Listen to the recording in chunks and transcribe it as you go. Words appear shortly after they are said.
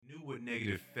what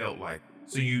negative felt like.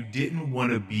 So you didn't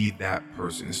want to be that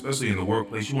person, especially in the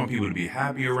workplace. You want people to be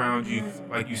happy around you.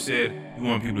 Like you said, you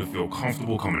want people to feel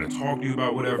comfortable coming to talk to you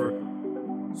about whatever.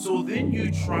 So then you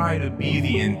try to be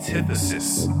the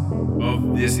antithesis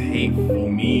of this hateful,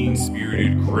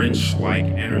 mean-spirited, Grinch-like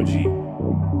energy.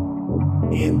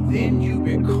 And then you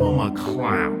become a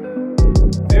clown.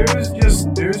 There's just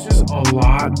a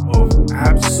lot of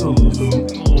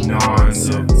absolute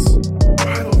nonsense.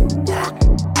 Why the fuck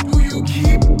do you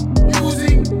keep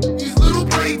using these little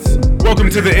plates? Welcome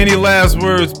to the Any Last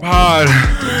Words pod.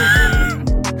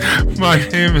 My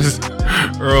name is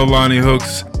Earl Lonnie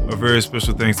Hooks. A very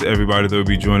special thanks to everybody that will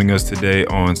be joining us today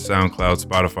on SoundCloud,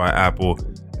 Spotify, Apple,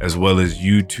 as well as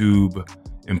YouTube.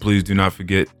 And please do not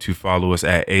forget to follow us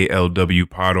at ALW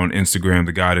Pod on Instagram.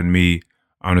 The God in me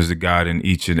honors the God in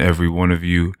each and every one of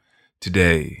you.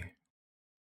 Today,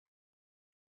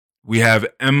 we have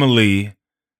Emily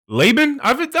Laban.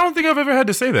 I don't think I've ever had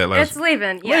to say that last. It's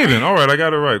Laban. Yeah. Laban. All right, I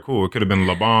got it right. Cool. It could have been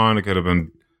Laban. It could have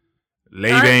been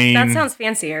Laban. That sounds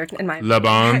fancier in my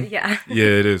Laban. Yeah. Yeah,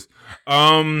 it is.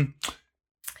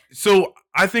 So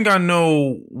I think I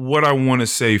know what I want to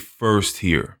say first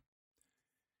here.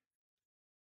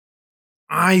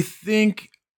 I think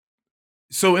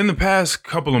so. In the past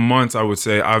couple of months, I would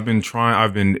say I've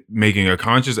been making a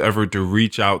conscious effort to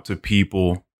reach out to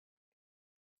people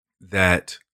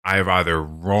that I've either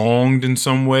wronged in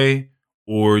some way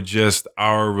or just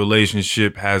our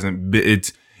relationship hasn't been,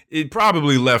 it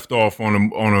probably left off on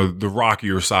the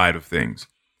rockier side of things.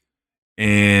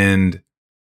 And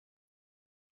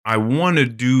I want to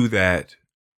do that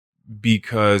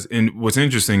because, and what's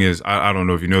interesting is, I don't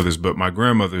know if you know this, but my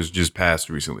grandmother's just passed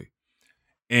recently.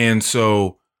 And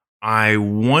so I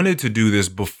wanted to do this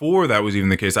before that was even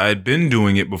the case. I had been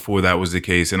doing it before that was the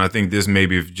case. And I think this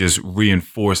maybe just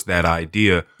reinforced that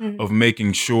idea of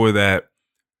making sure that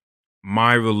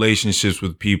my relationships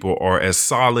with people are as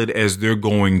solid as they're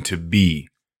going to be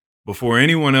before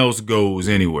anyone else goes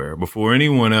anywhere, before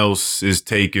anyone else is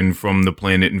taken from the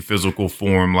planet in physical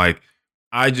form. Like,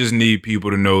 I just need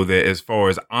people to know that as far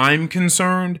as I'm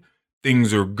concerned,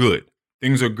 things are good.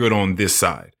 Things are good on this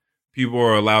side. People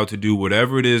are allowed to do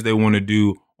whatever it is they want to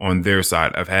do on their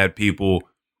side. I've had people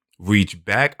reach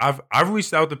back. I've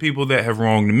reached out to people that have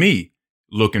wronged me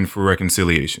looking for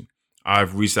reconciliation.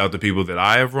 I've reached out to people that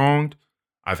I have wronged.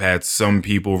 I've had some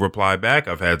people reply back.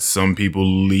 I've had some people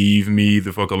leave me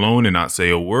the fuck alone and not say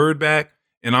a word back.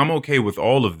 And I'm okay with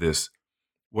all of this.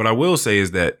 What I will say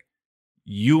is that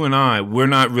you and I, we're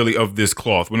not really of this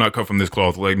cloth. We're not cut from this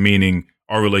cloth, like meaning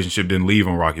our relationship didn't leave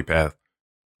on rocky path.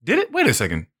 Did it? Wait a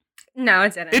second. No,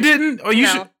 it didn't. It didn't? Oh, you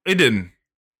No. should. It didn't.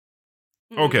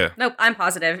 Okay. Nope, I'm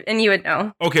positive, and you would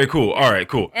know. Okay, cool. All right,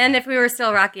 cool. And if we were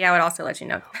still rocky, I would also let you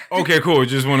know. Okay, cool.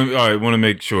 Just want to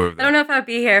make sure of that. I don't know if I'd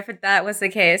be here if that was the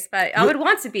case, but I would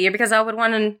want to be here because I would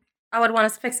want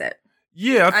us to fix it.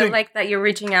 Yeah, I like that you're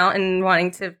reaching out and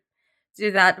wanting to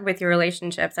do that with your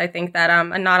relationships. I think that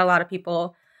and not a lot of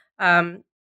people, have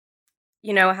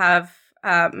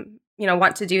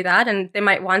want to do that, and they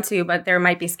might want to, but they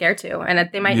might be scared to, and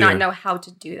they might not know how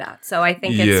to do that. So I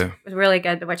think it's really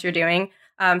good what you're doing.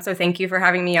 So thank you for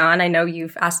having me on. I know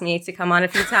you've asked me to come on a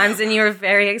few times, and you were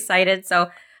very excited. So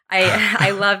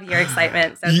I love your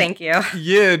excitement. So thank you.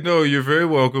 Yeah, no, you're very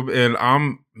welcome. And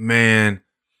I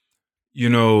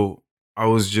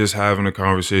was just having a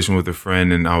conversation with a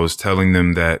friend, and I was telling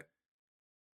them that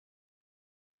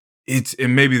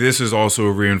and maybe this is also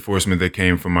a reinforcement that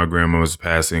came from my grandma's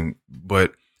passing,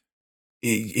 but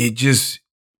listen,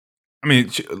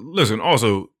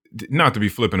 also, not to be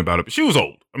flippant about it, but she was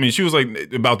old. I mean, she was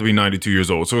like about to be 92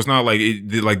 years old. So it's not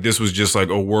like this was just like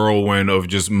a whirlwind of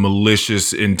just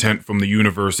malicious intent from the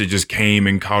universe. It just came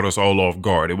and caught us all off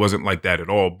guard. It wasn't like that at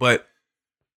all. But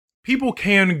people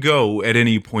can go at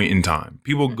any point in time.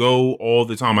 People go all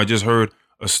the time. I just heard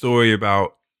a story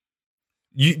about,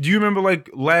 do you remember like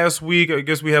last week, I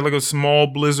guess we had like a small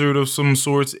blizzard of some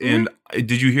sorts. And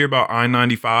did you hear about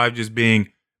I-95 just being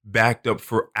backed up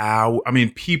for hours? I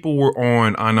mean, people were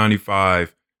on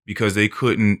I-95 because they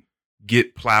couldn't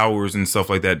get plowers and stuff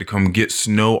like that to come get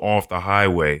snow off the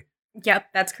highway. Yep,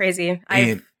 that's crazy.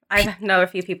 I know a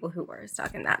few people who were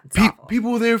stuck in that.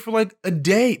 People were there for like a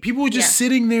day. People were just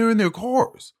sitting there in their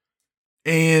cars.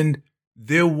 And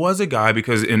there was a guy,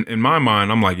 because in my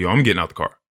mind, I'm like, yo, I'm getting out the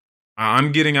car.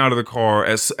 I'm getting out of the car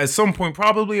at some point,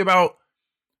 probably about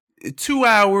 2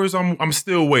 hours. I'm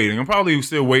still waiting. I'm probably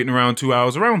still waiting around 2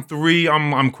 hours. Around 3,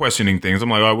 I'm questioning things. I'm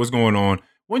like, all right, what's going on?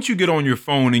 Once you get on your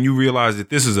phone and you realize that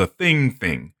this is a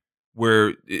thing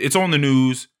where it's on the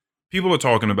news, people are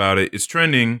talking about it, it's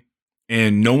trending,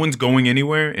 and no one's going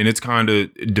anywhere, and it's kind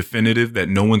of definitive that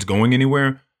no one's going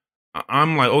anywhere,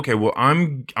 I'm like, okay, well,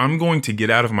 I'm going to get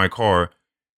out of my car,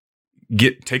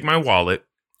 take my wallet,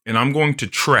 and I'm going to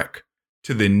trek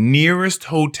to the nearest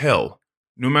hotel.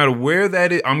 No matter where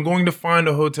that is, I'm going to find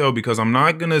a hotel because I'm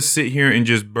not going to sit here and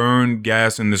just burn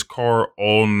gas in this car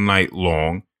all night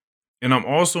long. And I'm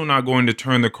also not going to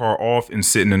turn the car off and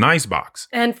sit in an ice box.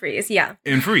 And freeze, yeah.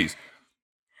 And freeze.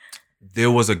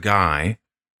 There was a guy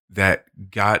that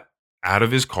got out of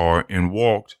his car and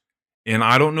walked. And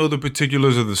I don't know the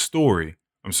particulars of the story.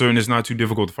 I'm certain it's not too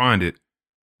difficult to find it.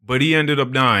 But he ended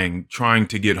up dying trying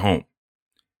to get home.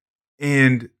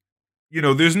 And, you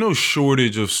know, there's no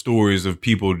shortage of stories of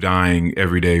people dying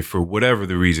every day for whatever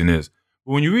the reason is.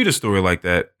 But when you read a story like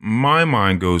that, my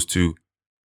mind goes to,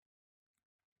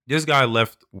 this guy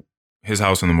left his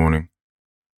house in the morning.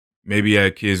 Maybe he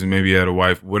had kids and maybe he had a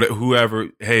wife, whoever.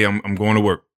 Hey, I'm going to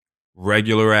work.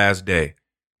 Regular ass day.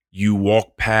 You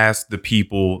walk past the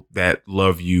people that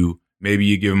love you. Maybe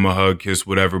you give them a hug, kiss,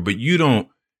 whatever, but you don't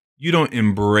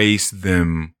embrace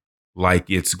them like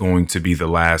it's going to be the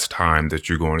last time that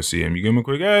you're going to see him. You give them a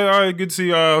quick, hey, all right, good to see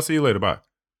you. I'll see you later. Bye.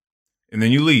 And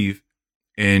then you leave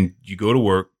and you go to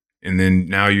work. And then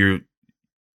now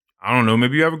I don't know,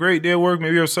 maybe you have a great day at work.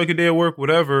 Maybe you have a second day at work,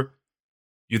 whatever.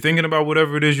 You're thinking about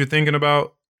whatever it is you're thinking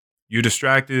about. You're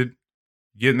distracted.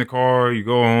 You get in the car, you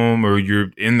go home, or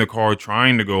you're in the car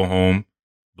trying to go home.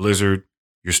 Blizzard.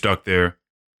 You're stuck there.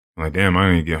 I'm like, damn,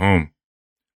 I need to get home.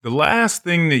 The last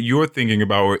thing that you're thinking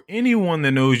about, or anyone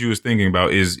that knows you is thinking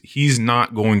about, is he's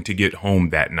not going to get home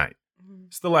that night.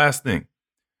 It's the last thing.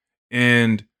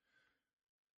 And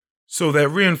so that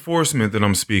reinforcement that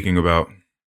I'm speaking about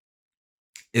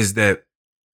is that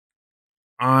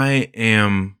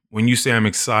when you say I'm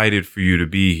excited for you to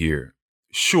be here,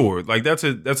 sure, like I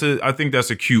think that's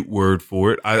a cute word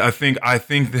for it. I think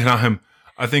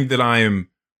that I am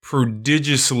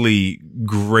prodigiously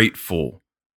grateful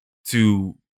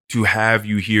to have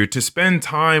you here, to spend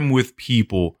time with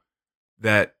people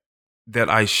that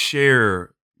I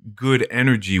share good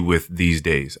energy with these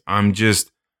days. I'm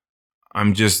just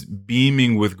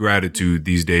beaming with gratitude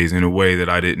these days in a way that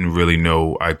I didn't really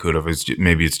know I could have.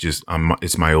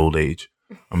 It's my old age.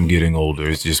 I'm getting older.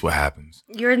 It's just what happens.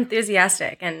 You're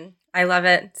enthusiastic and I love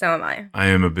it. So am I. I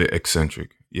am a bit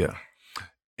eccentric. Yeah.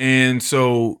 And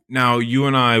so now you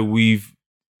and I,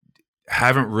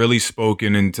 haven't really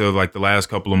spoken until like the last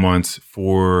couple of months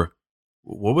for,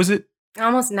 what was it?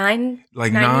 Almost 9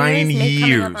 years.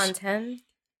 Coming up on 10.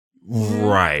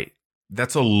 Right.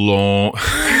 That's a long...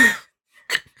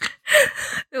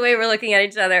 The way we're looking at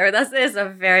each other, that is a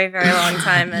very, very long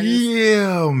time. And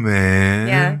yeah, man.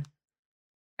 Yeah.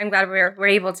 I'm glad we're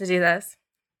able to do this.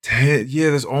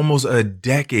 That's almost a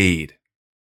decade,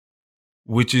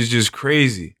 which is just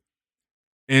crazy.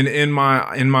 And in my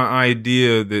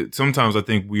idea that sometimes I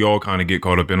think we all kind of get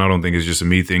caught up in, I don't think it's just a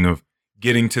me thing of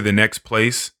getting to the next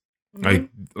place, like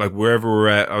wherever we're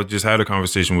at. I just had a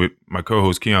conversation with my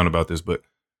co-host Keon about this, but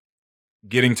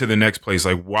getting to the next place,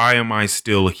 like, why am I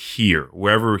still here?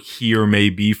 Wherever here may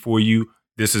be for you,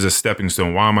 this is a stepping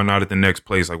stone. Why am I not at the next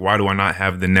place? Like, why do I not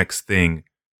have the next thing?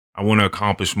 I want to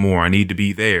accomplish more. I need to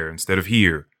be there instead of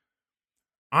here.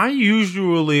 I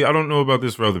don't know about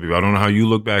this for other people. I don't know how you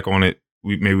look back on it.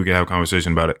 Maybe we could have a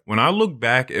conversation about it. When I look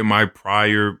back at my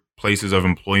prior places of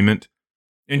employment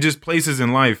and just places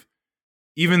in life,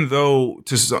 even though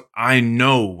I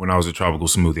know when I was a Tropical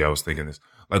Smoothie, I was thinking this.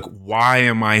 Like, why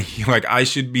am I here? Like, I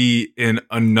should be in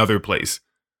another place.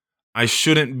 I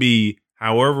shouldn't be,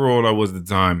 however old I was at the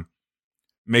time,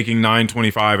 making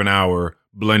 $9.25 an hour,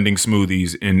 blending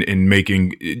smoothies and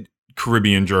making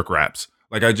Caribbean jerk wraps.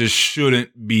 Like, I just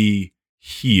shouldn't be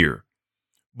here.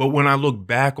 But when I look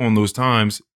back on those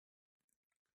times,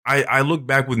 I look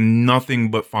back with nothing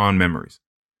but fond memories.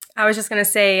 I was just going to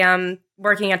say,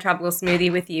 working at Tropical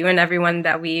Smoothie with you and everyone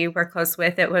that we were close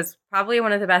with, it was probably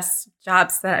one of the best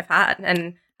jobs that I've had.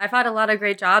 And I've had a lot of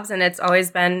great jobs, and it's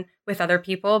always been with other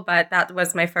people, but that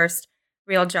was my first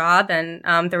real job.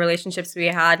 And the relationships we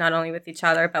had, not only with each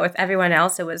other, but with everyone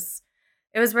else, it was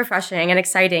refreshing and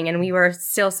exciting. And we were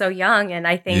still so young. And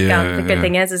I think the good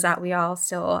thing is that we all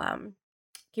still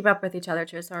keep up with each other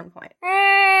to a certain point.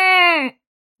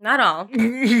 Not all,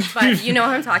 but you know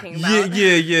what I'm talking about.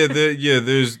 Yeah.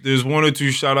 There's one or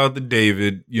two. Shout out to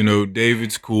David. You know,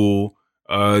 David's cool.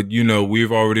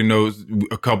 We've already know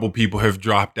a couple people have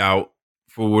dropped out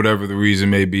for whatever the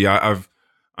reason may be. I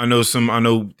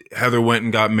know Heather went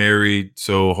and got married,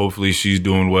 so hopefully she's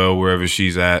doing well wherever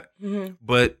she's at. Mm-hmm.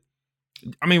 But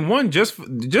I mean, just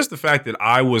the fact that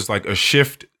I was like a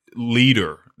shift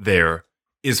leader there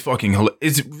is fucking hilarious.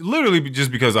 It's literally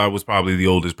just because I was probably the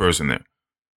oldest person there.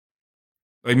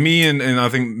 Like me and I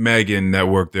think Megan that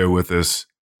worked there with us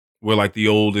were like the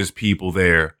oldest people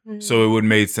there. Mm-hmm. So it would have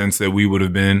made sense that we would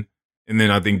have been. And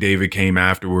then I think David came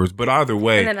afterwards. But either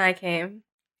way. And then I came.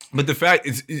 But the fact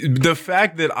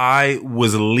that I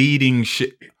was leading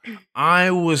shit, I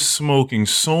was smoking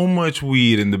so much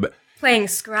weed in the back. Playing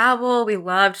Scrabble. We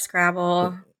loved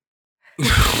Scrabble.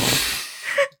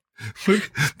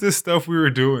 Look at the stuff we were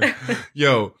doing.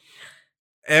 Yo,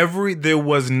 there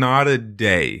was not a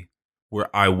day where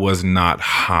I was not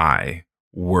high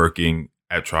working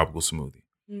at Tropical Smoothie.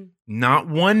 Mm. Not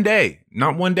one day.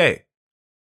 Not one day.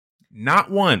 Not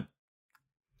one.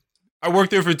 I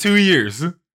worked there for 2 years.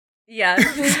 Yeah.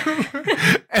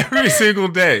 Every single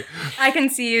day. I can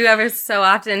see you ever so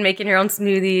often making your own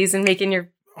smoothies and making your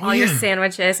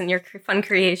sandwiches and your fun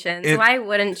creations. Why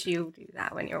wouldn't you do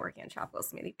that when you're working at Tropical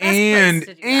Smoothie?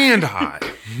 And high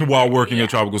while working at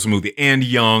Tropical Smoothie and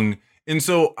young. And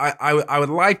so I would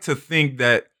like to think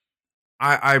that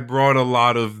I brought a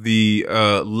lot of the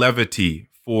levity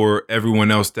for everyone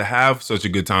else to have such a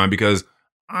good time because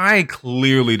I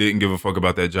clearly didn't give a fuck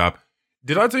about that job.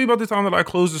 Did I tell you about the time that I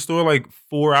closed the store like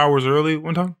 4 hours early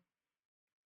one time?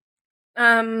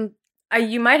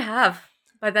 You might have,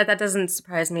 but that doesn't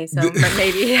surprise me. So but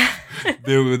maybe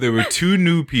there were 2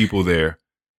 new people there,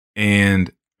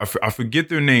 and I forget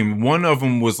their name. One of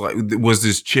them was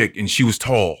this chick, and she was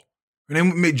tall. Her name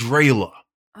was Drayla.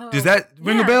 Oh, does that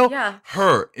ring a bell? Yeah.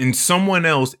 Her and someone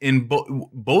else. In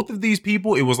both of these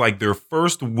people, it was like their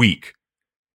first week,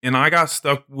 and I got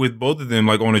stuck with both of them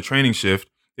like on a training shift.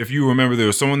 If you remember, there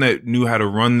was someone that knew how to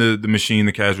run the machine,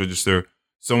 the cash register.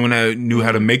 Someone that knew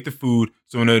how to make the food.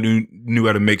 Someone that knew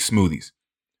how to make smoothies.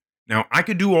 Now, I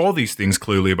could do all these things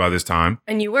clearly by this time.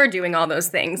 And you were doing all those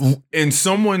things.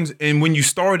 And when you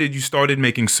started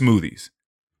making smoothies.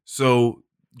 So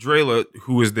Drayla,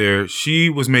 who was there, she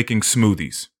was making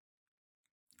smoothies.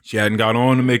 She hadn't got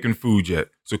on to making food yet.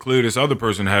 So clearly this other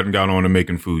person hadn't got on to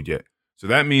making food yet. So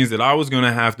that means that I was going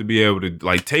to have to be able to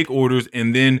like take orders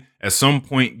and then at some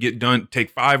point get done,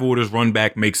 take 5 orders, run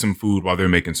back, make some food while they're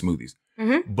making smoothies.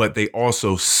 Mm-hmm. But they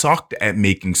also sucked at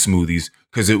making smoothies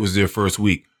because it was their first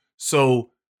week.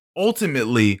 So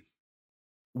ultimately,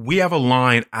 we have a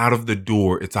line out of the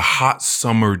door. It's a hot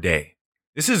summer day.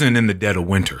 This isn't in the dead of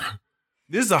winter.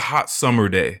 This is a hot summer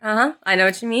day. Uh-huh. I know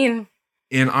what you mean.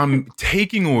 And I'm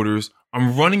taking orders.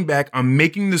 I'm running back. I'm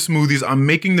making the smoothies. I'm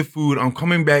making the food. I'm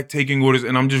coming back, taking orders,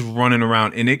 and I'm just running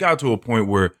around. And it got to a point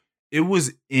where it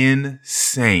was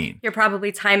insane. You're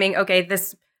probably timing, okay,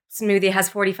 this smoothie has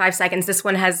 45 seconds. This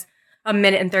one has a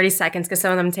minute and 30 seconds because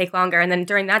some of them take longer. And then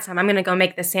during that time, I'm going to go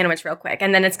make this sandwich real quick.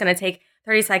 And then it's going to take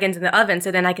 30 seconds in the oven.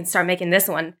 So then I can start making this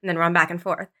one and then run back and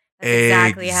forth. That's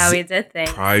exactly how we did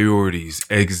things. Priorities.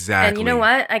 Exactly. And you know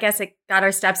what? I guess it got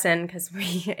our steps in because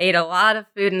we ate a lot of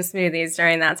food and smoothies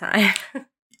during that time.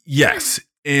 Yes.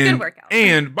 And, good workout.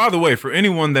 And by the way, for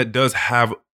anyone that does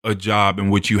have a job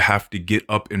in which you have to get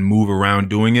up and move around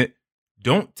doing it,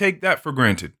 don't take that for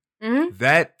granted.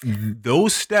 Mm-hmm.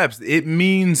 Those steps, it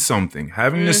means something.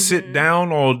 Having to sit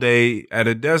down all day at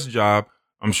a desk job,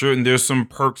 I'm sure there's some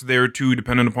perks there too,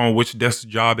 depending upon which desk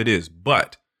job it is.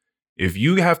 But if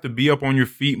you have to be up on your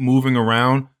feet moving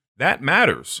around, that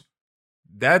matters.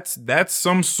 That's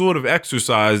some sort of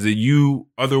exercise that you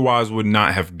otherwise would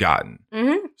not have gotten.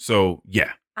 Mm-hmm. So,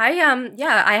 yeah. I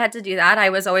had to do that.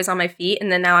 I was always on my feet,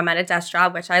 and then now I'm at a desk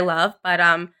job, which I love. But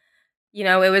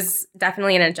it was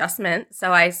definitely an adjustment.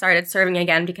 So I started serving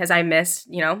again because I missed,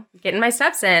 getting my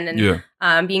steps in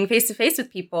and being face to face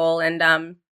with people. And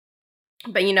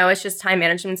but it's just time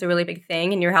management's a really big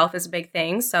thing, and your health is a big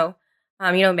thing. So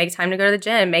make time to go to the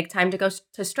gym, make time to go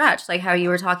to stretch, like how you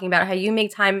were talking about how you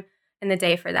make time in the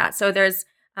day for that. So there's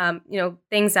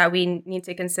things that we need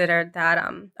to consider that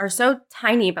are so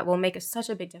tiny but will make such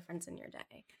a big difference in your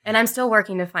day. And I'm still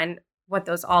working to find what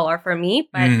those all are for me,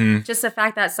 but just the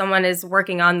fact that someone is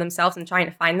working on themselves and trying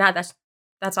to find that's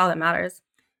all that matters.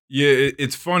 Yeah,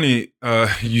 it's funny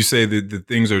you say that the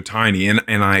things are tiny, and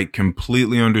I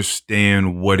completely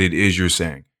understand what it is you're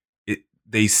saying.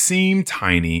 They seem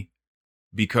tiny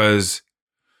because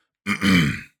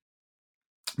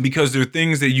they're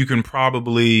things that you can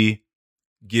probably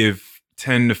give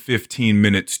 10 to 15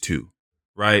 minutes to,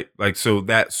 right? Like, so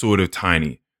that sort of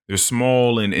tiny. They're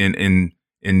small in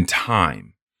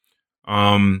time.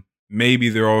 Maybe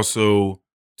they're also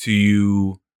to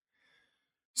you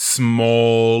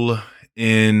small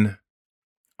in,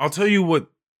 I'll tell you what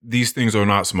these things are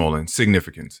not small in: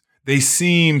 significance. They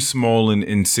seem small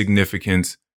in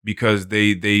significance because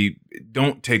they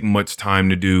don't take much time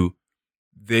to do.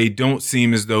 they don't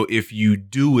seem as though if you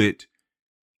do it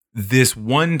this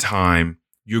one time,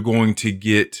 you're going to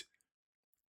get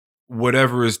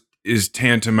whatever is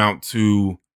tantamount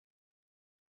to,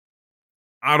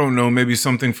 I don't know, maybe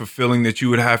something fulfilling that you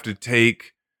would have to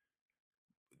take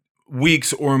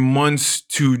weeks or months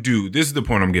to do. This is the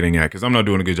point I'm getting at, because I'm not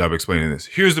doing a good job explaining this.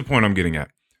 Here's the point I'm getting at.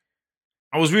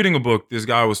 I was reading a book. This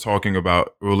guy was talking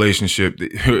about a relationship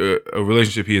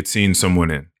he had seen someone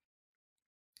in.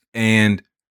 And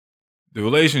the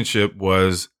relationship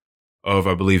was of,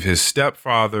 I believe, his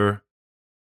stepfather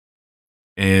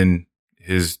and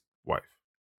his wife.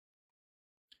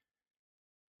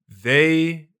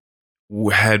 They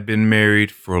had been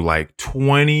married for like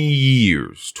 20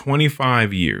 years,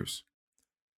 25 years.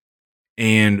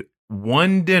 And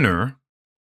one dinner,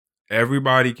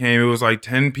 everybody came. It was like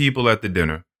 10 people at the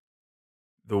dinner.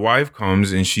 The wife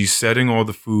comes and she's setting all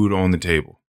the food on the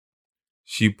table.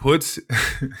 She puts,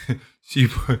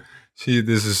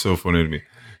 this is so funny to me.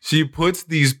 She puts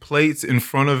these plates in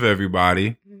front of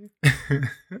everybody.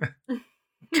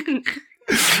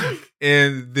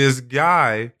 And this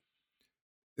guy,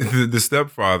 the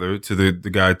stepfather to the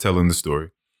guy telling the story,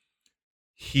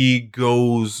 he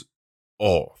goes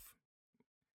off.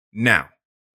 Now,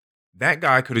 that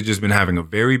guy could have just been having a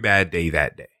very bad day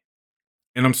that day.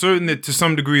 And I'm certain that to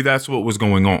some degree that's what was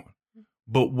going on.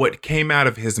 But what came out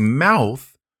of his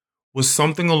mouth was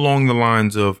something along the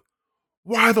lines of,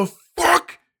 why the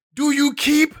fuck do you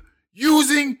keep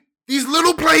using these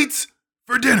little plates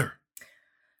for dinner?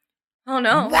 Oh,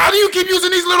 no. Why do you keep using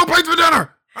these little plates for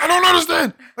dinner? I don't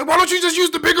understand. Like, why don't you just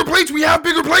use the bigger plates? We have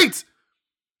bigger plates.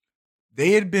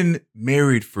 They had been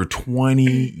married for 20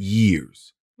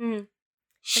 years. Mm.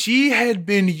 She had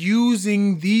been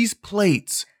using these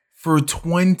plates for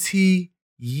 20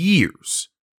 years.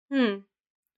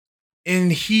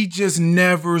 And he just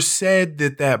never said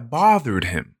that bothered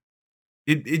him.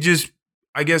 It just,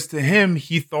 I guess to him,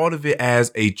 he thought of it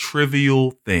as a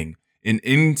trivial thing, an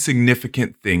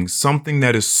insignificant thing, something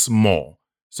that is small.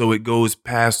 So it goes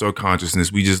past our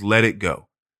consciousness. We just let it go.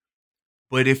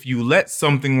 But if you let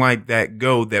something like that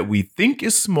go that we think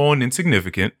is small and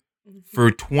insignificant for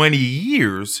 20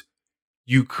 years,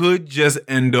 you could just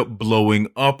end up blowing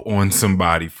up on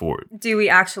somebody for it. Do we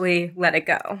actually let it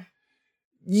go?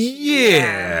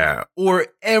 Yeah. Or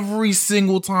every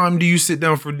single time do you sit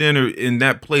down for dinner and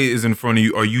that plate is in front of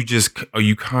you, are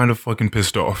you kind of fucking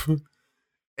pissed off?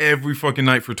 Every fucking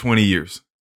night for 20 years.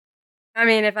 I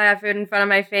mean, if I have food in front of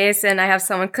my face and I have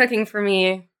someone cooking for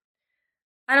me,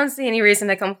 I don't see any reason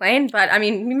to complain, but I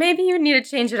mean, maybe you need to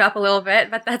change it up a little bit,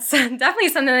 but that's definitely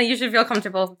something that you should feel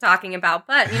comfortable talking about.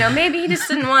 But, maybe he just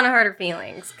didn't want to hurt her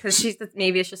feelings because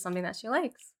maybe it's just something that she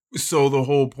likes. So the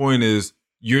whole point is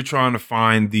you're trying to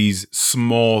find these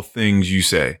small things you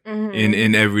say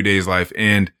in everyday's life.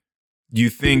 And you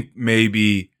think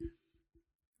maybe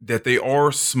that they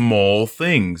are small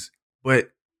things,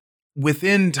 but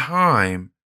within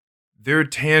time, they're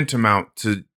tantamount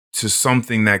to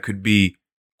something that could be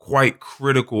quite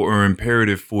critical or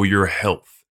imperative for your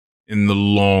health in the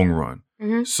long run.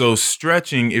 So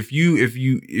stretching, if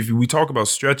we talk about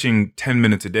stretching 10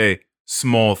 minutes a day,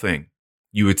 small thing,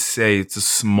 you would say it's a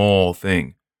small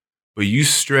thing. But you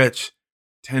stretch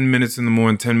 10 minutes in the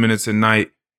morning, 10 minutes at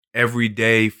night, every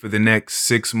day for the next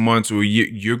 6 months or a year,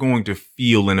 you're going to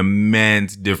feel an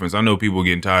immense difference. I know people are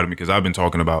getting tired of me because I've been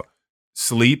talking about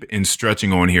sleep and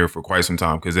stretching on here for quite some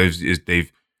time because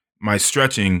my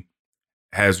stretching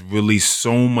has released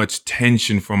so much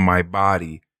tension from my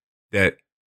body, that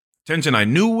tension I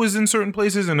knew was in certain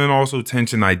places and then also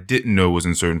tension I didn't know was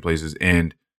in certain places.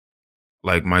 And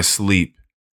like my sleep,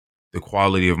 the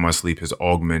quality of my sleep has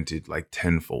augmented like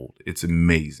tenfold. It's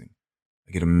amazing.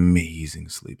 I get amazing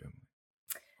sleep, Emily.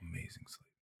 Amazing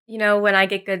sleep. When I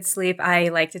get good sleep, I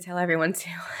like to tell everyone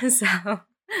too. So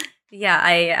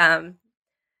yeah,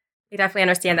 you definitely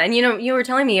understand that. And, you were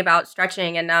telling me about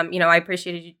stretching and, I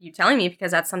appreciated you telling me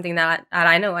because that's something that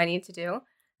I know I need to do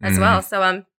as well.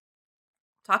 So,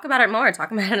 talk about it more.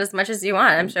 Talk about it as much as you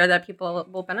want. I'm sure that people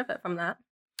will benefit from that.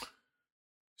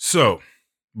 So,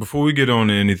 before we get on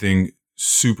to anything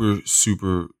super,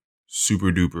 super,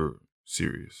 super duper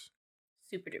serious.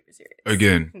 Super duper serious.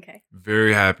 Again, okay.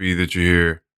 Very happy that you're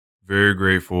here. Very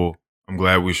grateful. I'm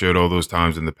glad we shared all those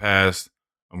times in the past.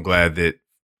 I'm glad that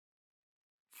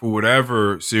for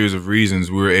whatever series of reasons,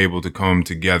 we were able to come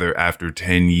together after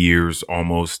 10 years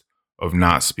almost of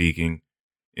not speaking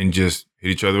and just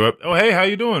hit each other up. Oh, hey, how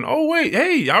you doing? Oh, wait,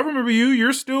 hey, I remember you.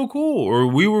 You're still cool. Or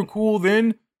we were cool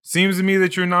then. Seems to me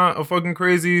that you're not a fucking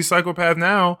crazy psychopath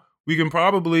now. We can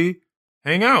probably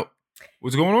hang out.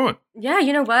 What's going on? Yeah,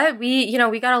 you know what?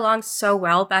 We got along so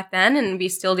well back then, and we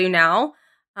still do now.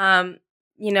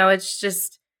 It's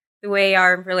just the way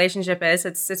our relationship is.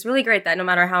 It's really great that no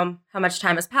matter how much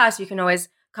time has passed, you can always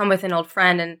come with an old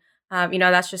friend, and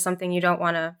that's just something you don't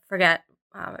want to forget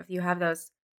if you have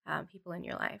those people in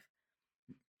your life.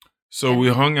 So we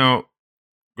hung out.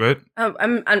 Go ahead.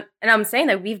 I'm saying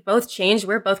that we've both changed.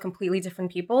 We're both completely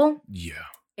different people. Yeah.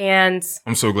 And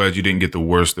I'm so glad you didn't get the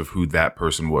worst of who that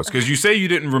person was. Because you say you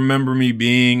didn't remember me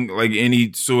being like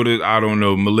any sort of, I don't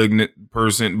know, malignant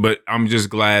person. But I'm just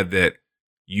glad that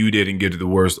you didn't get the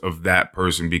worst of that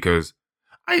person. Because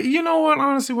you know what?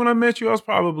 Honestly, when I met you, I was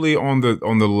probably on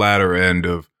the latter end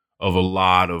of a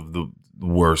lot of the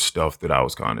worst stuff that I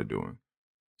was kind of doing.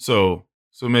 So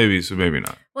maybe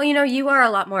not. Well, you are a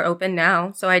lot more open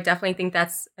now, so I definitely think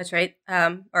that's a trait,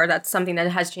 or that's something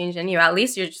that has changed in you. At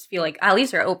least you just feel like at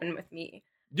least you're open with me.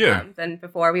 Yeah. Than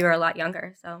before. We were a lot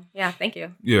younger. So yeah, thank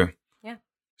you. Yeah. Yeah.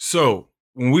 So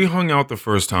when we hung out the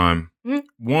first time, mm-hmm.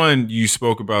 one, you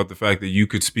spoke about the fact that you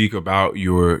could speak about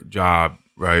your job,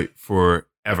 right,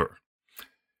 forever.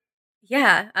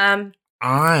 Yeah.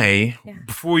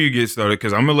 Before you get started,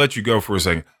 because I'm gonna let you go for a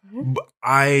second. Mm-hmm.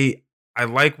 I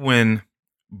like when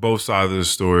both sides of the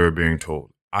story are being told.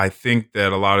 I think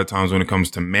that a lot of times when it comes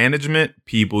to management,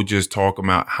 people just talk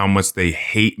about how much they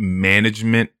hate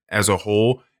management as a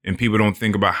whole, and people don't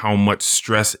think about how much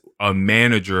stress a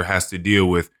manager has to deal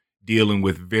with dealing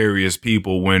with various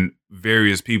people when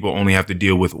various people only have to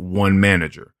deal with one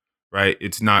manager, right?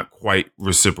 It's not quite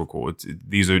reciprocal.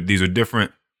 These are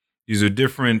different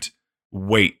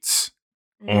weights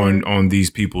on these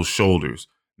people's shoulders.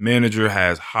 Manager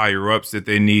has higher ups that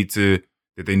they need to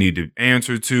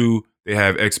answer to. They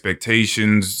have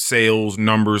expectations, sales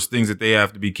numbers, things that they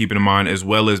have to be keeping in mind, as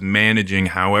well as managing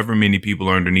however many people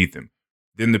are underneath them.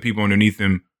 Then the people underneath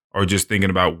them are just thinking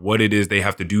about what it is they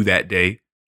have to do that day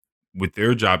with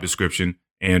their job description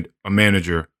and a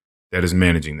manager that is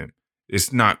managing them.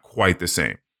 It's not quite the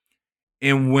same.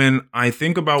 And when I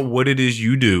think about what it is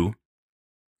you do,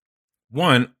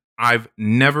 one,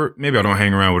 maybe I don't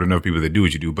hang around with enough people that do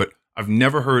what you do, but I've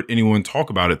never heard anyone talk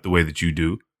about it the way that you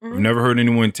do. Mm-hmm. I've never heard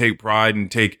anyone take pride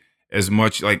and take as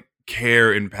much like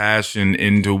care and passion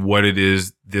into what it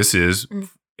is this is. Mm-hmm.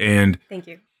 And thank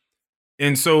you.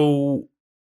 And so,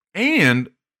 and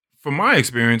from my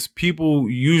experience, people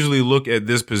usually look at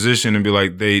this position and be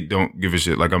like, they don't give a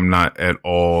shit. Like, I'm not at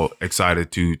all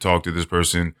excited to talk to this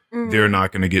person. Mm-hmm. They're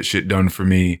not going to get shit done for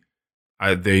me.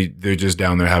 They're just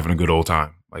down there having a good old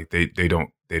time. Like they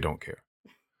don't care.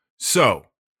 So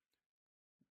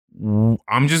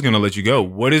I'm just going to let you go.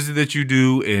 What is it that you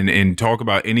do and talk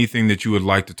about anything that you would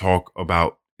like to talk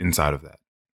about inside of that?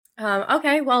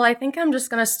 Okay. Well, I think I'm just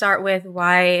going to start with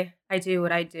why I do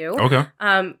what I do. Okay.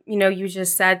 You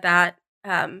just said that,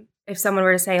 if someone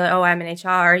were to say, like, oh, I'm in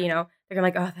HR, they're going to be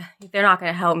like, oh, they're not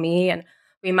going to help me. And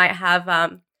we might have,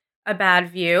 a bad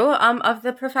view, of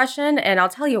the profession. And I'll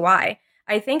tell you why.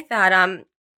 I think that,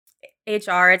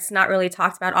 HR, it's not really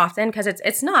talked about often because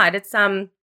it's not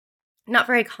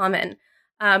very common.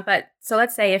 But so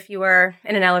let's say if you were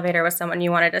in an elevator with someone,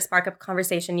 you wanted to spark up a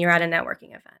conversation, you're at a networking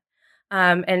event.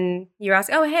 And you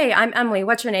ask, oh, hey, I'm Emily.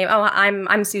 What's your name? Oh,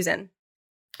 I'm Susan.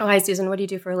 Oh, hi, Susan. What do you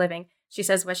do for a living? She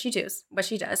says what she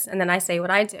does. And then I say what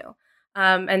I do.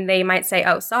 And they might say,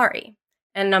 oh, sorry.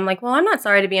 And I'm like, well, I'm not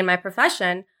sorry to be in my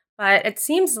profession, but it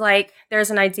seems like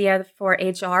there's an idea for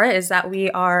HR is that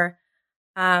we are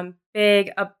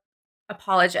big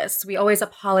apologists. We always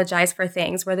apologize for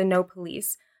things. We're the no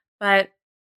police. But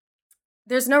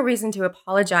there's no reason to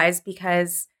apologize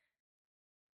because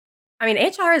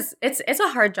HR it's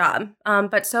a hard job,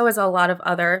 but so is a lot of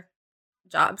other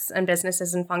jobs and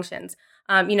businesses and functions.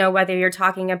 Whether you're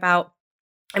talking about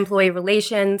employee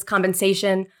relations,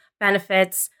 compensation,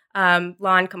 benefits,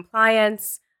 law and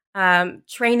compliance,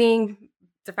 training,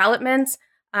 development,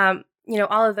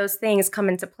 all of those things come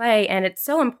into play, and it's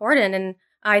so important. And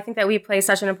I think that we play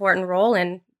such an important role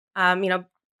in,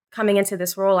 coming into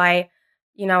this role. I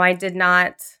did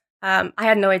not. I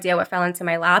had no idea what fell into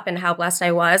my lap and how blessed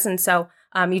I was. And so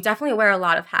you definitely wear a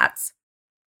lot of hats.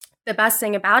 The best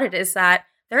thing about it is that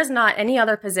there's not any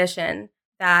other position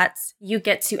that you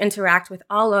get to interact with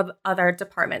all of other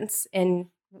departments in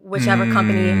whichever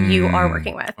company you are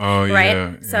working with. Oh, right?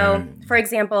 Yeah, so, for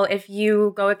example, if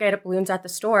you go get balloons at the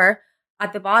store,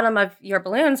 at the bottom of your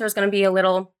balloons, there's going to be a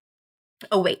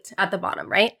weight at the bottom,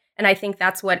 right? And I think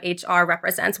that's what HR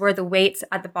represents. We're the weights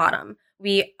at the bottom.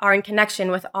 We are in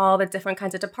connection with all the different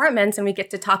kinds of departments, and we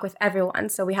get to talk with everyone.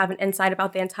 So we have an insight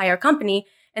about the entire company,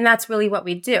 and that's really what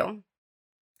we do.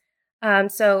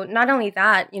 So not only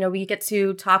that, we get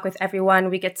to talk with everyone.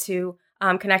 We get to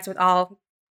connect with all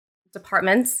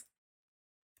departments.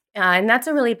 And that's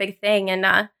a really big thing.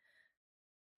 And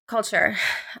culture,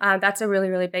 that's a really,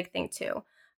 really big thing too.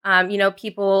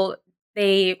 People,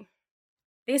 they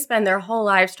spend their whole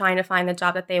lives trying to find the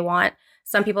job that they want.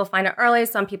 Some people find it early,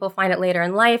 some people find it later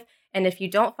in life. And if you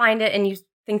don't find it and you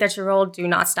think that's your role, do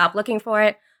not stop looking for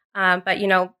it. But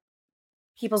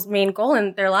people's main goal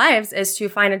in their lives is to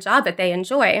find a job that they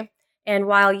enjoy. And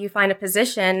while you find a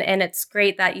position and it's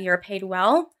great that you're paid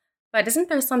well, but isn't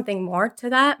there something more to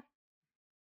that?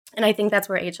 And I think that's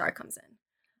where HR comes in.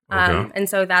 Okay. And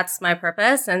so that's my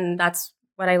purpose, and that's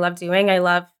what I love doing. I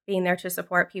love being there to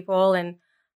support people. And,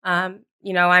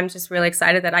 I'm just really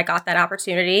excited that I got that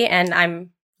opportunity, and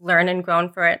I'm learned and grown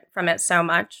from it so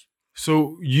much.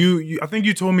 So you I think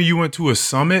you told me you went to a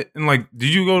summit, and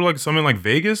did you go to a summit in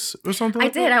Vegas or something? I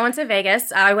did. I went to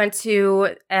Vegas. I went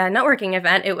to a networking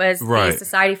event. It was the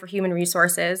Society for Human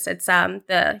Resources. It's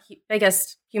the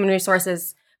biggest human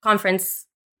resources conference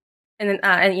in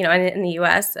the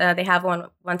U.S. They have one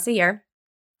once a year.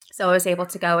 So I was able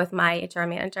to go with my HR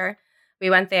manager. We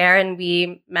went there and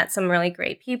we met some really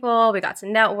great people. We got to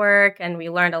network and we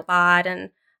learned a lot. And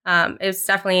it was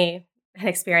definitely an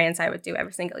experience I would do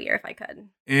every single year if I could.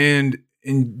 And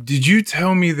did you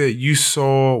tell me that you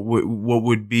saw what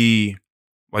would be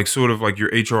sort of your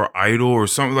HR idol or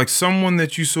something, someone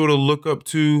that you sort of look up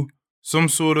to, some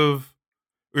sort of,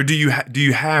 or do you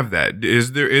have that?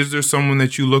 Is there someone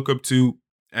that you look up to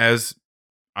as,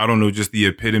 I don't know, just the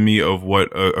epitome of what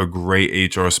a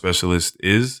great HR specialist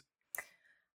is?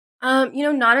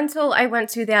 Not until I went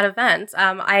to that event.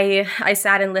 I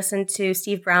sat and listened to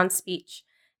Steve Brown's speech.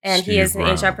 And he is an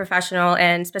HR professional,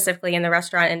 and specifically in the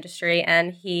restaurant industry.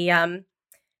 And he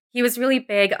was really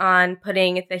big on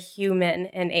putting the human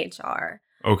in HR.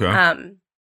 Okay.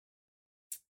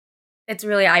 It's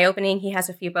really eye-opening. He has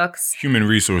a few books. Human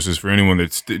resources, for anyone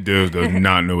that does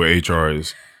not know what HR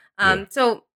is.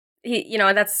 So he,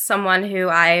 that's someone who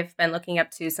I've been looking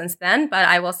up to since then. But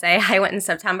I will say I went in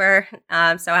September,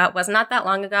 so it was not that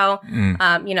long ago.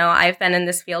 I've been in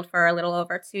this field for a little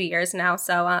over 2 years now.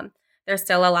 So there's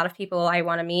still a lot of people I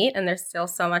want to meet, and there's still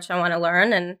so much I want to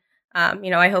learn. And,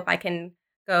 I hope I can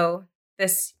go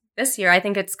this year. I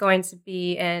think it's going to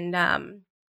be in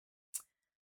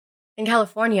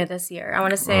California this year. I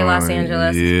want to say Los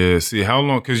Angeles. Yeah. See, how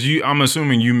long? Because I'm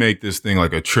assuming you make this thing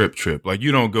like a trip.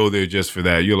 You don't go there just for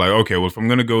that. You're like, okay, well, if I'm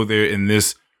going to go there in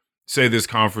this, say this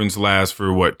conference lasts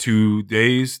for what, 2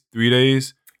 days, 3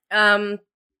 days?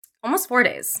 Almost 4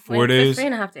 days. 4 days?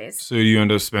 3.5 days. So you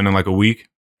end up spending a week?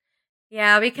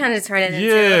 Yeah, we kind of turned it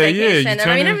into a vacation.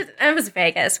 I mean, it was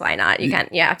Vegas. Why not? You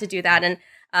have to do that. And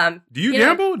do you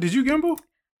gamble? Did you gamble?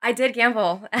 I did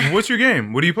gamble. What's your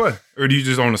game? What do you play? Or do you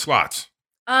just own the slots?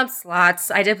 Slots.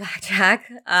 I did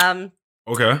blackjack.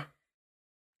 Okay.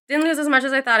 Didn't lose as much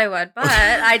as I thought I would, but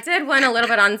I did win a little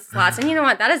bit on slots. And you know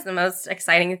what? That is the most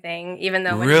exciting thing. Even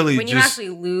though when you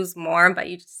actually lose more, but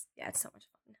it's so much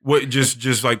fun. What? Just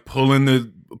pulling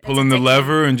the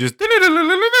lever and just.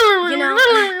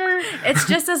 It's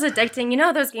just as addicting. You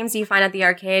know those games you find at the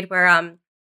arcade where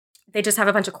they just have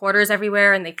a bunch of quarters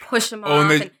everywhere and they push them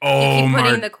off and you keep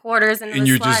putting the quarters in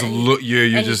the slot.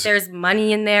 And there's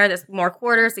money in there. There's more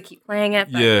quarters to keep playing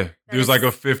it. There's a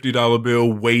 $50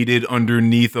 bill weighted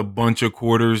underneath a bunch of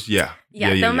quarters. Yeah.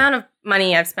 The amount of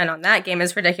money I've spent on that game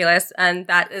is ridiculous. And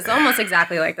that is almost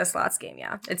exactly like the slots game.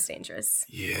 Yeah, it's dangerous.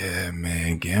 Yeah,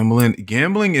 man.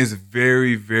 Gambling is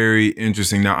very, very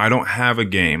interesting. Now, I don't have a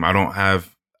game.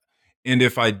 And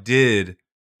if I did,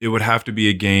 it would have to be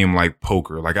a game like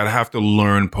poker. I'd have to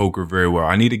learn poker very well.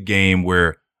 I need a game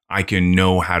where I can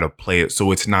know how to play it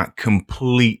so it's not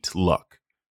complete luck.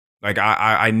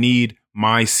 I need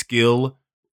my skill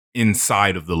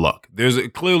inside of the luck.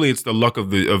 Clearly it's the luck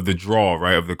of the draw,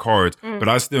 right, of the cards, but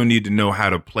I still need to know how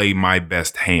to play my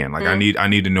best hand. I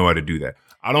need to know how to do that.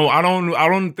 I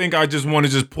don't think I just want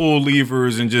to just pull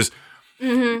levers and just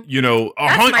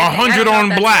 100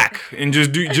 on black and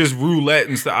just roulette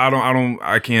and stuff.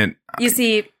 I can't. You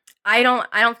see, I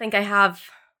don't think I have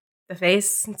the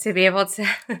face to be able to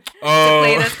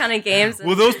play those kind of games.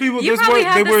 Well, those people, you probably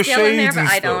have the skill in there, but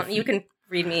I don't. You can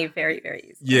read me very, very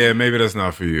easily. Yeah, maybe that's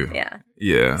not for you.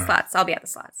 Yeah. Slots. I'll be at the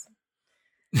slots.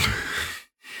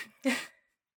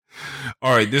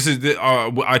 All right, this is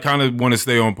I kind of want to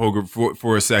stay on poker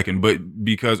for a second, but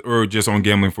or just on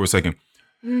gambling for a second.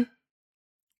 Mm-hmm.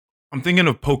 I'm thinking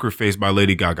of Poker Face by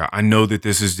Lady Gaga. I know that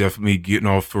this is definitely getting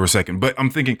off for a second, but I'm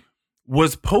thinking,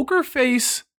 was Poker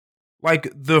Face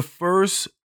the first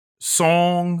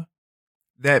song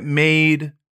that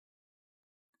made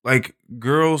like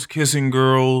girls kissing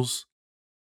girls,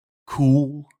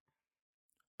 cool.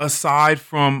 Aside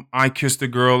from "I Kissed a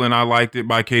Girl and I Liked It"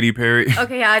 by Katy Perry.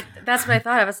 Okay, yeah, that's what I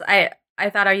thought. I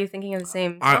thought, are you thinking of the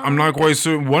same song? I'm not quite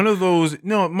certain. One of those.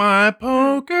 No, my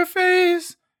poker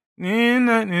face.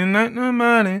 Yeah.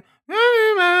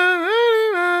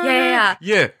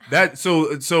 That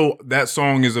so that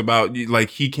song is about like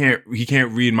he can't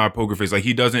read my poker face. Like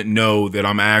he doesn't know that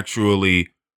I'm actually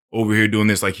over here doing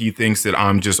this. Like he thinks that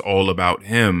I'm just all about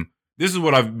him. This is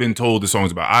what I've been told the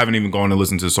song's about. I haven't even gone and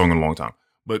listened to the song in a long time.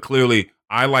 But clearly,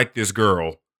 I like this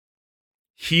girl.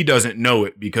 He doesn't know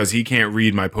it because he can't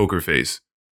read my poker face.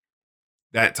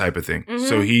 That type of thing. Mm-hmm.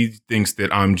 So he thinks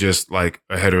that I'm just like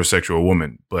a heterosexual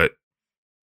woman, but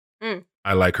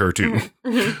I like her too.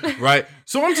 Mm-hmm. Right?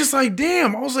 So I'm just like,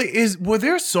 damn. I was like, were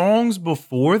there songs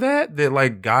before that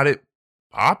like got it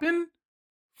popping?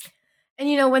 And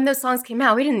you know, when those songs came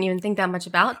out, we didn't even think that much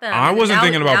about them. I wasn't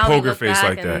thinking about Poker Face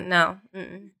like that. No.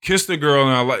 Kissed a Girl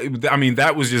and I mean,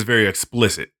 that was just very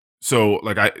explicit. So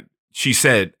like she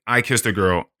said, I kissed a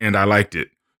girl and I liked it.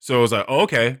 So I was like, oh,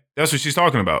 okay, that's what she's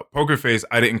talking about. Poker Face,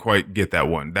 I didn't quite get that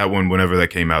one. That one, whenever that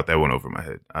came out, that went over my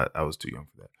head. I was too young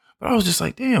for that. But I was just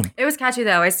like, damn. It was catchy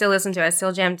though. I still listened to it. I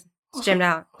still jammed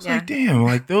out. I was like, damn,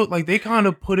 like they kind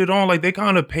of put it on, like they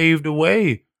kind of paved the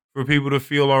way for people to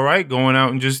feel all right going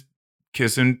out and just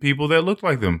kissing people that look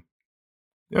like them.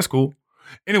 That's cool.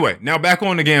 Anyway, now back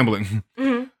on to gambling.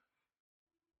 Mm-hmm.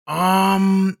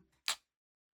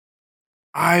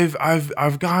 I've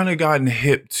kind of gotten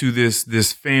hip to this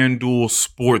FanDuel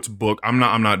sports book. I'm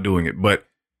not doing it, but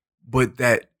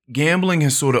that gambling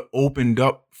has sort of opened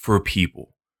up for people.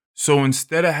 So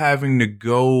instead of having to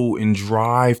go and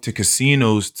drive to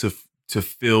casinos to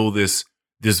fill this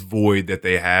void that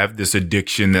they have, this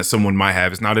addiction that someone might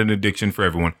have, it's not an addiction for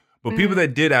everyone, but people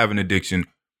that did have an addiction,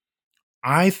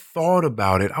 I thought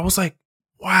about it. I was like,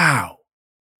 wow.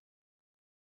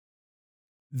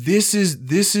 This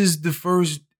is the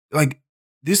first, like,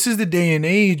 this is the day and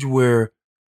age where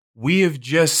we have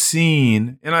just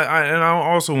seen, and I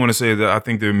also want to say that I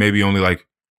think there may be only like,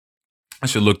 I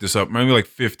should look this up, maybe like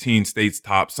 15 states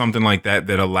top, something like that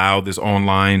allow this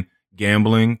online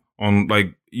gambling on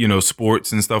like, you know,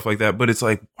 sports and stuff like that. But it's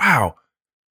like, wow,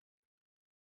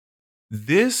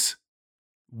 this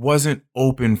wasn't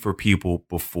open for people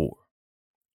before.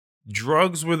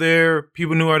 Drugs were there.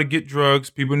 People knew how to get drugs.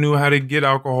 People knew how to get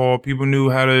alcohol. People knew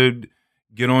how to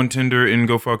get on Tinder and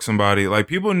go fuck somebody. Like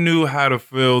people knew how to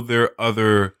fill their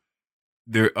other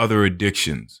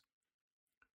addictions.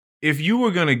 If you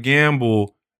were going to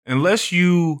gamble, unless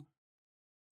you,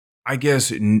 I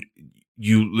guess,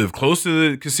 you live close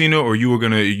to the casino or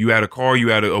you had a car, you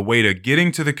had a way to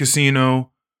getting to the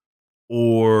casino,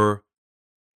 or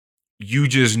you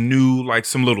just knew like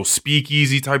some little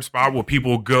speakeasy type spot where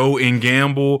people go and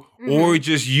gamble, or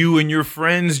just you and your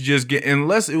friends just get,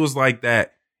 unless it was like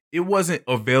that, it wasn't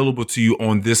available to you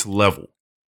on this level.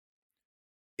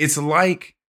 It's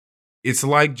like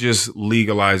just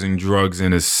legalizing drugs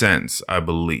in a sense, I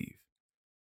believe.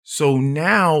 So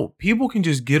now people can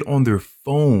just get on their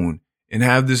phone and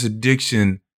have this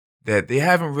addiction that they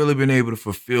haven't really been able to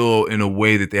fulfill in a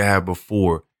way that they have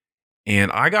before.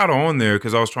 And I got on there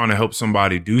because I was trying to help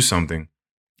somebody do something.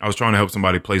 I was trying to help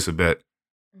somebody place a bet.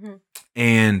 Mm-hmm.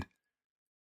 And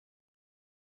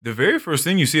the very first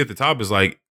thing you see at the top is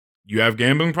like, you have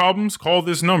gambling problems? Call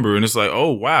this number. And it's like,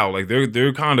 oh, wow. Like they're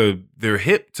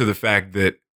hip to the fact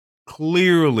that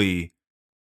clearly,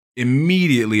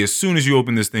 immediately, as soon as you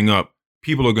open this thing up,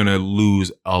 people are going to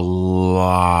lose a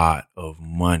lot of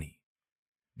money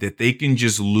that they can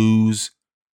just lose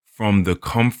from the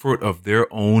comfort of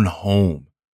their own home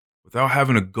without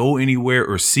having to go anywhere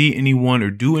or see anyone or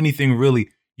do anything really.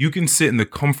 You can sit in the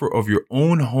comfort of your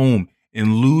own home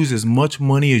and lose as much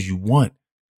money as you want.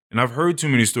 And I've heard too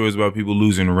many stories about people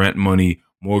losing rent money,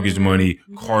 mortgage money,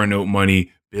 car note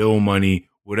money, bill money,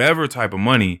 whatever type of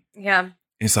money. Yeah.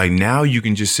 It's like now you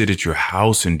can just sit at your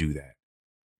house and do that.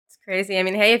 It's crazy. I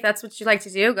mean, hey, if that's what you like to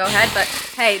do, go ahead. But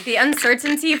hey, the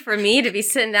uncertainty for me to be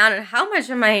sitting down and how much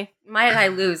might I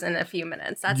lose in a few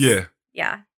minutes? That's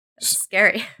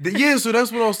scary. Yeah, so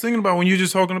that's what I was thinking about when you're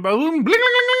just talking about bling, bling,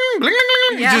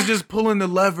 bling, bling, just pulling the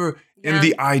lever and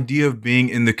the idea of being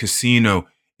in the casino.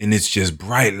 And it's just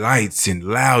bright lights and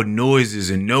loud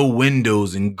noises and no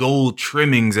windows and gold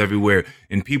trimmings everywhere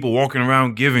and people walking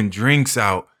around giving drinks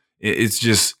out. It's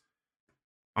just,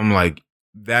 I'm like,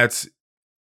 that's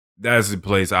the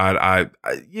place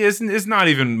it's not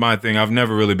even my thing. I've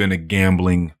never really been a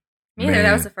gambling Me neither.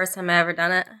 That was the first time I ever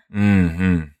done it.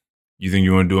 Mm-hmm. You think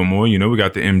you want to do it more? You know, we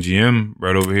got the MGM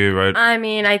right over here, right? I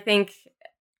mean, I think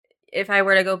if I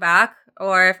were to go back,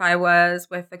 or if I was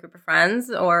with a group of friends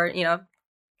or,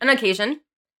 an occasion,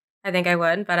 I think I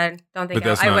would, but I don't think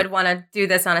I would want to do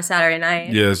this on a Saturday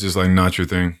night. Yeah, it's just like not your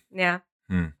thing. Yeah.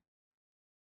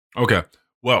 Okay.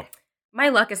 Well, my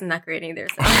luck isn't that great either.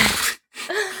 So.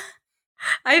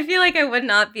 I feel like I would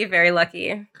not be very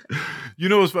lucky. You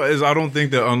know what's funny is I don't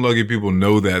think that unlucky people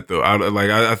know that though.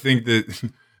 I think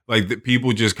that like that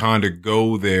people just kind of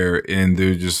go there and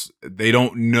they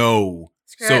don't know.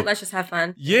 Screw it, let's just have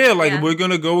fun. Yeah, we're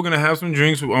gonna have some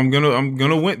drinks. I'm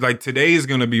gonna win. Like today is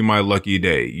gonna be my lucky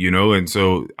day, and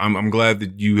so I'm glad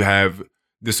that you have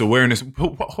this awareness.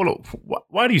 Hold on,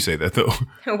 why do you say that though?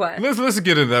 What? Let's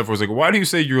get into that for a second. Why do you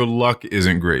say your luck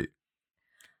isn't great?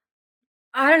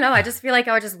 I don't know. I just feel like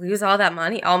I would just lose all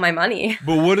my money.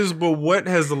 But what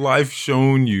has life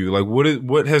shown you? Like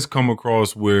what has come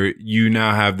across where you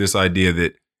now have this idea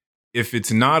that if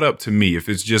it's not up to me, if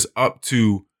it's just up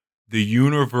to the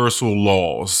universal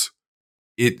laws,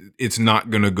 it's not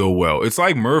going to go well. It's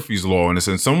like Murphy's Law in a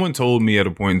sense. Someone told me at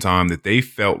a point in time that they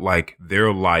felt like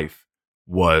their life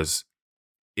was,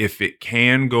 if it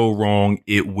can go wrong,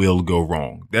 it will go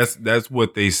wrong. That's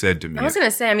what they said to me. I was going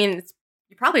to say, I mean,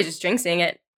 you're probably just jinxing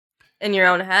it in your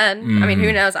own head. I mean,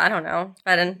 who knows? I don't know.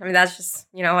 But I mean, that's just,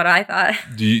 what I thought.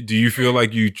 Do you feel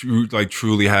like you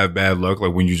truly have bad luck?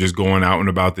 Like when you're just going out and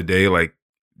about the day, like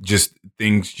just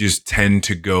things just tend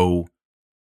to go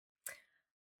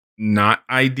not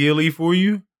ideally for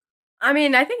you? I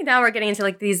mean, I think now we're getting into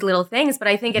like these little things, but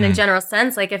I think in a general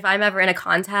sense, like if I'm ever in a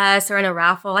contest or in a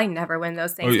raffle, I never win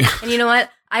those things. Oh, yeah. And you know what?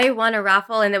 I won a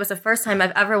raffle, and it was the first time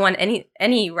I've ever won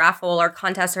any raffle or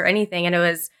contest or anything. And it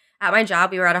was at my job.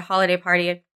 We were at a holiday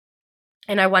party,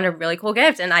 and I won a really cool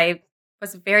gift, and I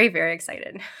was very, very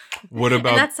excited. What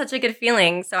about? And that's such a good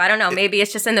feeling. So I don't know. Maybe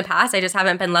it's just in the past. I just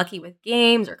haven't been lucky with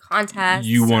games or contests.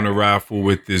 You won a raffle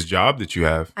with this job that you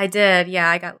have. I did. Yeah,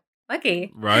 I got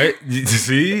lucky. Right?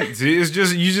 See, it's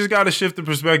just you just got to shift the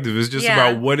perspective. It's just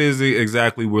about what is it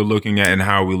exactly we're looking at and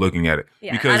how are we looking at it.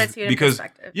 Yeah, attitude and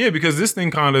perspective. Yeah, because this thing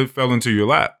kind of fell into your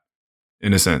lap,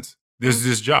 in a sense. There's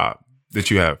this job that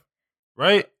you have,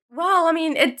 right? Well, I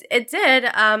mean, it did.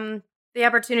 The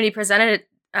opportunity presented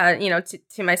it,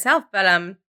 to myself, but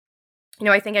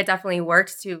I think I definitely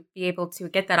worked to be able to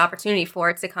get that opportunity for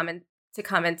it to come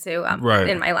into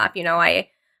in my lap.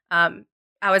 I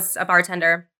was a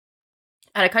bartender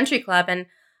at a country club, and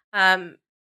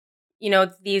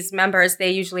these members,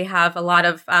 they usually have a lot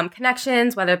of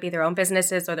connections, whether it be their own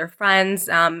businesses or their friends,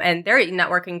 and they're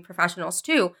networking professionals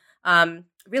too,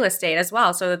 real estate as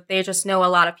well. So they just know a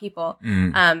lot of people.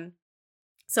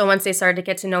 So once they started to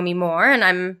get to know me more, and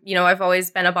I've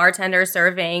always been a bartender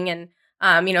serving and,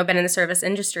 been in the service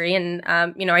industry. And,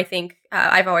 I think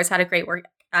I've always had a great work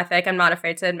ethic. I'm not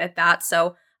afraid to admit that.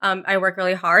 So I work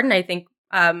really hard, and I think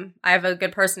I have a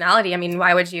good personality. I mean,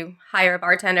 why would you hire a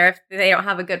bartender if they don't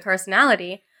have a good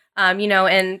personality?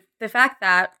 And the fact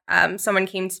that someone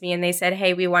came to me and they said,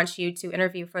 hey, we want you to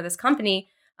interview for this company.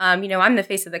 I'm the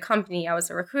face of the company. I was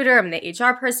a recruiter. I'm the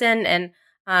HR person. And,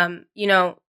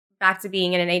 back to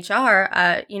being in an HR,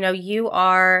 you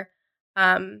are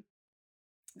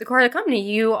the core of the company.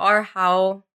 You are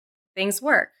how things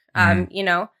work. You're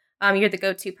the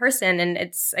go-to person, and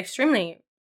it's extremely,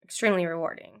 extremely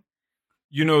rewarding.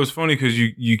 It's funny because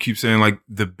you keep saying like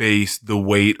the base, the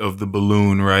weight of the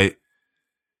balloon, right?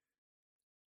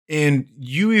 And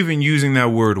you even using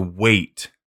that word weight,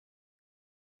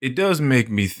 it does make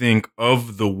me think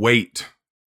of the weight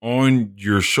on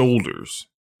your shoulders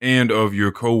and of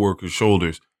your coworkers'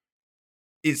 shoulders.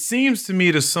 It seems to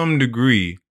me to some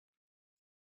degree,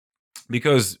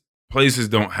 because places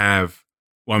don't have,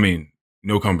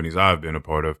 no companies I've been a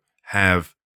part of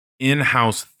have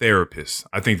in-house therapists.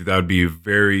 I think that would be a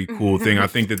very cool thing. I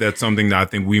think that that's something that I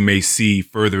think we may see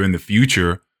further in the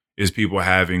future, is people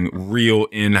having real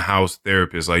in-house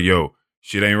therapists. Like, yo,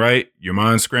 shit ain't right. Your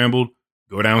mind's scrambled.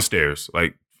 Go downstairs.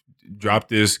 Like, drop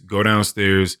this, go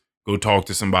downstairs, go talk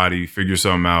to somebody, figure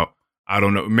something out. I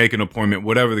don't know, make an appointment,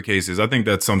 whatever the case is. I think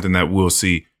that's something that we'll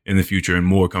see in the future in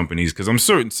more companies, because I'm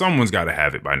certain someone's got to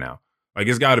have it by now. Like,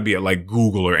 it's got to be at like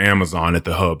Google or Amazon at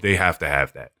the hub. They have to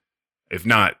have that. If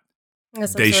not,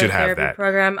 they should have that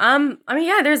program.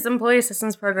 There's employee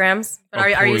assistance programs.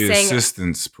 But are you saying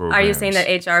assistance programs? Are you saying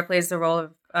that HR plays the role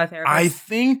of a therapist? I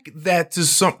think that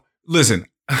listen,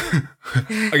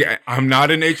 okay, I'm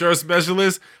not an HR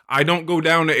specialist. I don't go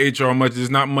down to HR much. There's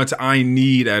not much I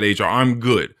need at HR. I'm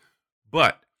good.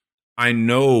 But I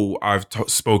know I've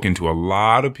spoken to a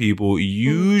lot of people,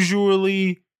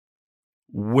 usually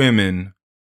women,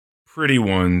 pretty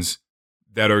ones,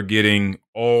 that are getting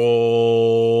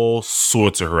all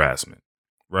sorts of harassment,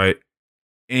 right?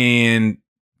 And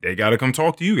they got to come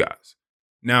talk to you guys.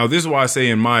 Now, this is why I say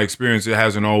in my experience, it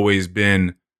hasn't always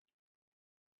been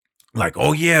like,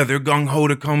 oh yeah, they're gung-ho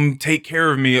to come take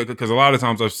care of me. Because a lot of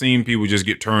times I've seen people just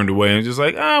get turned away and just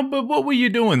like, but what were you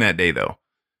doing that day though?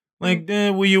 Like,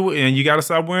 will you? And you got to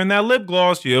stop wearing that lip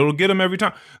gloss. It'll get them every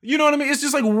time. You know what I mean? It's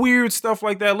just like weird stuff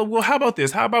like that. Well, how about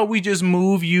this? How about we just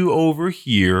move you over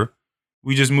here?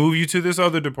 We just move you to this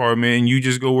other department and you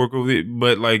just go work over it.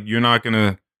 But like,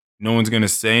 no one's going to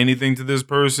say anything to this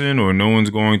person, or no one's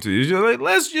going to, it's just like,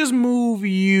 let's just move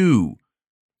you.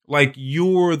 Like,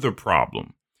 you're the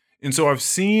problem. And so I've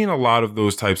seen a lot of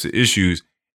those types of issues,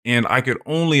 and I could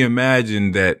only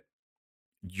imagine that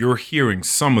you're hearing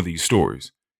some of these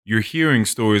stories. You're hearing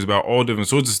stories about all different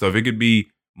sorts of stuff. It could be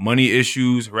money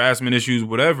issues, harassment issues,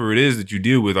 whatever it is that you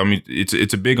deal with. I mean,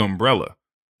 it's a big umbrella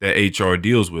that HR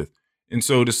deals with. And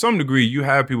so to some degree, you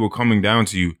have people coming down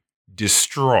to you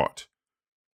distraught,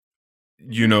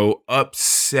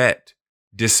 upset,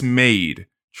 dismayed,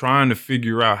 trying to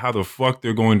figure out how the fuck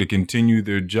they're going to continue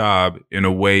their job in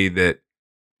a way that,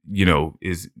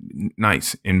 is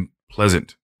nice and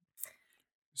pleasant.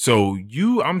 So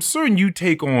I'm certain you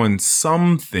take on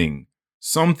something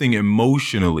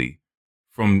emotionally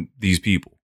from these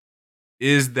people.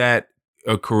 Is that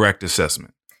a correct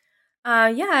assessment?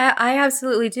 Yeah, I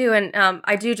absolutely do. And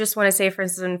I do just want to say,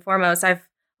 first and foremost, I've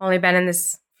only been in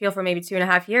this field for maybe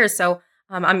 2.5 years. So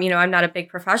I'm not a big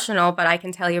professional, but I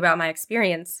can tell you about my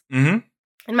experience. Mm-hmm.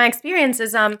 And my experience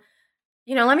is, let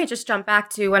me just jump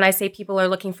back to when I say people are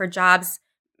looking for jobs,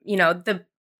 the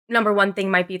number one thing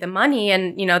might be the money.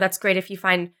 And, that's great if you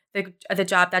find the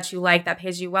job that you like, that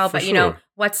pays you well. For but, sure.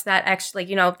 What's that actually,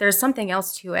 there's something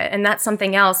else to it. And that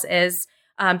something else is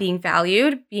being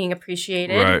valued, being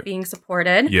appreciated, right. being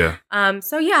supported. Yeah.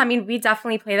 We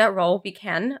definitely play that role. We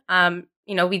can.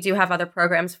 We do have other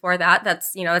programs for that.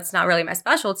 That's not really my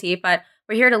specialty, but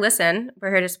we're here to listen.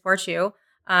 We're here to support you.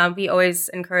 We always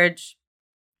encourage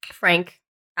frank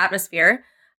atmosphere.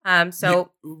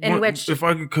 If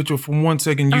I could cut you for 1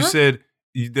 second, you said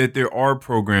that there are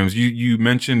programs. You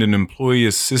mentioned an employee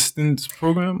assistance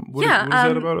program. What is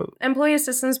that about? Employee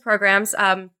assistance programs.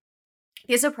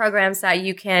 These are programs that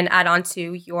you can add on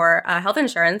to your health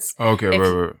insurance. Okay,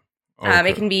 right. Okay.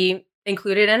 It can be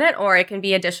included in it, or it can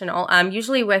be additional.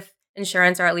 Usually with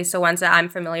insurance, or at least the ones that I'm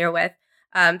familiar with,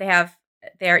 they have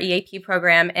their EAP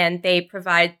program, and they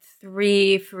provide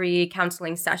 3 free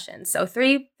counseling sessions. So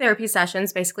 3 therapy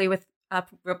sessions, basically with a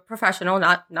professional,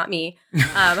 not me,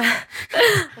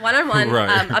 one-on-one,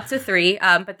 right. up to 3.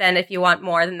 But then if you want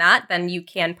more than that, then you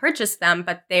can purchase them,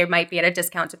 but they might be at a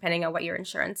discount depending on what your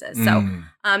insurance is. So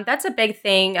that's a big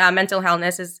thing. Mental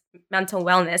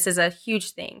wellness is a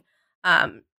huge thing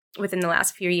within the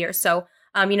last few years. So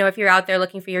if you're out there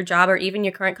looking for your job, or even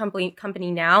your current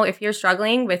company now, if you're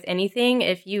struggling with anything,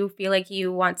 if you feel like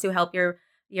you want to help your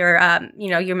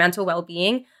mental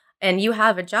well-being, and you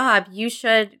have a job, you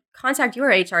should contact your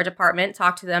HR department,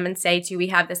 talk to them and say, do we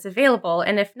have this available?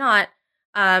 And if not,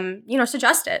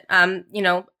 suggest it.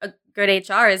 A good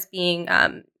HR is being,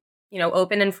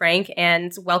 open and frank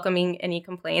and welcoming any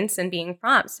complaints and being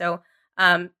prompt. So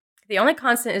the only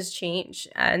constant is change.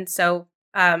 And so,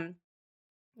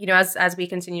 as we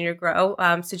continue to grow,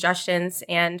 suggestions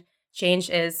and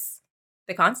change is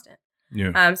the constant.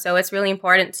 Yeah. So it's really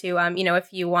important to,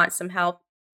 if you want some help,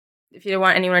 if you don't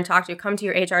want anyone to talk to, come to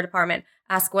your HR department,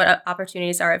 ask what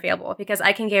opportunities are available, because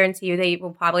I can guarantee you they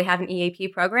will probably have an EAP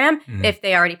program if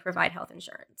they already provide health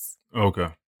insurance. Okay.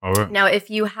 All right. Now, if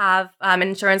you have an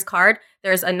insurance card,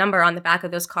 there's a number on the back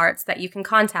of those cards that you can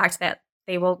contact that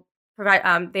they will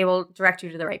provide. They will direct you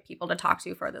to the right people to talk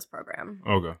to for this program.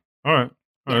 Okay. All right.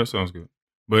 That sounds good.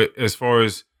 But as far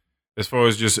as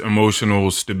just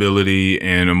emotional stability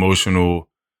and emotional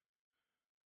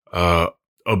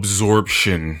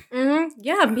absorption.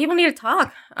 Yeah, people need to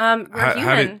talk. We're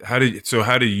human. How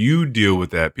do you deal with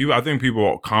that? I think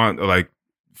people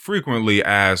frequently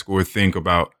ask or think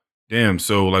about, damn,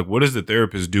 so like, what does the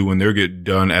therapist do when they get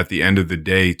done at the end of the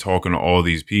day talking to all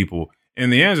these people?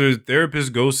 And the answer is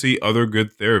therapists go see other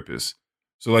good therapists.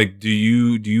 So like, do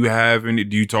you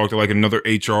talk to like another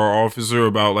HR officer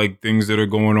about like things that are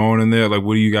going on in there? Like,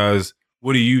 what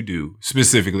do you do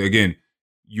specifically? Again,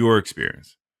 your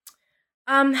experience.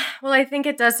 Well, I think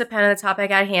it does depend on the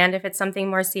topic at hand. If it's something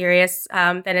more serious,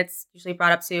 then it's usually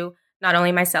brought up to not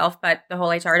only myself, but the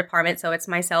whole HR department. So it's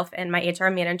myself and my HR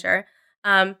manager.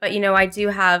 But,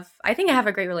 I think I have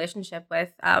a great relationship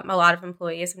with a lot of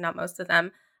employees, if not most of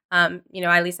them.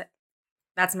 At least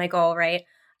that's my goal, right?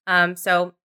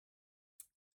 So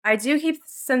I do keep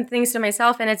some things to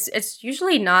myself, and it's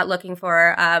usually not looking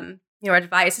for,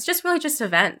 advice. It's just really just a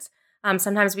vent.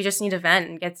 sometimes we just need to vent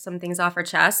and get some things off our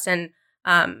chest. And,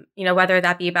 whether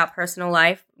that be about personal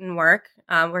life and work,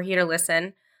 we're here to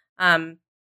listen.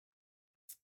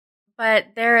 But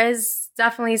there is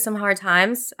definitely some hard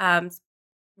times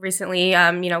recently,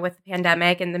 with the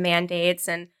pandemic and the mandates,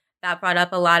 and that brought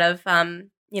up a lot of,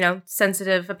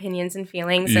 sensitive opinions and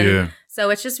feelings. And so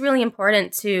it's just really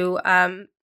important to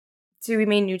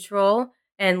remain neutral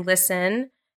and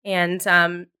listen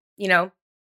and,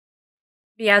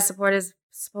 be as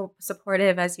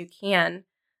supportive as you can.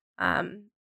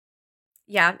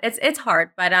 It's hard,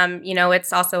 but,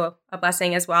 it's also a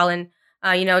blessing as well. And,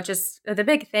 just the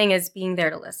big thing is being there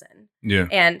to listen. Yeah.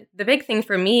 And the big thing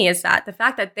for me is that the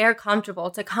fact that they're comfortable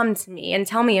to come to me and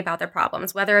tell me about their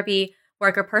problems, whether it be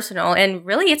work or personal, and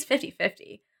really it's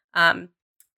 50-50.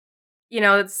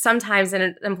 Sometimes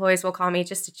employees will call me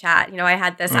just to chat. I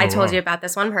had this, I told you about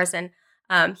this one person.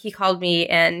 He called me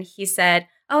and he said,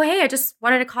 "Oh, hey, I just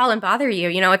wanted to call and bother you.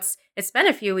 It's been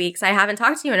a few weeks. I haven't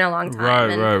talked to you in a long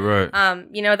time." Right.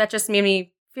 That just made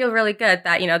me feel really good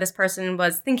that, this person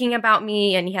was thinking about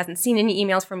me and he hasn't seen any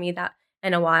emails from me that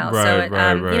in a while. Right.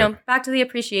 Back to the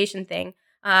appreciation thing.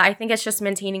 I think it's just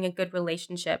maintaining a good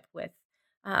relationship with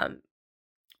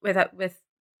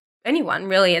anyone.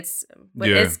 Really, it's what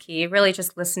is key. Really,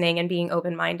 just listening and being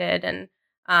open-minded and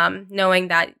knowing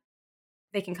that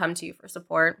they can come to you for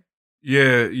support.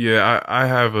 Yeah. I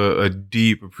have a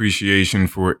deep appreciation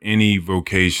for any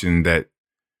vocation that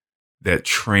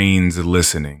trains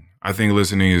listening. I think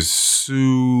listening is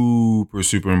super,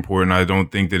 super important. I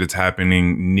don't think that it's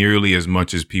happening nearly as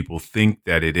much as people think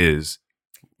that it is.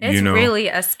 It's really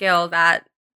a skill that,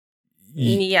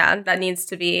 that needs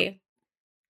to be.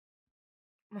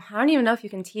 I don't even know if you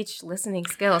can teach listening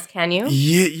skills. Can you?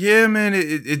 Yeah, man.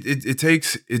 It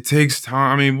takes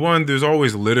time. I mean, one, there's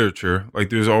always literature.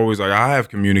 Like there's always I have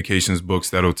communications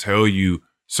books that'll tell you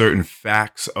certain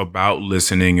facts about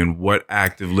listening and what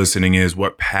active listening is,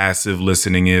 what passive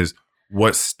listening is,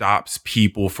 what stops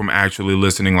people from actually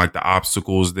listening, like the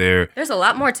obstacles there. There's a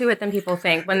lot more to it than people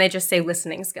think when they just say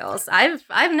listening skills.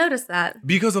 I've noticed that.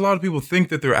 Because a lot of people think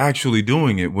that they're actually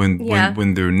doing it when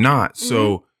they're not. Mm-hmm.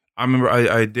 So I remember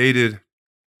I dated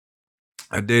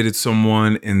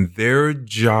someone, and their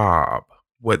job,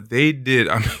 what they did,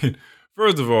 I mean,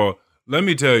 first of all, let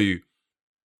me tell you,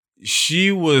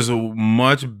 she was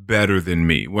much better than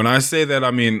me. When I say that,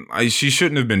 I mean, she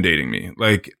shouldn't have been dating me.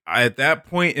 Like at that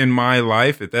point in my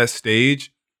life, at that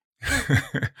stage,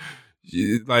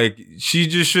 she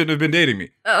just shouldn't have been dating me.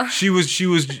 She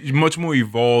was much more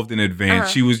evolved and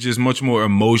advanced. She was just much more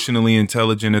emotionally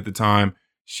intelligent at the time.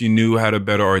 She knew how to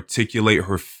better articulate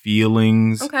her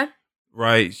feelings. Okay.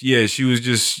 Right. Yeah. She was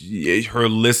just, her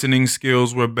listening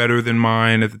skills were better than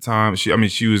mine at the time.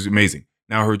 She was amazing.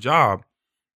 Now her job,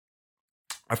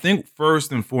 I think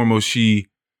first and foremost, she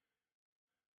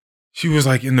was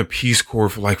like in the Peace Corps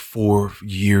for like 4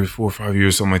 or 5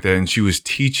 years, something like that. And she was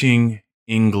teaching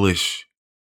English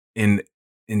in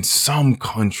some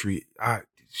country.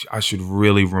 I should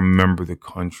really remember the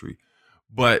country,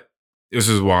 but this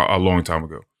is a long time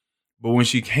ago. But when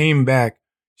she came back,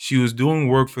 she was doing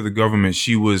work for the government.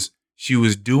 She was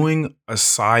doing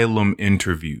asylum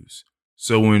interviews.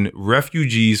 So when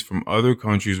refugees from other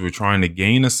countries were trying to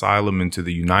gain asylum into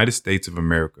the United States of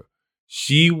America,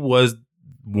 she was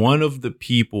one of the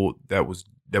people that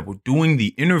were doing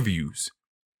the interviews,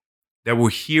 that were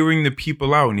hearing the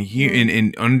people out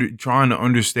and trying to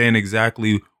understand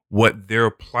exactly what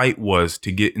their plight was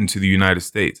to get into the United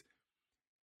States.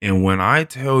 And when I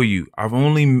tell you,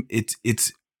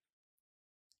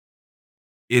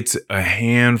 it's a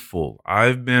handful.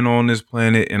 I've been on this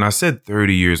planet, and I said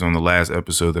 30 years on the last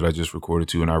episode that I just recorded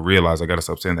to, and I realized I got to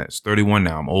stop saying that. It's 31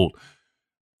 now. I'm old.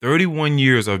 31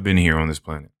 years I've been here on this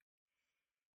planet.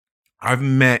 I've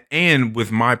met, and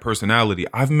with my personality,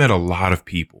 I've met a lot of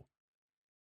people.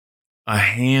 A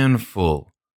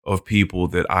handful of people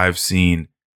that I've seen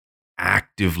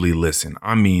actively listen.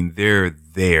 I mean, they're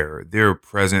there. They're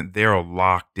present. They're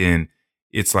locked in.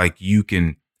 It's like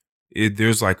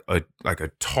there's like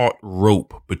a taut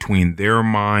rope between their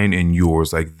mind and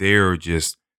yours. Like they're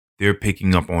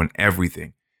picking up on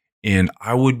everything. And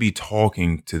I would be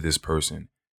talking to this person,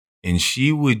 and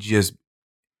she would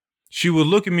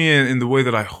look at me in the way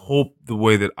that I hope the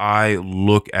way that I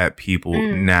look at people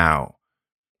now.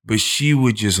 But she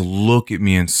would just look at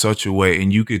me in such a way,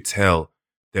 and you could tell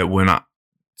that when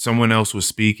someone else was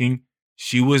speaking,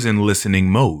 she was in listening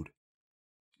mode.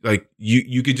 Like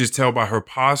you could just tell by her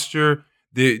posture.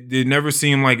 It never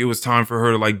seemed like it was time for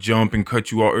her to like jump and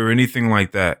cut you off or anything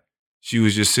like that. She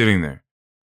was just sitting there,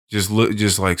 just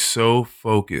like so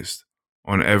focused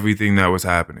on everything that was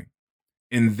happening.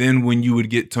 And then when you would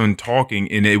get done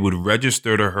talking and it would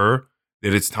register to her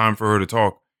that it's time for her to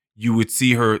talk, you would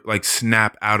see her like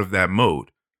snap out of that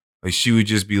mode. Like she would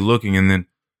just be looking and then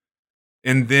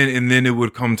it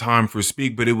would come time for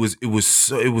speak. But it was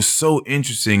so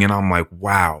interesting. And I'm like,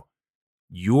 wow,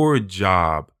 your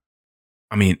job,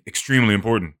 I mean, extremely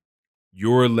important.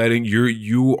 You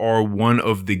are one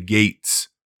of the gates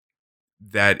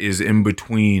that is in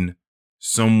between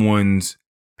someone's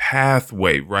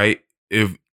pathway, right?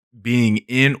 If being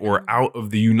in or out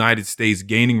of the United States,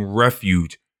 gaining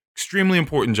refuge, extremely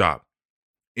important job.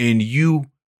 And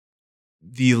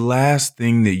the last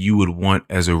thing that you would want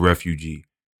as a refugee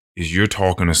is you're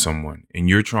talking to someone and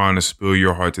you're trying to spill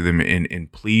your heart to them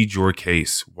and plead your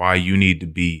case why you need to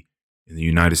be in the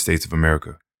United States of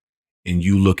America. And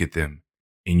you look at them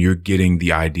and you're getting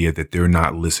the idea that they're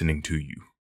not listening to you.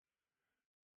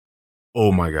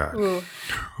 Oh my God. Ooh.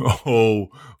 Oh,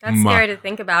 that's scary to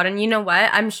think about. And you know what?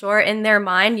 I'm sure in their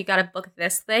mind, you got a book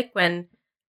this thick when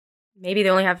maybe they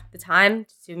only have the time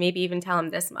to maybe even tell them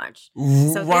this much.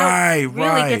 So they don't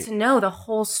really get to know the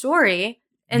whole story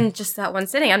in just that one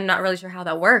sitting. I'm not really sure how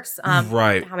that works.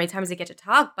 Right. How many times they get to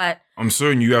talk, but I'm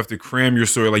certain you have to cram your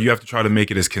story. Like you have to try to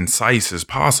make it as concise as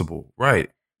possible. Right.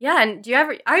 Yeah. And do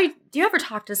you ever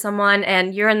talk to someone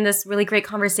and you're in this really great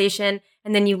conversation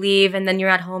and then you leave and then you're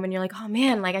at home and you're like, oh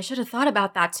man, like I should have thought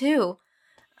about that too.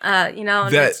 And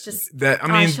it's just that,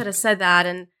 I should have said that.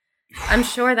 And I'm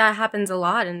sure that happens a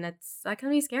lot and that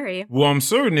can be scary. Well, I'm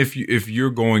certain if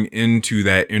you're going into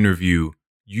that interview,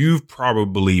 you've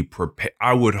probably prepared.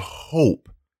 I would hope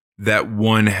that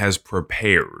one has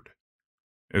prepared.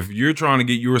 If you're trying to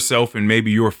get yourself and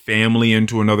maybe your family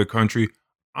into another country,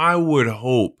 I would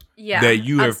hope that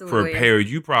you have prepared.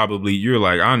 You're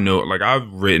like, I know, like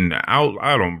I've written out,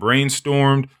 I don't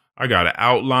brainstormed. I got an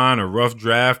outline, a rough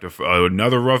draft,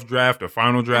 another rough draft, a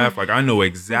final draft. Like I know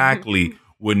exactly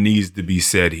what needs to be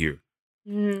said here.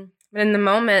 Mm-hmm. But in the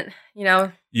moment,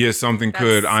 yeah, something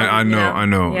could. I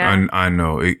know. Yeah. I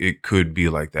know. It could be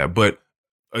like that. But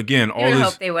again, all this.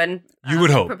 Hope they wouldn't. You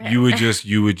would hope. Prepare.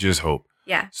 You would just hope.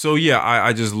 Yeah. So yeah,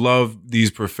 I just love these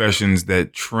professions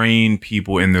that train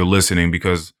people in their listening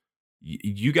because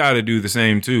you got to do the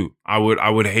same too. I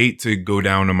would hate to go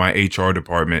down to my HR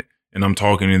department and I'm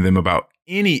talking to them about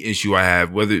any issue I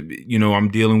have, whether I'm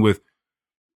dealing with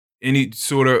any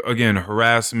sort of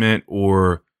harassment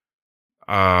or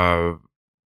I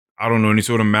don't know, any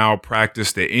sort of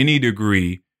malpractice to any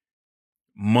degree,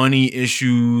 money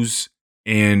issues,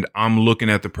 and I'm looking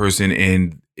at the person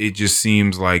and it just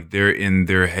seems like they're in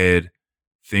their head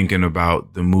thinking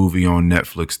about the movie on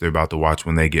Netflix they're about to watch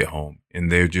when they get home.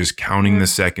 And they're just counting the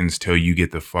seconds till you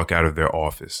get the fuck out of their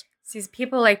office. See,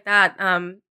 people like that,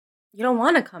 you don't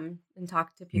want to come and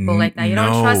talk to people like that. You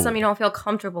don't trust them. You don't feel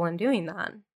comfortable in doing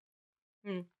that.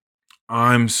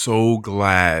 I'm so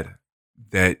glad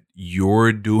that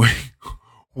you're doing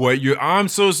I'm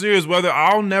so serious, whether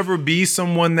I'll never be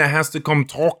someone that has to come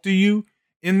talk to you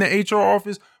in the HR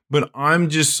office, but I'm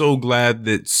just so glad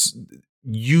that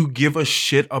you give a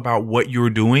shit about what you're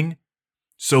doing.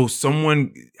 So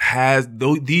someone has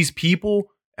these people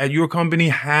at your company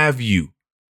have you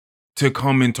to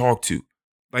come and talk to.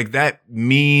 Like that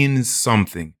means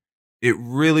something. It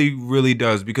really, really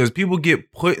does, because people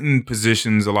get put in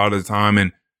positions a lot of the time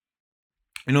and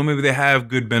maybe they have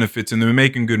good benefits and they're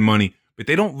making good money, but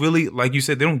they don't really, like you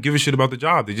said, they don't give a shit about the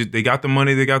job. They got the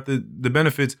money, they got the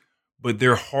benefits, but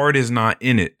their heart is not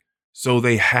in it. So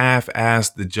they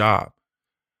half-ass the job.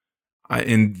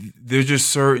 And there's just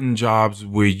certain jobs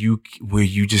where you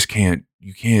just can't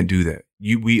do that.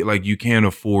 You can't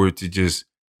afford to just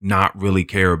not really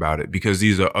care about it because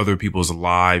these are other people's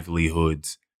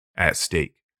livelihoods at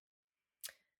stake.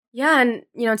 Yeah,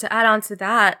 and to add on to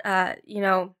that,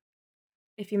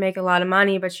 if you make a lot of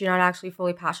money but you're not actually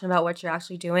fully passionate about what you're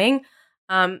actually doing,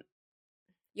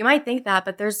 you might think that,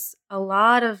 but there's a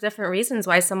lot of different reasons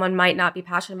why someone might not be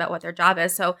passionate about what their job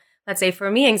is. So let's say for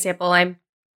me, example, I'm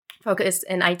focused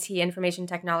in IT, information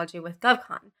technology with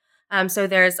GovCon. So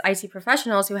there's IT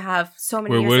professionals who have so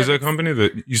many years. What is that company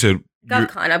that you said?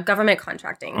 GovCon, of government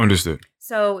contracting. Understood.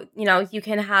 So, you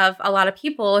can have a lot of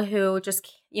people who just,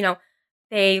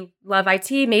 they love IT.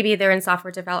 Maybe they're in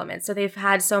software development. So they've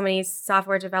had so many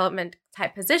software development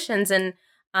type positions and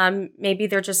maybe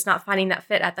they're just not finding that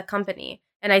fit at the company.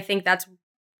 And I think that's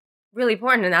really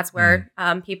important. And that's where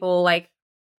people like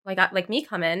me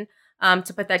come in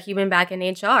to put that human back in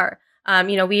HR.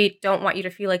 We don't want you to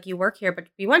feel like you work here, but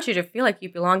we want you to feel like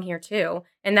you belong here too.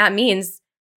 And that means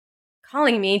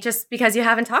calling me just because you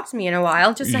haven't talked to me in a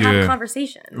while, just to have a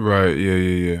conversation. Right.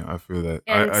 Yeah. I feel that.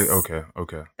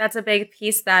 Okay. That's a big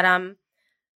piece that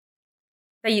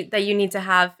that you need to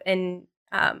have in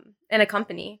a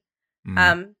company.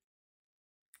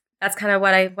 That's kind of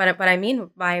what I mean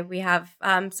by we have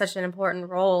such an important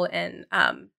role in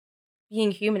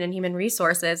being human and human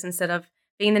resources instead of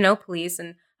being the no police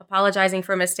and apologizing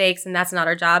for mistakes. And that's not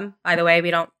our job, by the way.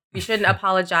 We shouldn't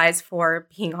apologize for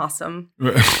being awesome.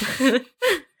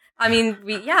 I mean,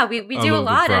 we do a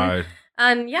lot,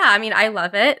 and yeah, I mean, I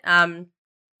love it.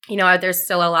 There's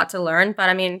still a lot to learn, but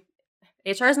I mean,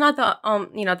 HR is not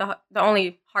the the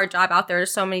only hard job out there.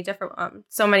 There's so many different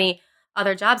so many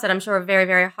other jobs that I'm sure are very,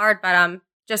 very hard, but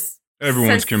just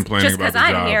everyone's complaining just about the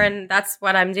I'm job. Here and that's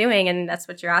what I'm doing and that's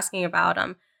what you're asking about.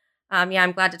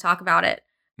 I'm glad to talk about it.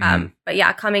 But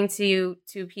yeah, coming to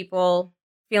people,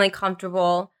 feeling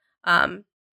comfortable, and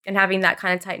having that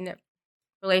kind of tight-knit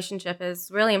relationship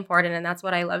is really important, and that's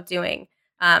what I love doing.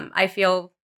 I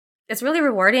feel it's really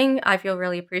rewarding. I feel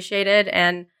really appreciated,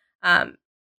 and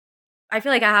I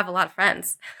feel like I have a lot of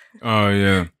friends. Oh,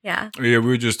 yeah. Yeah. Yeah, we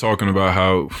were just talking about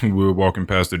how we were walking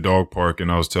past the dog park, and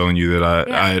I was telling you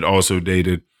that I had also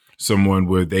dated someone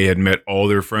where they had met all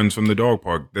their friends from the dog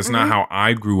park. That's not how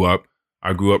I grew up.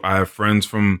 I have friends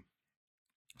from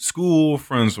school,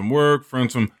 friends from work,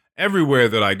 friends from everywhere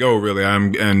that I go, really. I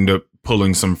end up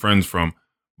pulling some friends from.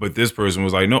 But this person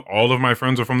was like, no, all of my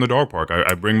friends are from the dog park.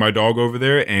 I bring my dog over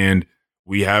there, and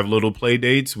we have little play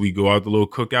dates. We go out to little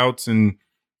cookouts and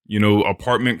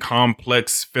apartment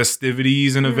complex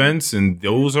festivities and events, and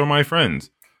those are my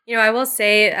friends. I will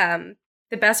say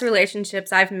the best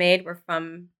relationships I've made were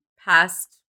from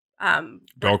past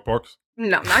dog parks.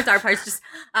 No, not dog parks, just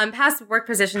past work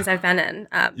positions I've been in.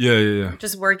 Yeah.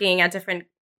 Just working at different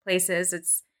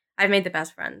places. I've made the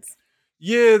best friends.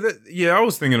 Yeah, I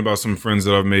was thinking about some friends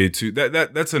that I've made too.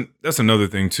 That's another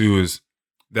thing too, is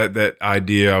that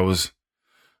idea I was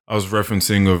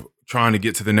referencing of trying to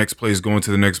get to the next place, going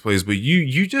to the next place, but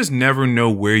you just never know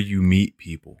where you meet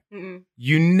people. Mm-mm.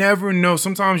 You never know.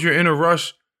 Sometimes you're in a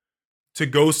rush to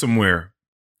go somewhere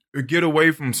or get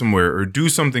away from somewhere or do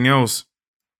something else,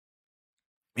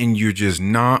 and you're just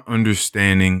not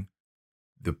understanding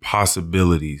the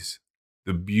possibilities,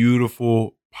 the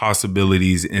beautiful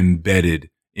possibilities embedded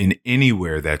in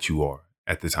anywhere that you are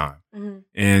at the time. Mm-hmm.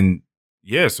 And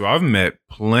yeah, so I've met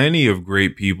plenty of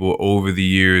great people over the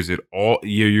years at all.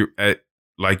 You're at,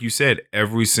 like you said,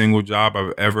 every single job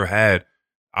I've ever had,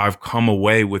 I've come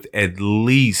away with at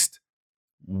least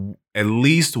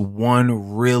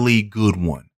one really good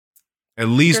one. At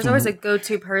least there's always a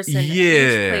go-to person at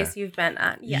each place you've been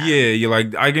at. Yeah, you're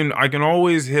like I can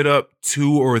always hit up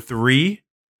 2 or 3,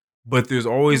 but there's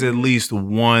always at least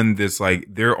one that's like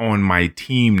they're on my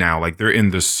team now. Like they're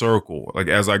in the circle. Like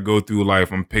as I go through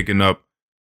life, I'm picking up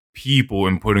people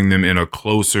and putting them in a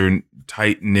closer,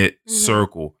 tight-knit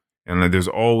circle. And like there's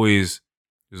always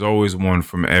one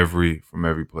from every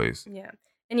place. Yeah.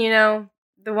 And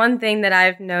the one thing that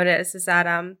I've noticed is that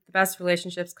the best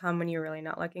relationships come when you're really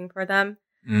not looking for them.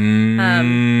 It's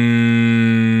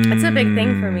a big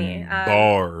thing for me.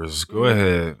 Bars. Go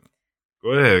ahead.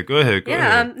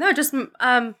 Yeah. No, just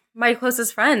my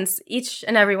closest friends, each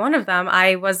and every one of them.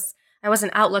 I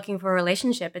wasn't out looking for a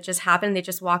relationship. It just happened. They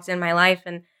just walked in my life,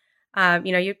 and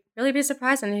you'd really be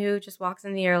surprised on who just walks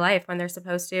into your life when they're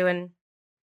supposed to.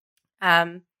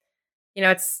 And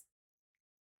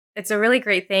it's a really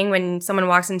great thing when someone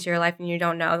walks into your life and you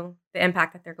don't know the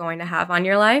impact that they're going to have on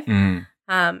your life. And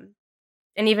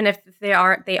even if they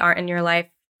aren't in your life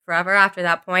forever after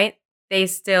that point, they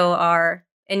still are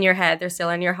in your head. They're still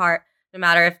in your heart. No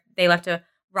matter if they left a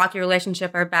rocky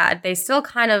relationship or bad, they still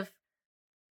kind of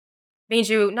made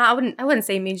you, I wouldn't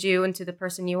say made you into the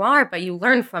person you are, but you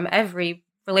learn from every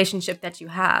relationship that you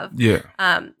have. Yeah.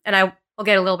 And I'll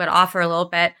get a little bit off for a little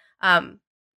bit. I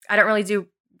don't really do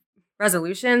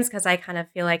resolutions because I kind of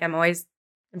feel like I'm always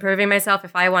improving myself.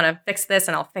 If I want to fix this,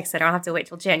 and I'll fix it. I don't have to wait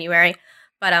till January.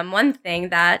 But one thing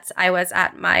that I was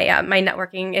at my my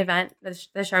networking event, the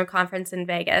SHRM conference in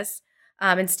Vegas,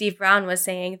 and Steve Brown was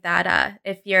saying that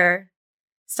if you're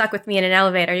stuck with me in an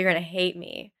elevator, you're going to hate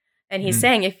me. And he's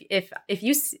saying if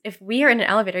we are in an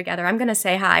elevator together, I'm going to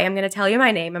say hi. I'm going to tell you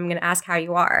my name. I'm going to ask how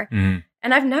you are.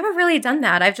 And I've never really done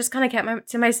that. I've just kind of kept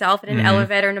to myself in an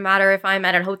elevator, no matter if I'm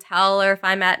at a hotel or if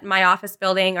I'm at my office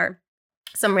building or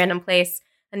some random place.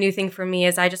 A new thing for me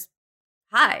is I just,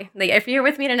 hi. Like if you're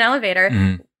with me in an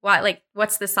elevator,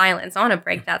 what's the silence? I want to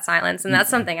break that silence. And that's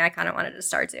something I kind of wanted to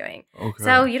start doing. Okay.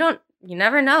 So you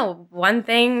never know. One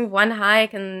thing, one hi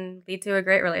can lead to a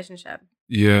great relationship.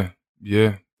 Yeah.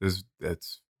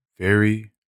 That's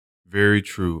very, very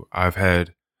true. I've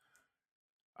had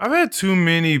too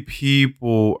many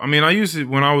people. I mean, I used to,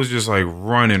 when I was just like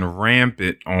running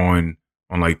rampant on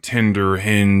like Tinder,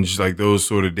 Hinge, like those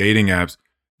sort of dating apps,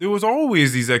 there was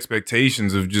always these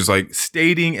expectations of just like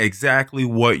stating exactly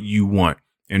what you want.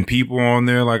 And people on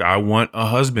there like, I want a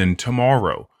husband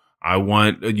tomorrow. I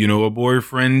want, a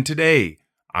boyfriend today.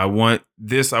 I want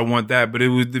this, I want that. But it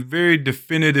was very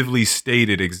definitively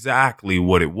stated exactly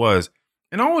what it was.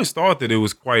 And I always thought that it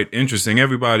was quite interesting.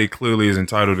 Everybody clearly is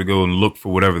entitled to go and look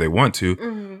for whatever they want to.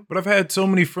 Mm-hmm. But I've had so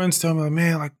many friends tell me, like,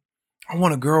 man, like, I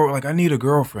want a girl. Like, I need a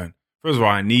girlfriend. First of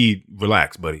all,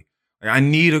 relax, buddy. Like, I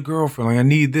need a girlfriend. Like, I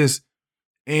need this.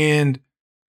 And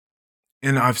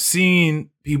I've seen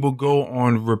people go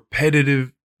on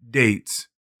repetitive dates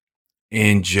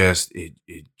and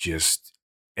it just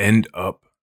end up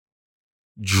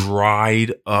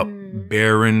dried up,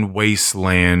 barren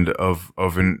wasteland of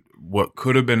what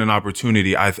could have been an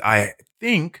opportunity. I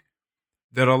think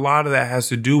that a lot of that has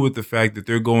to do with the fact that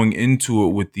they're going into it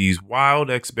with these wild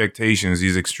expectations,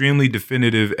 these extremely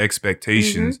definitive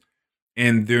expectations,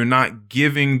 and they're not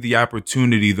giving the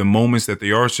opportunity, the moments that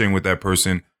they are sharing with that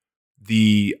person,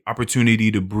 the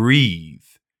opportunity to breathe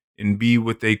and be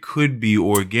what they could be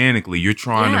organically. You're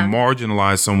trying to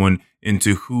marginalize someone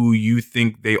into who you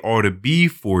think they ought to be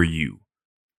for you.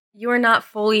 You are not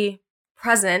fully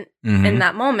present in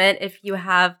that moment if you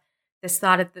have this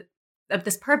thought of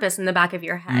this purpose in the back of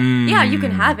your head. Yeah, you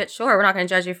can have it. Sure, we're not going to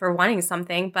judge you for wanting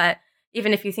something, but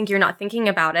even if you think you're not thinking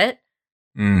about it,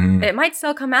 it might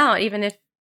still come out, even if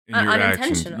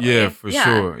unintentionally. Yeah, for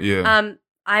sure. Yeah.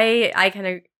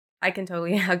 I can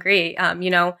totally agree.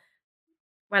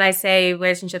 When I say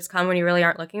relationships come when you really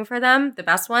aren't looking for them, the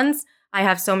best ones, I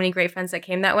have so many great friends that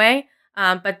came that way.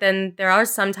 But then there are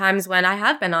some times when I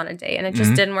have been on a date and it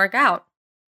just didn't work out.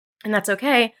 And that's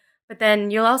okay. But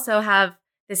then you'll also have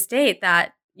this date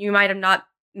that you might have not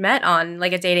met on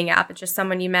like a dating app. It's just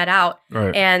someone you met out.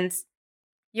 Right. And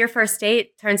your first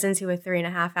date turns into a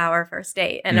 3.5 hour first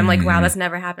date. And I'm like, wow, that's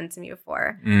never happened to me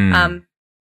before.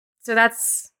 So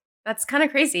that's kind of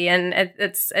crazy. And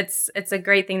it's a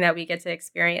great thing that we get to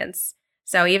experience.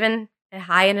 So even a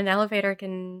high in an elevator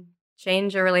can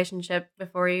change a relationship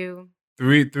before you.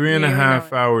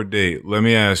 3.5 hour date. Let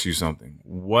me ask you something.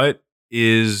 What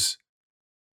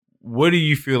do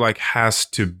you feel like has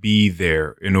to be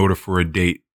there in order for a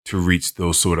date to reach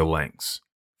those sort of lengths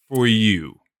for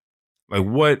you? Like,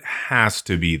 what has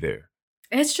to be there?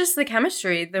 It's just the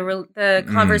chemistry. The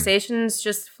conversations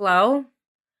just flow.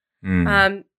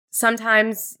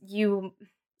 Sometimes I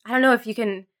don't know if you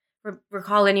can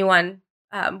recall anyone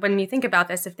when you think about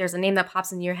this, if there's a name that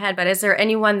pops into your head, but is there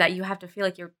anyone that you have to feel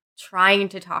like you're trying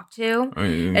to talk to?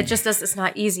 It just it's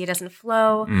not easy. It doesn't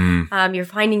flow. You're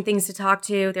finding things to talk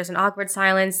to. There's an awkward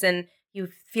silence and you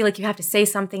feel like you have to say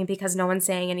something because no one's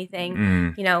saying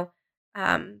anything,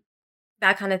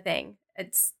 that kind of thing.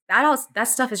 That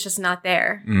stuff is just not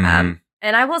there.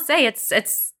 And I will say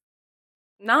it's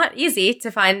not easy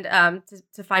to find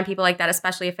to find people like that,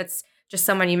 especially if it's just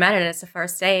someone you met and it's a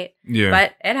first date. Yeah.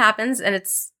 But it happens and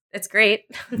it's great.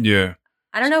 Yeah.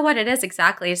 I don't know what it is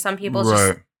exactly. Some people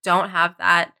just don't have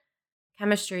that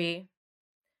chemistry.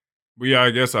 Well, yeah, I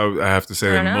guess I have to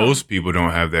say that most people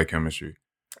don't have that chemistry.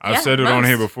 I've said it on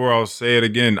here before. I'll say it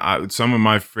again. Some of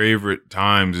my favorite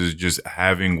times is just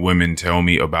having women tell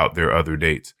me about their other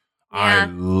dates. Yeah. I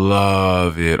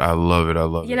love it. I love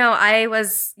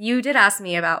it. You did ask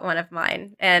me about one of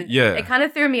mine and it kind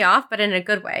of threw me off, but in a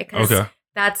good way. Because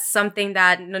that's something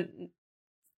that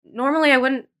normally I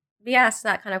wouldn't be asked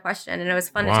that kind of question. And it was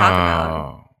fun to talk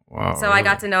about. Wow. So I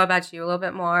got to know about you a little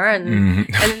bit more. And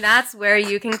that's where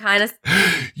you can kind of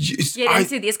get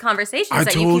into these conversations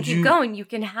that you can keep going. You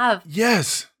can have.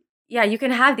 Yes. Yeah, you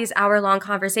can have these hour-long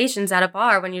conversations at a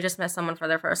bar when you just met someone for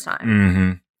their first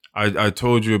time. I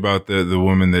told you about the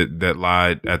woman that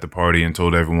lied at the party and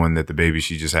told everyone that the baby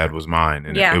she just had was mine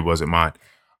and it wasn't mine.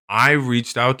 I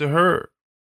reached out to her.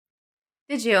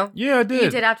 Did you? Yeah, I did.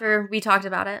 You did after we talked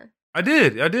about it? I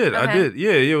did.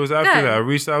 Yeah, it was after that. I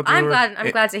reached out to her.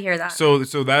 I'm glad to hear that.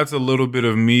 So that's a little bit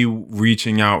of me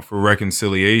reaching out for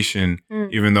reconciliation,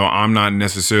 even though I'm not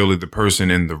necessarily the person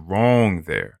in the wrong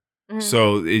there.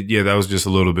 So that was just a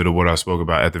little bit of what I spoke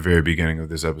about at the very beginning of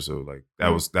this episode. Like that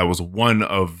was one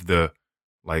of the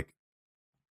like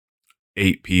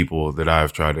 8 people that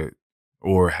I've tried to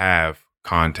or have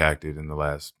contacted in the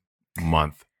last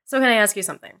month. So can I ask you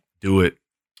something? Do it.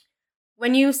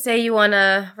 When you say you want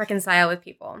to reconcile with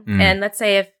people, and let's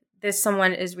say if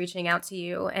someone is reaching out to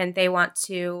you and they want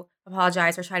to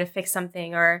apologize or try to fix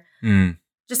something or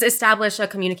just establish a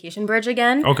communication bridge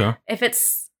again. Okay.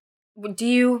 Do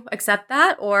you accept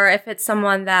that? Or if it's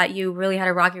someone that you really had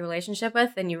a rocky relationship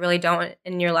with and you really don't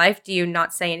in your life, do you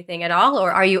not say anything at all? Or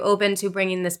are you open to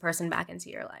bringing this person back into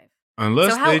your life?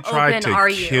 Unless they try to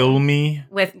kill me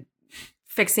with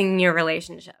fixing your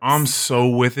relationships. I'm so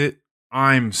with it.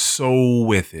 I'm so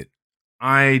with it.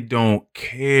 I don't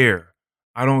care.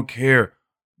 I don't care.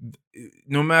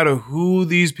 No matter who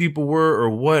these people were or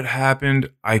what happened,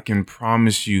 I can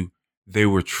promise you they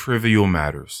were trivial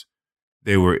matters.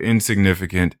 They were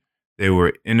insignificant. They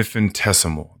were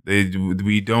infinitesimal.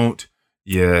 We don't.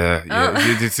 Yeah.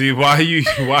 Oh. See why?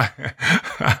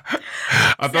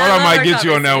 I thought I might get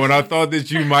you on that one. I thought that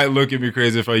you might look at me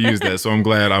crazy if I used that. So I'm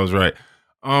glad I was right.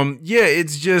 Yeah,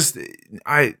 it's just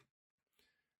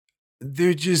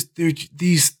they're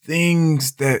these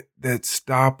things that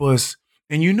stop us.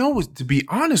 And you know, to be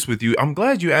honest with you, I'm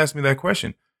glad you asked me that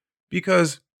question,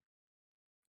 because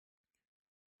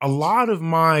a lot of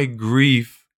my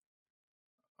grief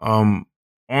on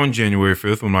January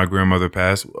 5th, when my grandmother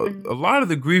passed, a lot of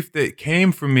the grief that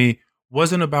came from me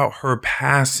wasn't about her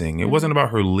passing. It wasn't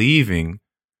about her leaving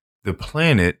the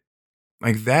planet.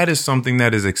 Like, that is something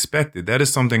that is expected. That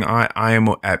is something I am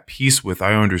at peace with.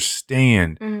 I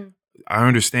understand. I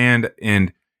understand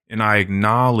and I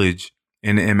acknowledge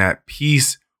and am at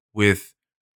peace with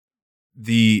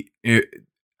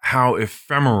how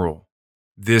ephemeral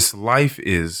this life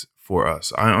is for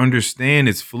us. I understand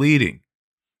it's fleeting.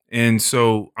 And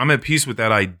so I'm at peace with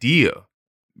that idea,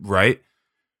 right?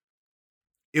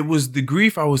 It was the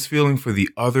grief I was feeling for the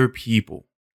other people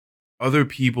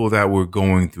that were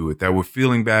going through it, that were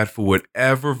feeling bad for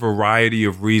whatever variety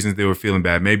of reasons they were feeling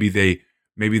bad. Maybe they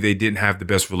didn't have the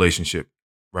best relationship,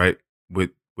 right, with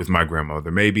my grandmother.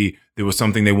 Maybe there was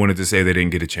something they wanted to say they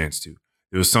didn't get a chance to.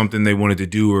 There was something they wanted to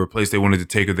do or a place they wanted to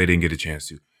take her they didn't get a chance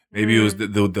to. Maybe it was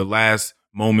the last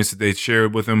moments that they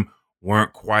shared with them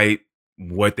weren't quite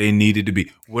what they needed to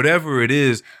be. Whatever it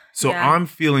is. So I'm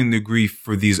feeling the grief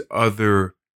for these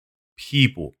other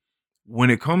people.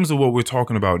 When it comes to what we're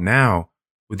talking about now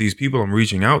with these people I'm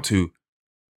reaching out to,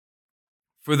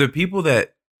 for the people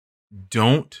that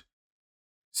don't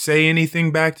say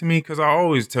anything back to me, because I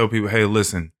always tell people, hey,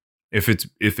 listen, if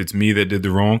it's me that did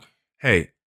the wrong,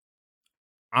 hey,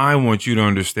 I want you to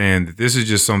understand that this is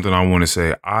just something I want to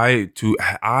say.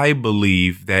 I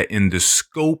believe that in the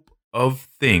scope of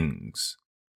things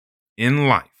in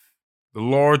life, the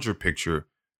larger picture,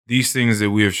 these things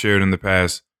that we have shared in the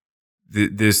past,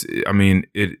 it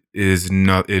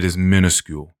is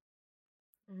minuscule.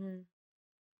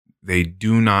 They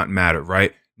do not matter,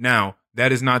 right? Now,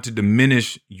 that is not to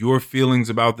diminish your feelings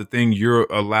about the thing. You're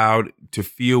allowed to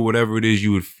feel whatever it is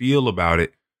you would feel about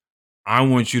it. I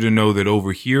want you to know that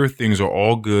over here, things are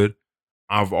all good.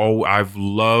 I've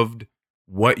loved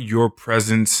what your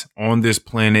presence on this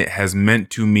planet has meant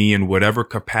to me in whatever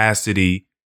capacity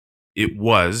it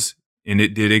was, and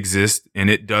it did exist, and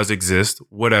it does exist,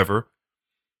 whatever.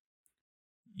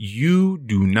 You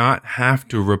do not have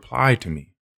to reply to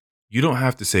me. You don't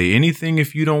have to say anything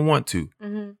if you don't want to.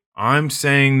 I'm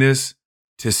saying this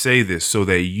to say this so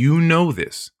that you know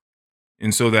this,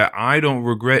 and so that I don't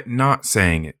regret not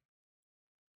saying it.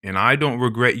 And I don't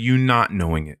regret you not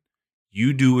knowing it.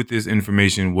 You do with this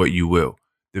information what you will.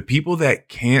 The people that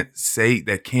can't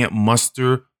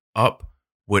muster up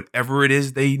whatever it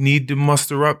is they need to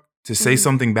muster up to say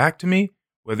something back to me,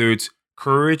 whether it's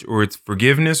courage or it's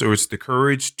forgiveness or it's the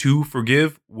courage to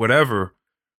forgive, whatever.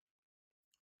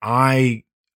 I'm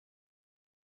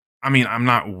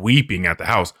not weeping at the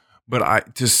house,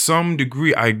 but to some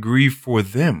degree, I grieve for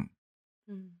them.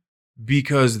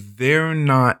 Because they're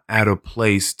not at a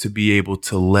place to be able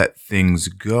to let things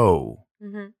go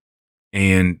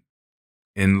and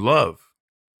love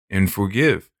and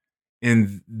forgive.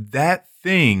 And that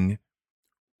thing,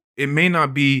 it may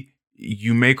not be,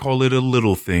 you may call it a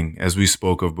little thing, as we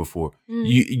spoke of before.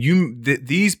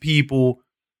 These people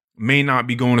may not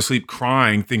be going to sleep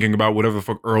crying, thinking about whatever the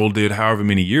fuck Earl did however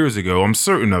many years ago. I'm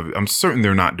certain of it. I'm certain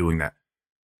they're not doing that.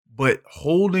 But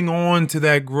holding on to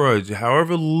that grudge,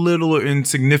 however little or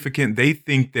insignificant they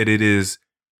think that it is,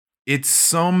 it's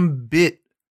some bit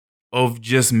of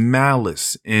just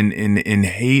malice and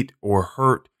hate or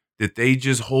hurt that they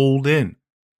just hold in.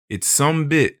 It's some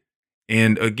bit.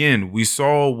 And again, we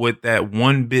saw what that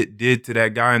one bit did to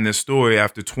that guy in this story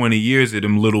after 20 years of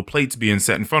them little plates being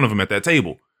set in front of him at that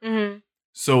table.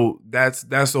 So that's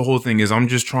the whole thing, is I'm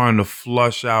just trying to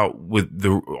flush out with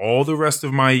all the rest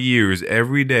of my years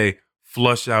every day,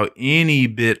 flush out any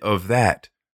bit of that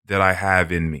I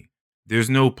have in me. There's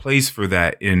no place for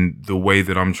that in the way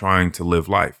that I'm trying to live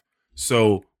life.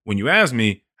 So when you ask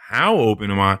me, how open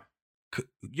am I?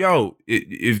 Yo,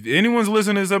 if anyone's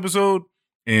listening to this episode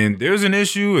and there's an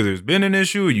issue or there's been an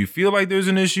issue or you feel like there's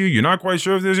an issue, you're not quite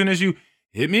sure if there's an issue,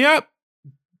 hit me up.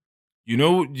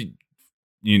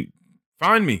 You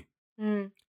find me.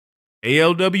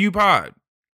 ALW Pod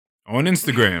on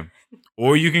Instagram.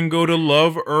 Or you can go to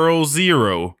Love Earl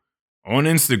 0 on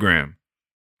Instagram.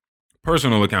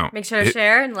 Personal account. Make sure to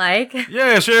share and like.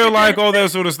 Yeah, share, like, all that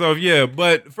sort of stuff. Yeah,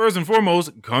 but first and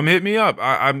foremost, come hit me up.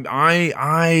 I'm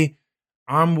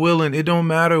willing. It don't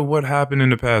matter what happened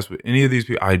in the past with any of these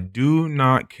people. I do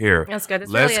not care. That's good. It's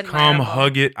Let's really come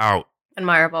hug it out.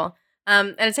 Admirable.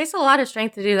 And it takes a lot of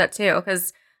strength to do that too,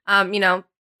 because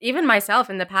even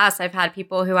myself in the past, I've had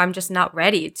people who I'm just not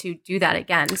ready to do that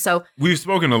again. So we've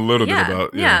spoken a little bit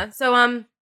about So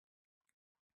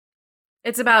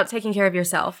it's about taking care of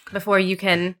yourself before you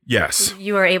can. Yes.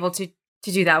 You are able to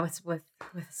do that with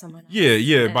someone else.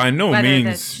 Yeah. By no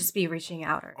means. Just be reaching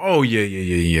out.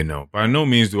 No. By no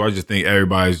means do I just think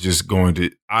everybody's just going to.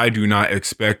 I do not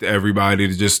expect everybody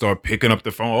to just start picking up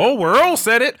the phone. Oh, Earl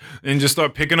said it, and just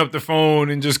start picking up the phone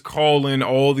and just calling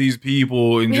all these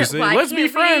people and just say, "Let's be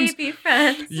friends." Be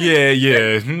friends.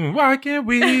 Yeah. Why can't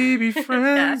we be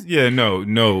friends? Yeah. No.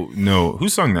 Who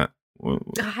sung that?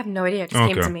 I have no idea. It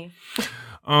just came to me.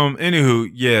 Anywho,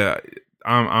 yeah,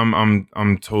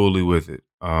 I'm totally with it.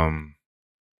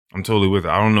 I'm totally with it.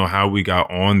 I don't know how we got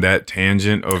on that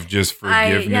tangent of just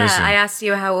forgiveness. I asked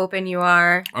you how open you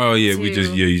are. Oh yeah,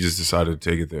 you just decided to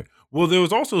take it there. Well, there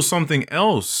was also something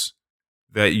else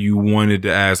that you wanted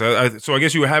to ask. So I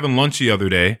guess you were having lunch the other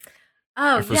day.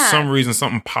 Oh, and for some reason,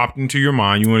 something popped into your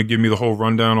mind. You want to give me the whole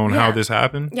rundown on how this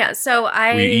happened? Yeah. So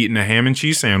were you eating a ham and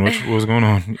cheese sandwich? What was going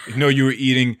on? No, you were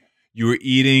eating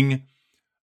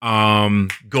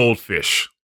goldfish.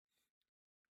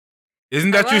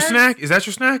 Isn't that your snack? Is that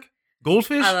your snack?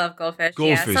 Goldfish? I love goldfish.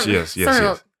 Goldfish,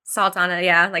 yes. Salt on it,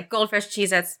 yeah. Like goldfish,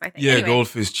 Cheez-Its, I think. Yeah, anyway.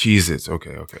 Goldfish, Cheez-Its.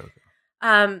 Okay.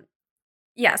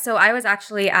 Yeah, so I was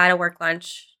actually at a work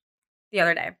lunch the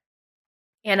other day.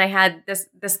 And I had this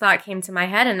thought came to my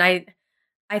head, and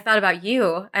I thought about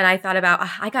you, and I thought about,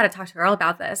 I got to talk to Earl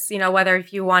about this. Whether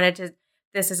if you wanted to,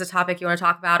 this is a topic you want to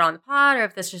talk about on the pod, or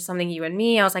if this is just something you and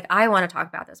me. I was like, I want to talk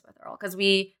about this with Earl, because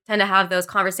we tend to have those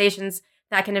conversations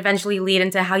that can eventually lead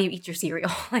into how you eat your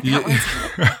cereal. Like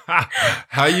that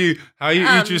how you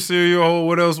eat your cereal.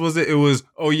 What else was it? It was,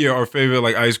 our favorite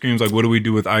like ice creams. Like, what do we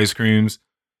do with ice creams?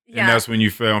 Yeah. And that's when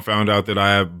you found out that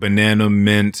I have banana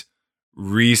mint,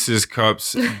 Reese's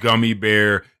Cups, gummy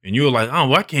bear, and you were like, oh,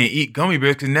 well, I can't eat gummy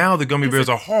bears because now the gummy bears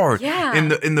are hard. Yeah.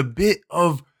 And the bit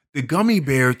of the gummy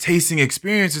bear tasting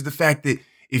experience is the fact that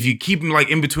if you keep them like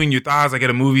in between your thighs, like at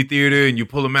a movie theater, and you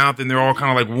pull them out, then they're all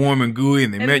kind of like warm and gooey,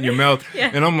 and they melt in your mouth. Yeah.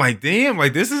 And I'm like, damn,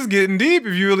 like this is getting deep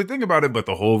if you really think about it. But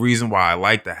the whole reason why I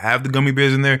like to have the gummy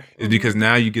bears in there is because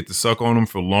now you get to suck on them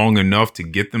for long enough to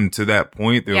get them to that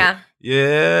point. Yeah.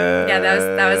 Yeah,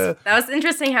 that was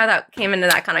interesting how that came into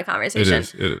that kind of conversation.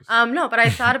 It is. No, but I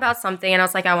thought about something, and I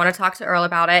was like, I want to talk to Earl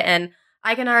about it, and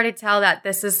I can already tell that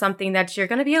this is something that you're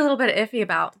going to be a little bit iffy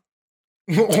about.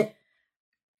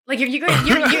 Like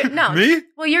you're no. Me?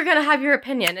 Well, you're going to have your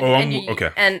opinion. Okay.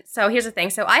 And so here's the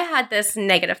thing. So I had this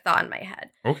negative thought in my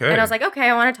head. Okay. And I was like, okay,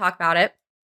 I want to talk about it.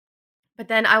 But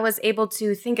then I was able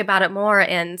to think about it more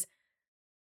and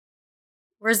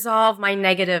resolve my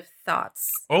negative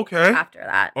thoughts. Okay. After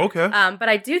that. Okay. But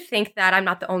I do think that I'm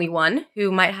not the only one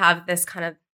who might have this kind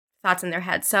of thoughts in their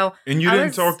head. So and you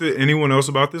didn't talk to anyone else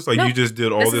about this? Like you just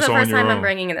did all this on your own? This is the first time I'm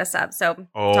bringing this up. So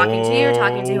talking to you,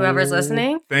 talking to whoever's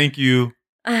listening. Thank you.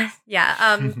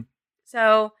 Yeah.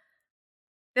 So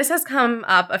this has come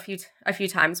up a few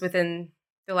times within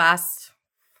the last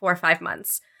 4 or 5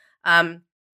 months.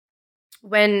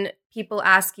 When people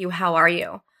ask you, how are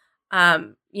you?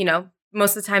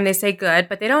 Most of the time they say good,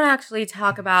 but they don't actually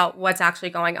talk about what's actually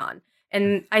going on.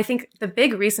 And I think the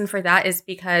big reason for that is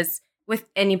because with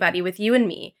anybody, with you and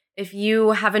me, if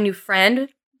you have a new friend,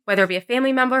 whether it be a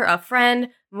family member, a friend,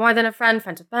 more than a friend,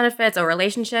 friends with benefits, a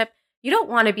relationship, you don't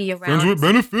want to be around. Friends with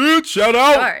benefits, shout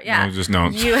out. Sure, yeah.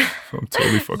 I'm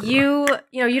totally fucking around.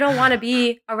 You don't want to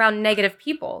be around negative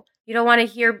people. You don't want to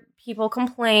hear people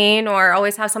complain or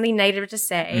always have something negative to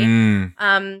say.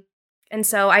 And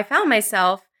so I found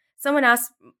myself, someone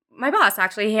asked, my boss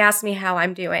actually, he asked me how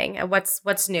I'm doing and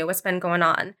what's new, what's been going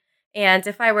on. And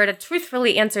if I were to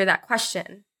truthfully answer that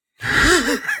question,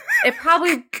 it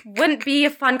probably wouldn't be a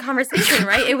fun conversation,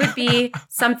 right? It would be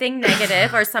something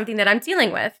negative or something that I'm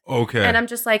dealing with. Okay. And I'm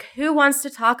just like, who wants to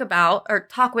talk about or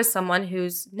talk with someone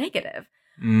who's negative?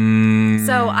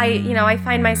 So I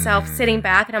find myself sitting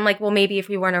back and I'm like, well, maybe if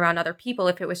we weren't around other people,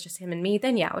 if it was just him and me,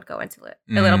 then yeah, I would go into it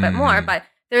a little bit more. But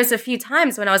there's a few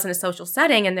times when I was in a social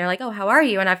setting and they're like, oh, how are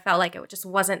you? And I felt like it just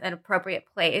wasn't an appropriate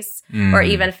place or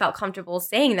even felt comfortable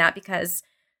saying that because,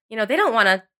 they don't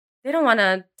want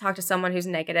to talk to someone who's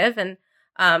negative. And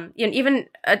Even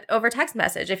over text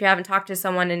message, if you haven't talked to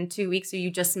someone in 2 weeks or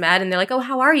you just met and they're like, oh,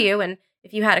 how are you? And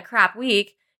if you had a crap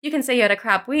week, you can say you had a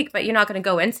crap week, but you're not going to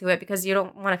go into it because you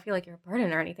don't want to feel like you're a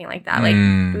burden or anything like that. Like,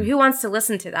 who wants to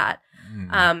listen to that?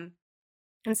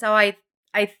 And so I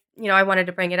wanted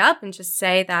to bring it up and just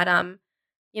say that,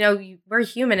 we're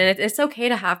human and it's okay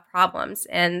to have problems.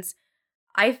 And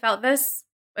I felt this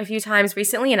a few times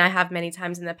recently, and I have many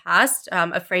times in the past,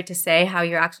 afraid to say how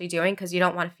you're actually doing because you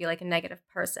don't want to feel like a negative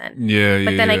person.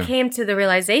 But then I came to the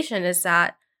realization is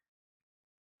that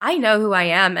I know who I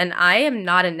am, and I am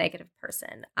not a negative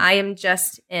person. I am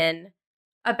just in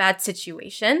a bad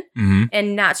situation,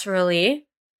 and naturally,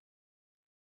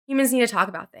 humans need to talk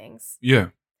about things. Yeah.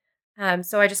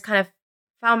 So I just kind of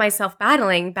found myself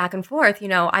battling back and forth.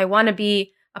 I want to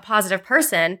be a positive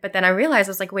person, but then I realized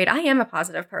I was like, wait, I am a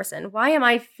positive person. Why am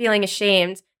I feeling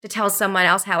ashamed to tell someone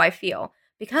else how I feel?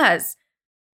 Because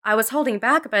I was holding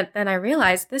back, but then I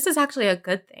realized this is actually a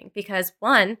good thing because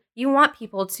one, you want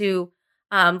people to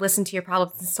listen to your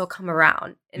problems and still come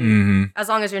around. And as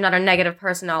long as you're not a negative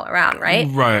person all around, right?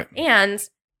 Right. And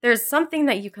there's something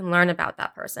that you can learn about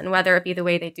that person, whether it be the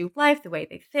way they do life, the way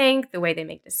they think, the way they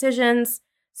make decisions.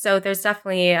 So there's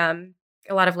definitely a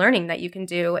lot of learning that you can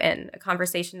do in a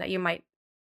conversation that you might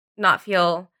not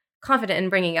feel confident in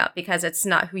bringing up because it's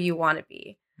not who you want to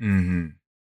be.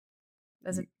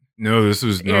 No, this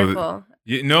was earful.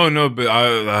 No, but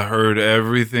I heard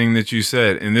everything that you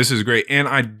said, and this is great. And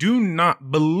I do not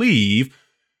believe.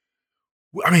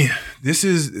 I mean,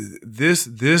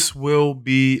 this will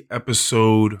be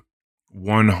episode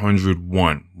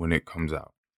 101 when it comes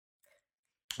out.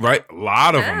 Right? A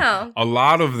lot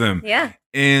of them. Yeah.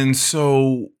 And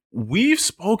so we've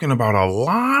spoken about a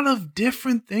lot of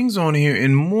different things on here,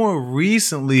 and more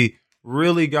recently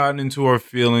really gotten into our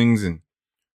feelings and,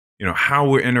 how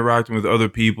we're interacting with other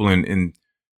people and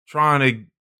trying to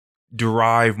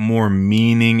derive more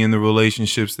meaning in the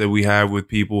relationships that we have with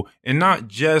people, and not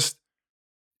just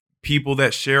people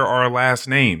that share our last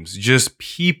names, just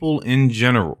people in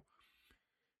general.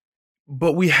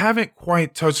 But we haven't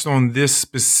quite touched on this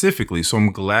specifically, so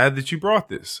I'm glad that you brought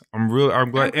this. I'm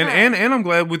glad, and I'm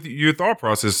glad with your thought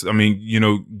process. I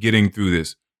mean, getting through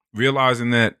this,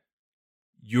 realizing that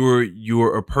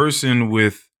you're a person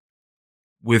with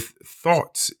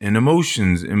thoughts and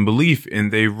emotions and belief,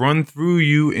 and they run through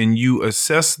you, and you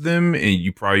assess them, and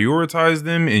you prioritize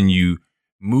them, and you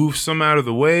move some out of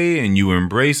the way, and you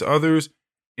embrace others,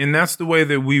 and that's the way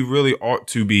that we really ought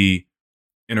to be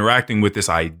interacting with this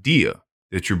idea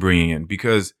that you're bringing in,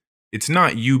 because it's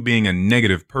not you being a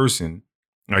negative person,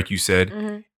 like you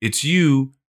said. It's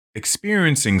you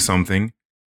experiencing something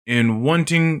and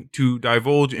wanting to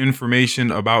divulge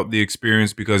information about the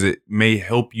experience because it may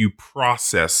help you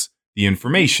process the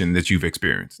information that you've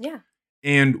experienced. Yeah.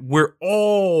 And we're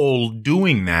all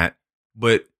doing that,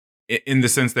 but in the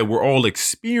sense that we're all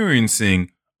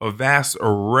experiencing a vast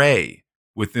array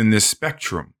within this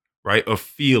spectrum, right? Of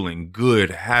feeling good,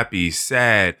 happy,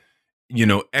 sad,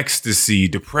 ecstasy,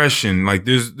 depression. Like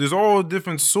there's all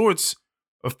different sorts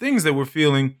of things that we're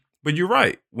feeling. But you're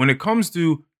right. When it comes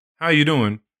to how you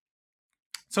doing,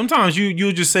 sometimes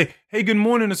you'll just say, hey, good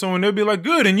morning to someone. They'll be like,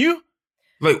 good, and you?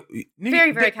 Like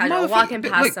very, very casual, walking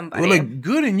past somebody. Like,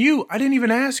 good, and you? I didn't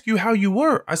even ask you how you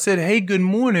were. I said, hey, good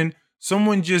morning.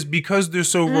 Someone just, because they're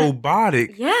so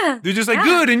robotic, they're just like,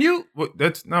 good, and you? Well,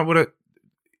 that's not what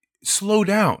slow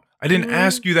down. I didn't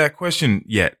ask you that question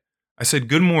yet. I said,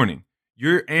 good morning.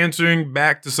 You're answering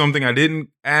back to something I didn't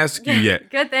ask you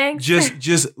yet. Good, thanks.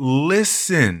 Just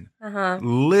listen.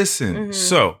 Listen.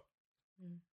 So,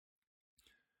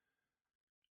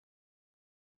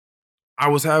 I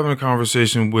was having a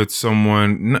conversation with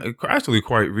someone, actually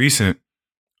quite recent,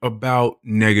 about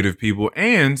negative people,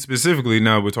 and specifically,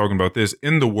 now we're talking about this,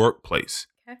 in the workplace.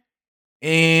 Okay.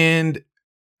 And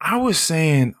I was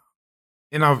saying,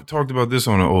 and I've talked about this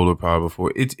on an older pod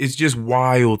before, it's just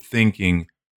wild thinking.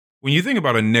 When you think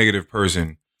about a negative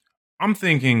person, I'm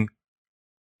thinking,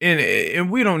 and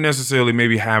we don't necessarily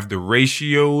maybe have the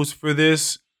ratios for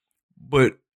this,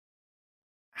 but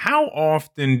how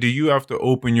often do you have to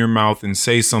open your mouth and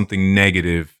say something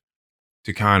negative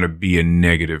to kind of be a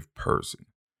negative person?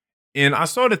 And I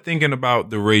started thinking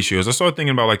about the ratios. I started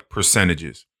thinking about like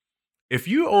percentages. If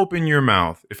you open your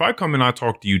mouth, if I come and I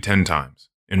talk to you 10 times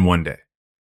in one day,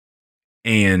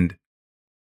 and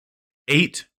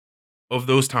 8 of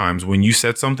those times when you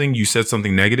said something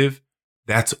negative,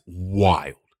 that's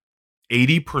wild.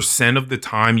 80% of the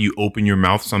time you open your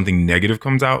mouth, something negative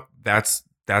comes out. That's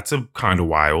a kind of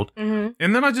wild. And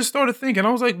then I just started thinking, I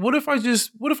was like, what if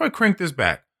I crank this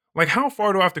back? Like, how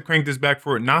far do I have to crank this back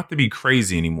for it not to be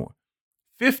crazy anymore?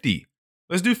 50.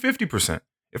 Let's do 50%.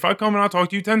 If I come and I talk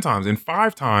to you 10 times and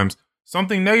 5 times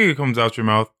something negative comes out your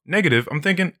mouth, negative, I'm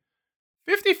thinking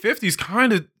 50-50 is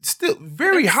kind of still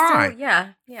very high. Yeah.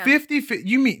 50,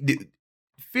 you mean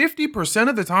 50%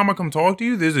 of the time I come talk to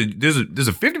you, there's a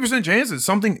 50% chance that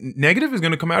something negative is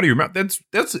going to come out of your mouth. That's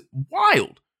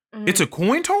wild. Mm-hmm. It's a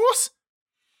coin toss.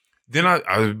 Then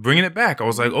I was bringing it back. I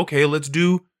was like, okay, let's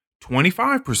do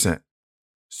 25%.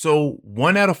 So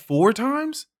 1 out of 4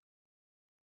 times,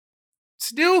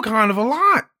 still kind of a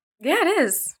lot. Yeah, it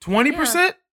is. 20%,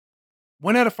 yeah.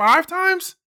 1 out of 5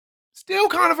 times, still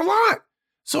kind of a lot.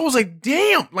 So I was like,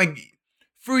 damn, like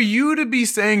for you to be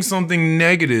saying something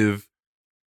negative,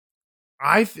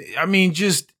 I mean,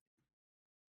 just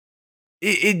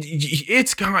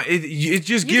it's kind. It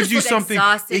just gives you something.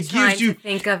 It gives you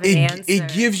think of an answer.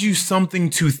 It gives you something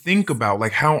to think about.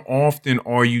 Like, how often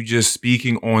are you just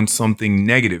speaking on something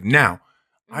negative? Now,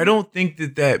 I don't think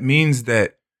that means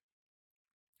that.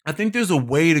 I think there's a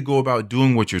way to go about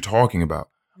doing what you're talking about.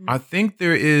 I think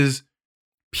there is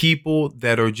people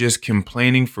that are just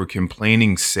complaining for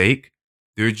complaining's sake.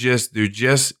 They're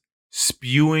just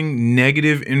spewing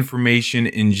negative information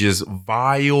and just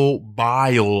vile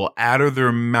bile out of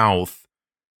their mouth.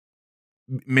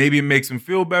 Maybe it makes them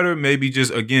feel better. Maybe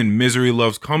just, again, misery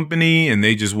loves company and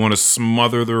they just want to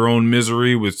smother their own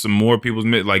misery with some more people's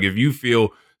like, if you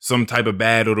feel some type of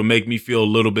bad, it'll make me feel a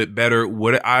little bit better.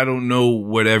 I don't know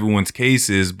what everyone's case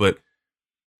is, but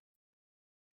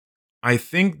I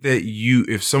think that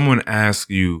if someone asks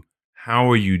you,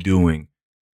 how are you doing?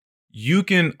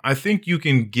 I think you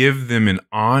can give them an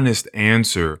honest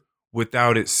answer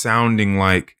without it sounding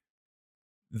like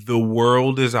the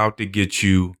world is out to get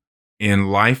you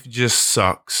and life just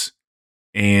sucks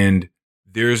and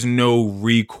there's no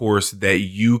recourse that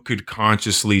you could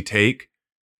consciously take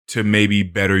to maybe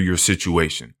better your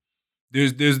situation.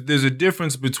 There's a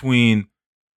difference between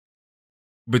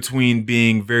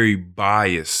being very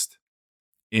biased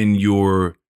in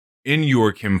your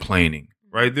complaining,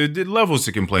 right? There are levels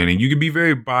to complaining. You could be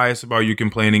very biased about your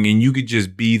complaining and you could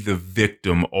just be the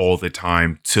victim all the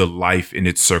time to life and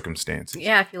its circumstances.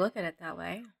 Yeah, if you look at it that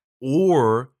way.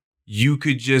 Or you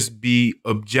could just be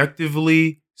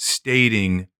objectively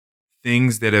stating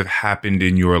things that have happened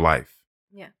in your life.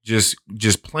 Yeah.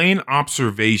 Just plain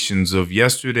observations of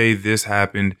yesterday, this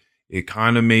happened. It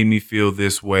kind of made me feel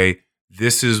this way.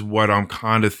 This is what I'm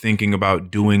kind of thinking about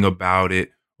doing about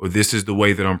it, or this is the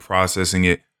way that I'm processing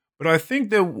it. But I think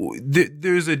that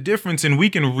there's a difference, and we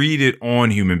can read it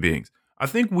on human beings. I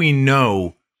think we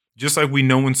know, just like we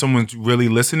know when someone's really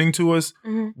listening to us,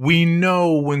 we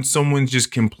know when someone's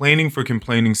just complaining for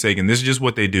complaining's sake, and this is just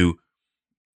what they do.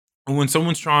 And when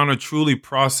someone's trying to truly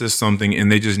process something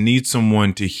and they just need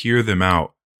someone to hear them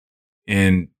out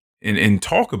and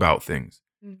talk about things.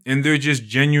 And they're just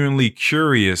genuinely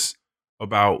curious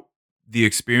about the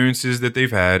experiences that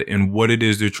they've had and what it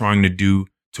is they're trying to do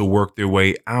to work their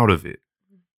way out of it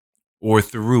or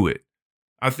through it.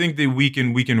 I think that we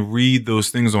can read those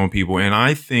things on people. And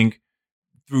I think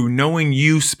through knowing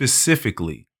you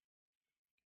specifically,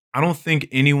 I don't think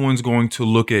anyone's going to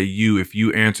look at you if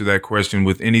you answer that question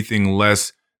with anything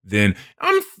less than,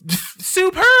 I'm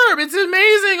superb. It's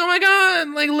amazing. Oh my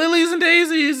God. Like lilies and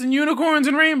daisies and unicorns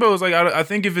and rainbows. Like, I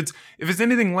think if it's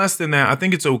anything less than that, I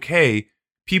think it's okay.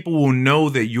 People will know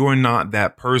that you're not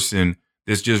that person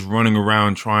that's just running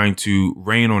around trying to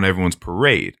rain on everyone's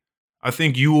parade. I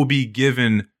think you will be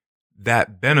given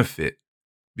that benefit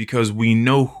because we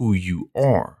know who you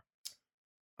are.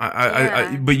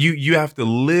 But you have to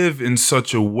live in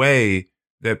such a way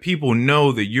that people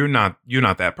know that you're not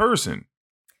that person,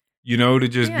 to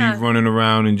just be running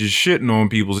around and just shitting on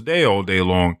people's day all day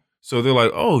long. So they're like,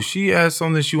 oh, she has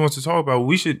something she wants to talk about.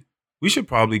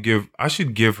 I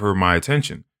should give her my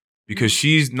attention because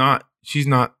she's not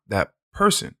that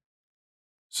person.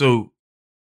 So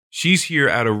she's here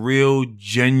at a real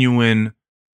genuine,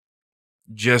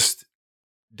 just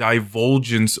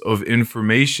divulgence of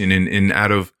information and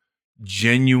out of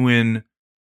genuine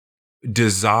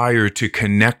desire to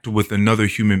connect with another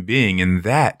human being. And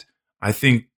that, I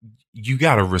think you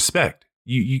got to respect.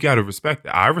 You got to respect it.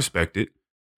 I respect it.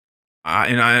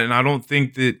 I don't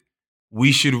think that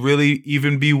we should really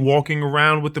even be walking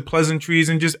around with the pleasantries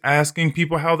and just asking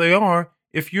people how they are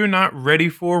if you're not ready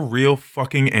for a real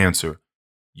fucking answer.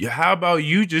 How about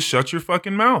you just shut your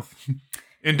fucking mouth?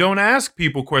 And don't ask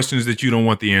people questions that you don't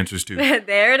want the answers to.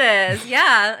 There it is.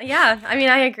 Yeah. I mean,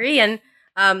 I agree. And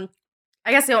I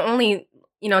guess the only,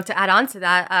 to add on to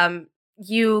that,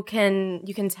 you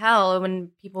can tell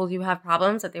when people you have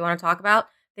problems that they want to talk about,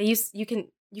 you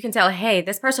can tell, hey,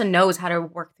 this person knows how to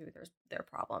work through their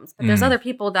problems. But there's other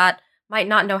people that might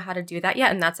not know how to do that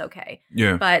yet, and that's okay.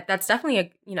 Yeah. But that's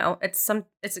definitely it's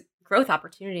a growth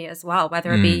opportunity as well,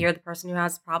 whether it be you're the person who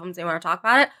has problems and you want to talk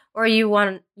about it, or you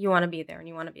want to be there and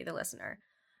you want to be the listener.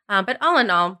 But all in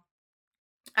all,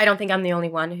 I don't think I'm the only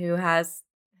one who has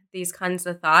these kinds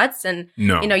of thoughts. And,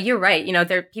 no. You're right.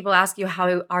 There people ask you,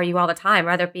 how are you all the time,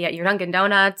 whether it be at your Dunkin'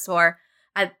 Donuts or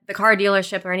at the car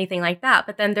dealership or anything like that.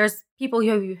 But then there's people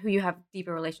who you have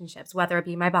deeper relationships, whether it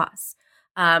be my boss,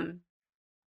 or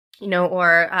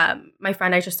my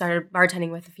friend I just started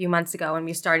bartending with a few months ago, and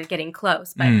we started getting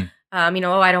close. But, I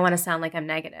don't want to sound like I'm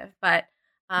negative. But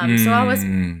so I was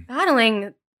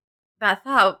battling that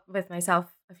thought with myself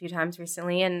a few times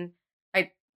recently, and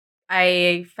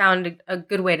I found a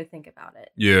good way to think about it.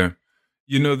 Yeah.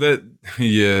 That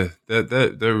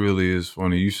really is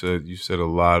funny. You said a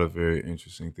lot of very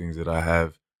interesting things that I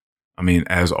have,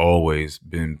 as always,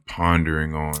 been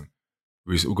pondering on.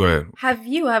 Go ahead. Have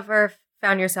you ever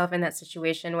found yourself in that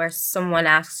situation where someone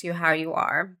asks you how you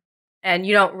are and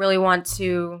you don't really want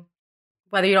to,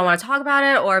 whether you don't want to talk about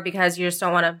it or because you just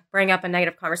don't want to bring up a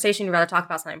negative conversation, you'd rather talk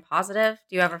about something positive?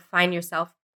 Do you ever find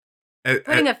yourself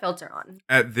putting a filter on?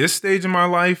 At this stage in my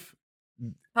life?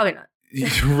 Probably not.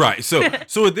 Right. So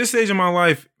at this stage in my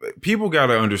life, people got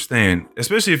to understand,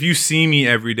 especially if you see me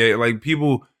every day, like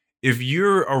people, if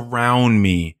you're around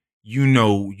me, you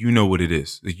know what it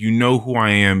is. Like, you know who I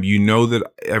am. You know that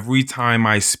every time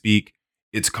I speak,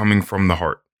 it's coming from the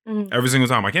heart. Mm-hmm. Every single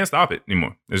time. I can't stop it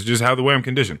anymore. It's just how the way I'm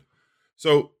conditioned.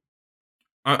 So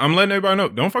I'm letting everybody know,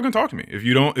 don't fucking talk to me. If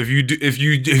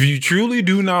you truly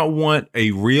do not want a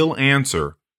real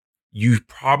answer, you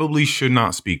probably should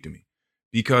not speak to me.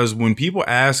 Because when people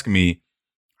ask me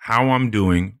how I'm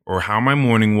doing or how my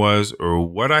morning was or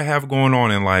what I have going on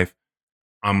in life,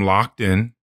 I'm locked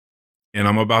in and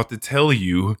I'm about to tell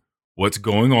you what's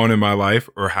going on in my life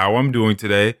or how I'm doing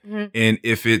today. Mm-hmm. And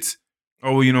if it's,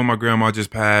 my grandma just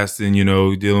passed and,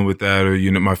 dealing with that, or,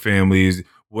 my family's,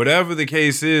 whatever the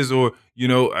case is, or,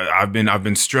 I've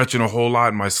been stretching a whole lot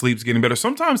and my sleep's getting better.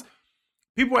 Sometimes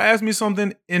people ask me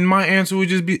something and my answer would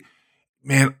just be,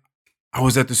 man, I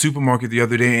was at the supermarket the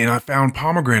other day and I found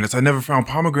pomegranates. I never found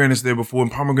pomegranates there before, and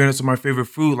pomegranates are my favorite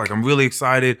fruit. Like, I'm really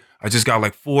excited. I just got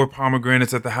like 4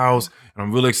 pomegranates at the house, and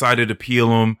I'm really excited to peel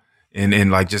them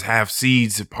and like just have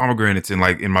seeds of pomegranates in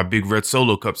my big red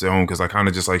Solo cups at home, because I kind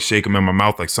of just like shake them in my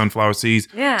mouth like sunflower seeds.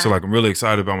 Yeah. So like, I'm really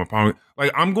excited about my pomegranate.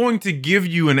 Like, I'm going to give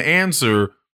you an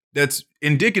answer that's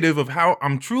indicative of how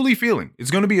I'm truly feeling. It's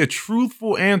going to be a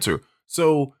truthful answer.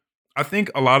 So I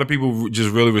think a lot of people just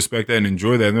really respect that and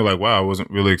enjoy that. And they're like, wow, I wasn't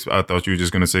really, I thought you were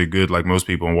just going to say good like most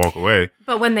people and walk away.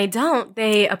 But when they don't,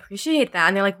 they appreciate that.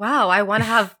 And they're like, wow, I want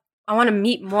to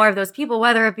meet more of those people,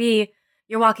 whether it be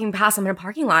you're walking past them in a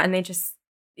parking lot and they just,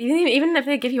 even if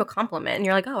they give you a compliment and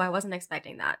you're like, oh, I wasn't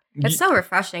expecting that. It's so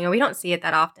refreshing, and we don't see it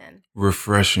that often.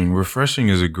 Refreshing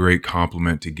is a great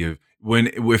compliment to give.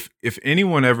 If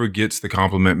anyone ever gets the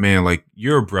compliment, man, like,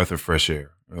 you're a breath of fresh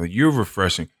air, or like, you're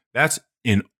refreshing. That's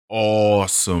an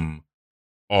awesome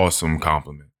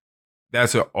compliment.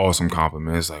 That's an awesome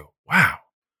compliment. It's like, wow,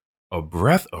 a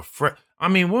breath of fresh.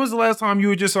 When was the last time you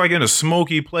were just like in a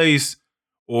smoky place,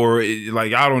 or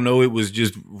like, I don't know, it was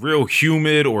just real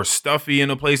humid or stuffy in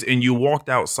a place, and you walked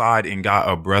outside and got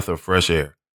a breath of fresh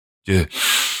air? Just,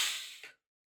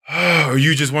 or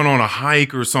you just went on a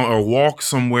hike or walk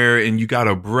somewhere and you got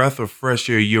a breath of fresh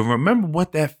air. You remember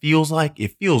what that feels like?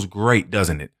 It feels great,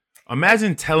 doesn't it?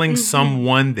 Imagine telling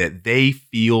someone that they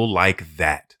feel like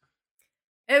that.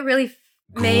 It really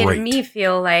made me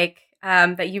feel like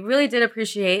that you really did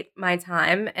appreciate my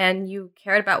time and you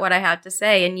cared about what I had to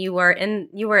say, and you were in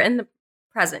the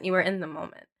present. You were in the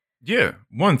moment. Yeah,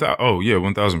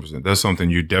 1,000%. That's something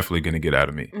you're definitely going to get out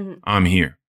of me. Mm-hmm. I'm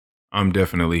here. I'm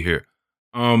definitely here.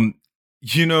 When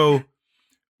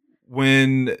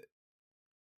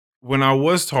I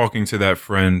was talking to that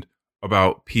friend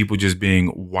about people just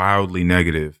being wildly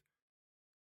negative,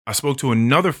 I spoke to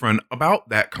another friend about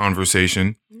that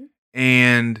conversation, mm-hmm.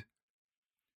 and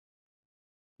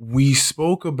we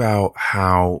spoke about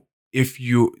how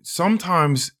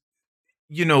sometimes,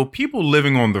 people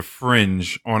living on the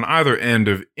fringe on either end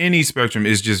of any spectrum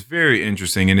is just very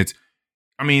interesting. And it's,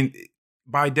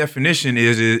 by definition,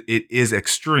 it is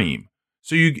extreme.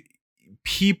 So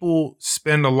people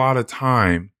spend a lot of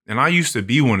time, and I used to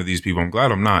be one of these people, I'm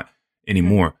glad I'm not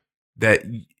anymore, that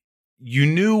you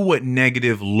knew what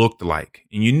negative looked like,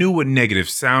 and you knew what negative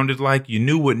sounded like, you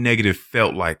knew what negative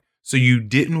felt like. So you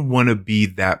didn't want to be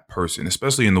that person,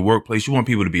 especially in the workplace. You want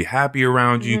people to be happy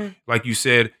around you. Mm-hmm. Like you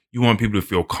said, you want people to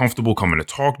feel comfortable coming to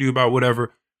talk to you about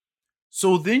whatever.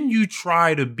 So then you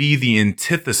try to be the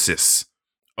antithesis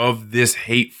of this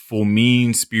hateful,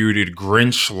 mean-spirited,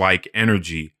 Grinch-like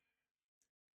energy.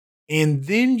 And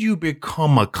then you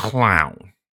become a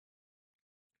clown.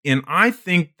 And I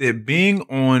think that being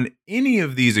on any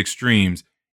of these extremes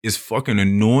is fucking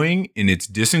annoying and it's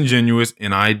disingenuous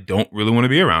and I don't really want to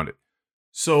be around it.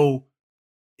 So,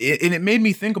 it made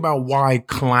me think about why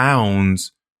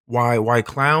clowns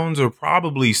are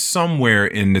probably somewhere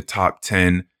in the top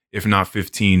 10, if not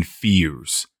 15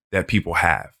 fears that people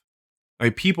have.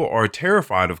 Like, people are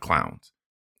terrified of clowns.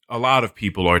 A lot of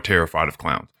people are terrified of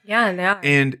clowns. Yeah, they are.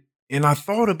 And I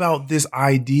thought about this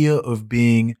idea of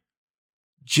being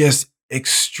just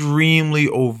extremely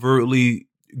overtly,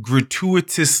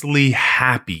 gratuitously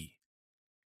happy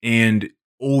and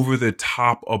over the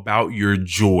top about your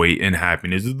joy and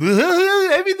happiness.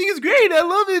 Everything is great. I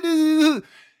love it.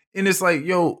 And it's like,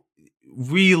 yo,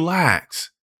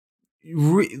 relax.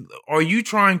 Are you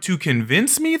trying to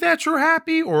convince me that you're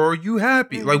happy, or are you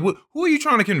happy? Mm-hmm. Like, who are you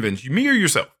trying to convince? Me or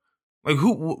yourself? Like,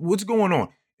 what's going on?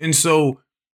 And so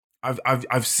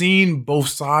I've seen both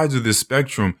sides of this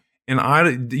spectrum,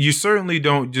 and you certainly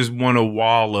don't just want to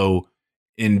wallow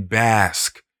and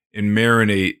bask and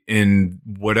marinate in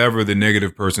whatever the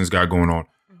negative person's got going on.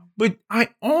 But I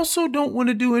also don't want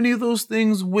to do any of those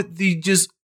things with the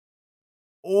just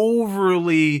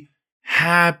overly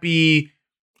happy.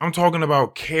 I'm talking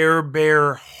about Care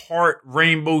Bear heart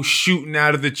rainbow shooting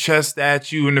out of the chest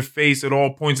at you in the face at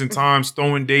all points in time,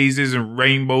 throwing daisies and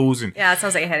rainbows and yeah, it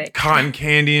sounds like a headache. Cotton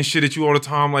candy and shit at you all the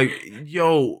time. Like,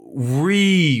 yo,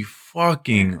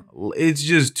 fucking, it's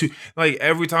just too, like,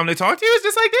 every time they talk to you, it's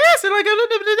just like this and like,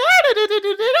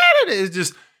 it's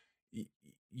just,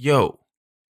 yo,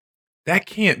 that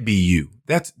can't be you.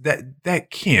 That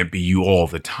can't be you all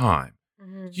the time.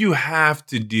 You have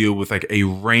to deal with like a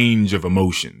range of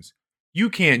emotions. You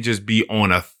can't just be on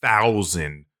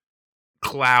 1,000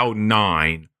 cloud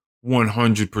 9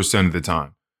 100% of the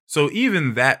time. So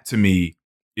even that to me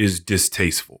is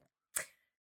distasteful.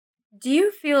 Do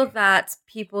you feel that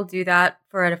people do that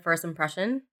for a first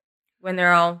impression when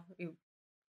they're all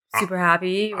super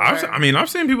happy? I've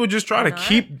seen people just try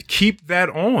to keep that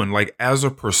on, like, as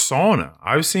a persona.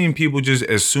 I've seen people just,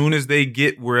 as soon as they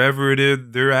get wherever it is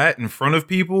they're at in front of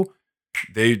people,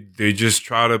 they just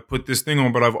try to put this thing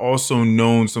on. But I've also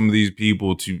known some of these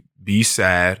people to be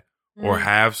sad or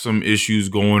have some issues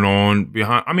going on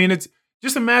behind. I mean, it's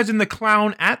just, imagine the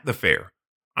clown at the fair.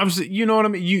 You know what I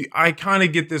mean? I kind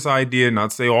of get this idea,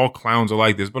 not to say all clowns are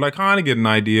like this, but I kind of get an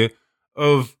idea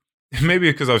of,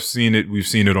 maybe because we've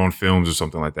seen it on films or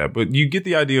something like that, but you get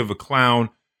the idea of a clown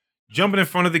jumping in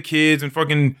front of the kids and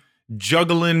fucking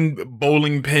juggling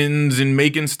bowling pins and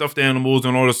making stuffed animals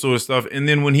and all this sort of stuff. And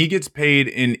then when he gets paid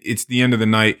and it's the end of the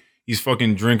night, he's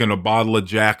fucking drinking a bottle of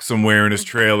Jack somewhere in his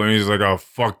trailer and he's like, oh,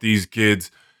 fuck these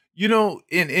kids. You know,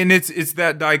 and it's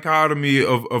that dichotomy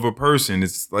of a person.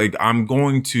 It's like, I'm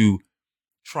going to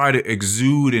try to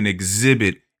exude and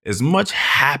exhibit as much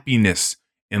happiness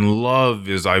and love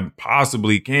as I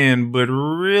possibly can. But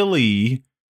really,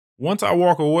 once I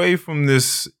walk away from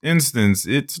this instance,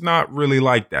 it's not really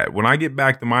like that. When I get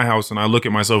back to my house and I look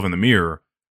at myself in the mirror,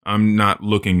 I'm not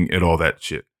looking at all that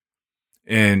shit.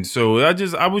 And so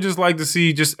I would just like to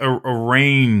see just a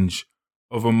range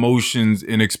of emotions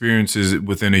and experiences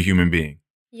within a human being.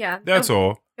 Yeah. That's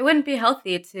all. It wouldn't be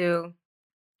healthy to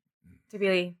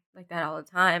be like that all the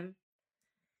time.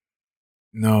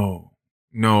 No,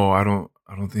 I don't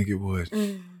think it would.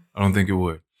 I don't think it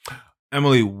would.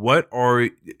 Emily,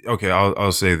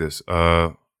 I'll say this.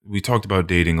 We talked about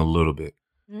dating a little bit.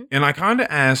 And I kind of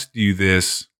asked you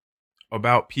this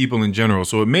about people in general,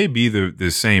 so it may be the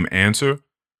same answer.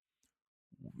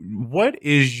 What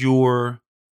is your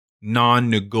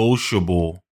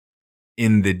non-negotiable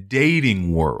in the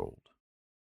dating world?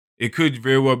 It could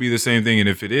very well be the same thing, and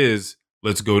if it is,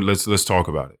 let's talk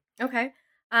about it. Okay.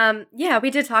 Yeah, we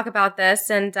did talk about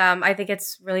this, and I think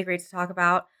it's really great to talk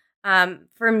about.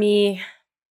 For me,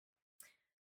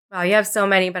 wow, you have so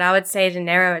many, but I would say to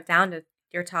narrow it down to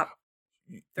your top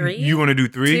 3. You want to do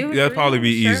 3? That'd probably be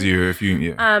easier if you.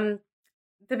 Yeah.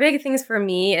 The big things for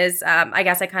me is, I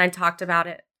guess I kind of talked about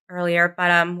it earlier,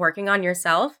 but working on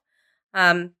yourself.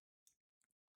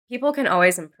 People can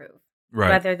always improve. Right.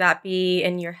 Whether that be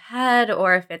in your head,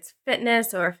 or if it's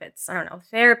fitness, or if it's, I don't know,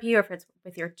 therapy, or if it's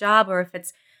with your job, or if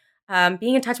it's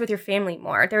being in touch with your family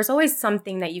more. There's always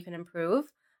something that you can improve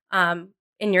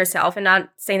in yourself, and not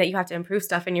saying that you have to improve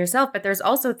stuff in yourself, but there's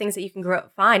also things that you can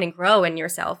find and grow in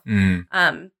yourself.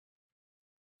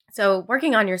 So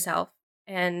working on yourself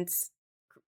and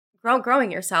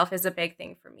growing yourself is a big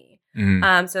thing for me.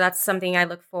 So that's something I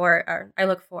look for.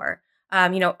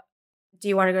 Do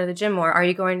you want to go to the gym more? Are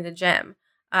you going to the gym?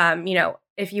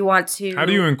 If you want to. How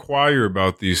do you inquire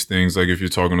about these things? Like if you're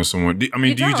talking to someone, do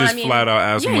you just flat out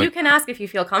ask them? Yeah, you can ask if you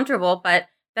feel comfortable, but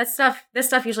this stuff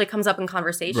usually comes up in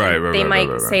conversation. Right, they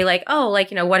might say like, oh,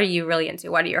 like, what are you really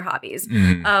into? What are your hobbies?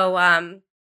 Mm-hmm. Oh,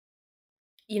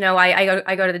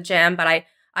 I go to the gym, but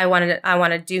I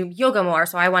want to do yoga more.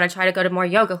 So I want to try to go to more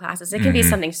yoga classes. It can be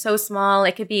something so small.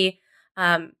 It could be,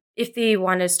 if they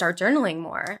want to start journaling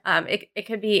more, it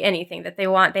could be anything that they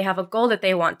want. They have a goal that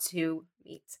they want to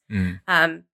meet,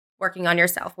 working on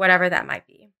yourself, whatever that might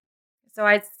be. So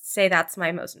I'd say that's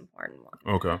my most important one.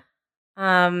 Okay.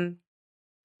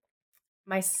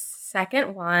 My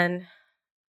second one,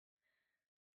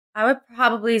 I would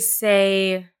probably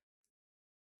say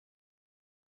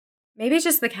maybe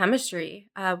just the chemistry.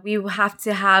 We have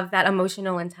to have that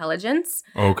emotional intelligence.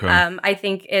 Okay. I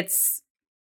think it's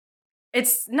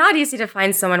not easy to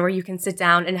find someone where you can sit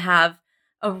down and have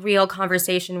a real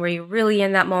conversation where you're really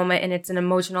in that moment and it's an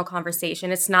emotional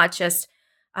conversation. It's not just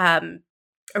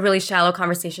a really shallow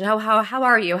conversation. How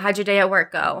are you? How'd your day at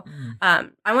work go? I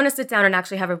want to sit down and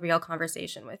actually have a real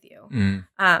conversation with you.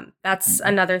 That's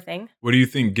another thing. What do you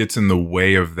think gets in the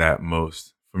way of that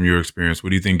most from your experience?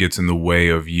 What do you think gets in the way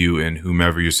of you and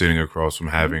whomever you're sitting across from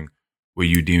having what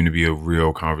you deem to be a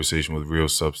real conversation with real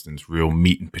substance, real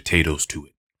meat and potatoes to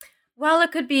it? Well,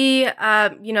 it could be,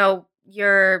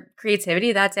 your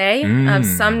creativity that day.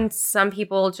 Some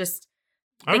people just,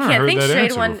 they can't think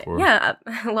straight one. Before. Yeah.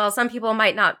 Well, some people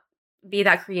might not be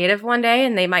that creative one day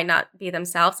and they might not be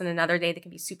themselves. And another day they can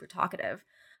be super talkative.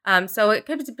 So it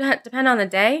could depend on the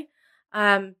day.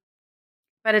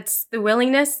 But it's the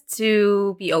willingness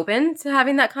to be open to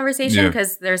having that conversation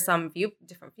because there's some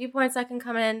different viewpoints that can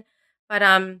come in. But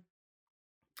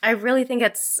I really think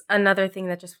it's another thing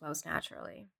that just flows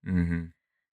naturally.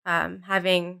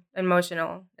 Having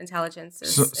emotional intelligence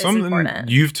is something important.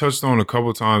 You've touched on a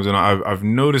couple of times, and I've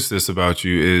noticed this about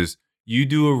you is you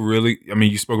do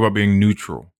you spoke about being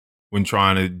neutral when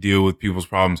trying to deal with people's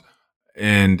problems,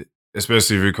 and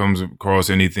especially if it comes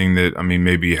across anything that,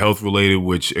 maybe health related,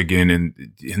 which again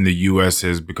in the U.S.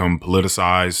 has become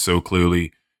politicized so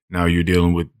clearly. Now you're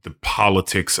dealing with the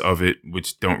politics of it,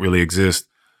 which don't really exist.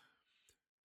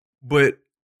 But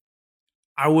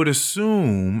I would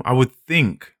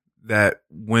think that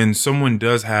when someone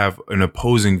does have an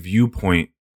opposing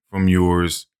viewpoint from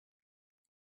yours,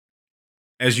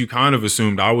 as you kind of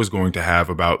assumed I was going to have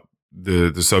about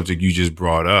the subject you just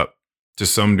brought up to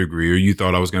some degree, or you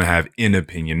thought I was going to have an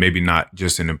opinion, maybe not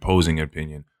just an opposing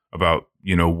opinion about,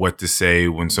 what to say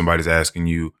when somebody's asking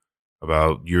you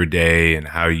about your day and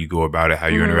how you go about it, how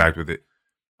you interact with it.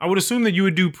 I would assume that you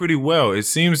would do pretty well. It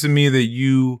seems to me that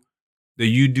you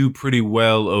do pretty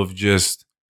well of just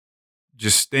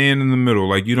staying in the middle.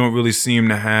 Like you don't really seem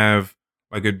to have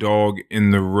like a dog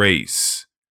in the race.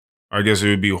 I guess it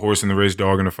would be a horse in the race,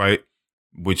 dog in the fight,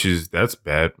 that's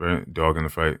bad, right? Dog in the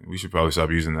fight. We should probably stop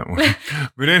using that one.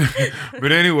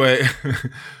 but anyway,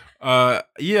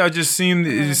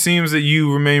 it seems that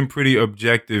you remain pretty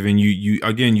objective and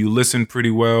you listen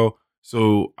pretty well.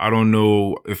 So I don't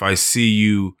know if I see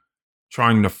you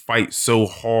trying to fight so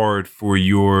hard for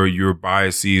your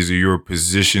biases or your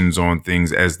positions on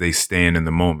things as they stand in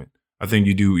the moment. I think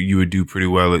you would do pretty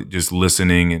well at just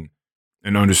listening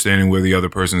and understanding where the other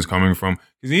person is coming from.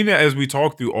 Because even as we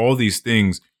talk through all these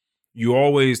things, you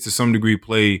always to some degree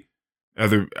play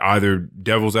either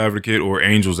devil's advocate or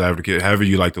angel's advocate, however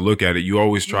you like to look at it. You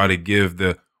always try to give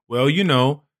that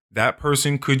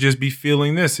person could just be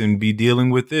feeling this and be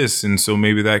dealing with this. And so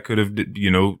maybe that could have,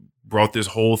 brought this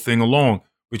whole thing along,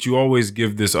 but you always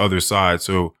give this other side.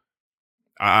 So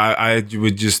I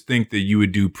would just think that you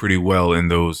would do pretty well in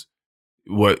those,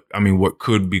 what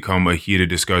could become a heated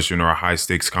discussion or a high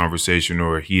stakes conversation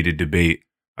or a heated debate.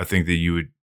 I think that you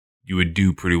would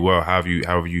do pretty well. How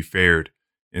have you fared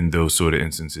in those sort of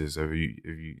instances? Do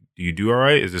you do all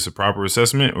right? Is this a proper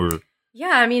assessment or?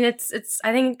 Yeah, it's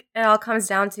I think it all comes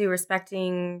down to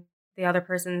respecting the other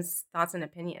person's thoughts and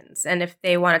opinions. And if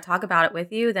they want to talk about it with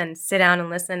you, then sit down and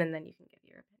listen, and then you can give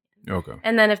your opinion. Okay.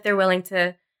 And then if they're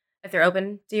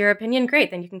open to your opinion,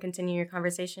 great, then you can continue your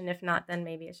conversation. If not, then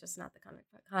maybe it's just not the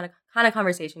kind of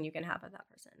conversation you can have with that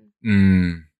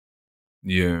person.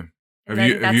 Yeah.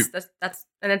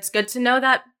 And it's good to know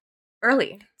that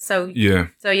early. So you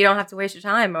don't have to waste your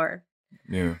time or.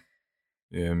 Yeah.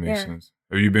 Yeah, it makes sense.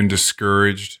 Have you been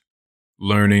discouraged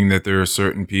learning that there are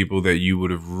certain people that you would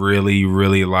have really,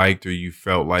 really liked, or you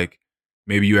felt like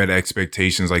maybe you had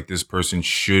expectations like this person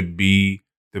should be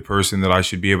the person that I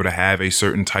should be able to have a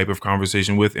certain type of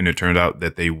conversation with, and it turned out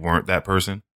that they weren't that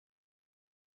person?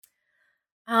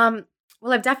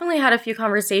 Well, I've definitely had a few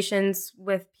conversations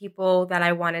with people that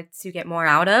I wanted to get more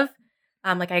out of.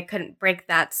 Like I couldn't break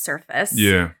that surface.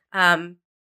 Yeah.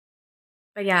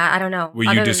 But yeah, I don't know. Were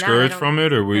you discouraged from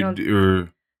it, or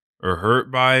or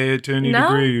hurt by it to any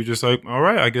degree? You're just like, all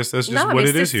right, I guess that's just what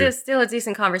it is here. It's still a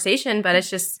decent conversation, but it's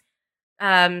just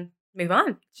move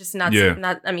on. It's just not.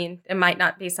 I mean, it might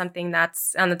not be something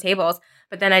that's on the tables.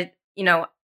 But then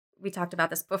we talked about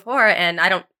this before, and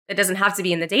it doesn't have to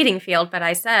be in the dating field, but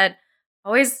I said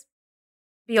always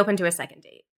be open to a second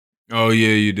date. Oh yeah,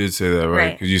 you did say that,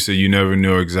 right? Because you said you never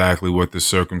know exactly what the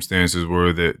circumstances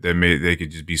were that they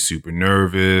could just be super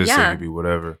nervous. Yeah. It could be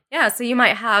whatever. Yeah, so you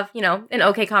might have an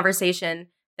okay conversation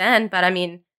then, but I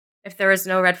mean, if there was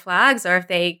no red flags, or if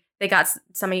they got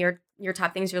some of your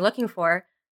top things you're looking for,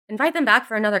 invite them back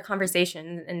for another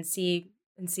conversation and see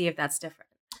if that's different.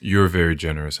 You're very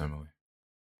generous, Emily.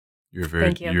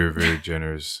 Thank you. You're a very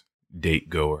generous date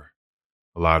goer.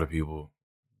 A lot of people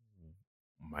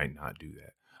might not do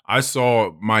that. I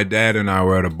saw my dad and I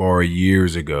were at a bar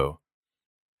years ago,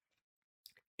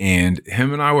 and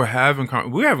him and I were having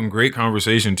great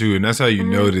conversation too, and that's how you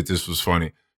know that this was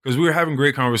funny, because we were having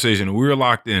great conversation and we were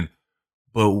locked in,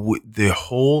 but the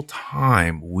whole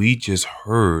time we just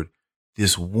heard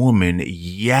this woman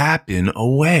yapping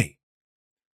away.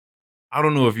 I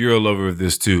don't know if you're a lover of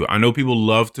this too. I know people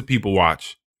love to people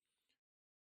watch,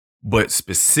 but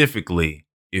specifically,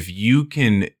 if you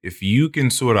can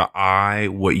sort of eye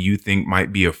what you think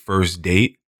might be a first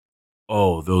date,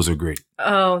 oh, those are great.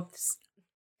 Oh.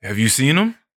 Have you seen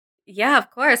them? Yeah, of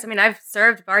course. I mean, I've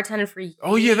served bartending for years.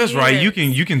 Oh yeah, that's right. You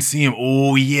can see them.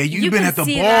 Oh yeah, you've been at the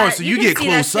bar, so you get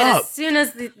close up. As soon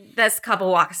as this couple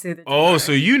walks through the door. Oh,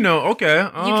 so you know, okay.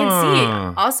 You can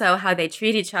see also how they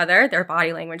treat each other, their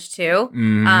body language too.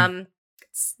 Mm-hmm.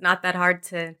 It's not that hard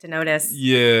to notice.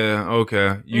 Yeah,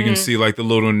 okay. You can see like the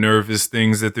little nervous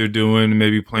things that they're doing,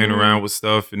 maybe playing around with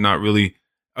stuff and not really,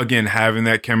 again, having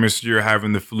that chemistry or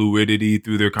having the fluidity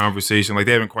through their conversation. Like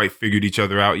they haven't quite figured each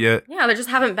other out yet. Yeah, they just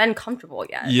haven't been comfortable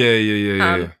yet.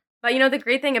 Yeah. But the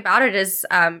great thing about it is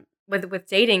with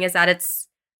dating is that it's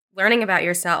learning about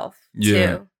yourself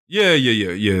too.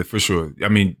 Yeah, for sure. I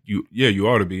mean, you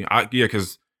ought to be.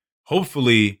 Because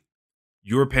hopefully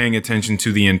you're paying attention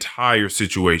to the entire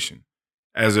situation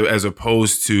as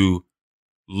opposed to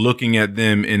looking at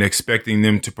them and expecting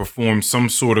them to perform some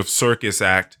sort of circus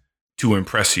act to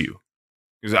impress you.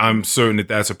 Because I'm certain that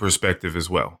that's a perspective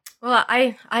as well. Well,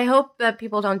 I hope that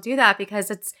people don't do that, because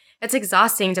it's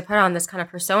exhausting to put on this kind of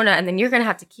persona, and then you're going to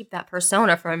have to keep that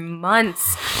persona for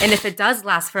months. And if it does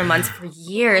last for months, for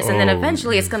years, and then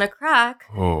eventually it's going to crack.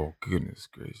 Oh, goodness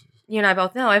gracious. You and I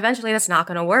both know eventually that's not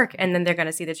going to work. And then they're going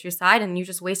to see the true side, and you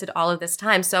just wasted all of this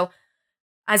time. So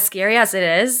as scary as it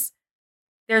is,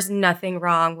 there's nothing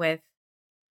wrong with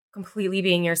completely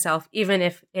being yourself, even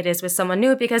if it is with someone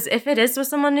new. Because if it is with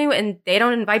someone new and they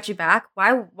don't invite you back,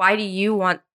 why do you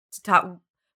want to talk?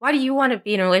 Why do you want to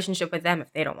be in a relationship with them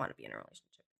if they don't want to be in a relationship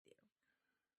with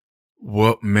you?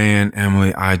 Well, man,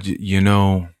 Emily, I've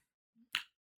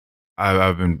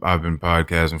been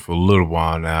podcasting for a little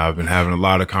while now. I've been having a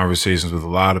lot of conversations with a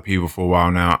lot of people for a while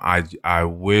now. I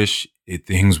wish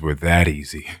things were that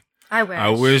easy. I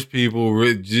wish people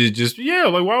just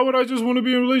like, why would I just want to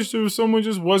be in a relationship if someone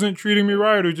just wasn't treating me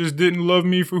right or just didn't love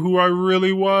me for who I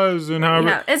really was and how?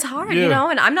 Yeah, it's hard,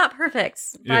 and I'm not perfect,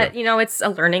 but it's a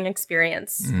learning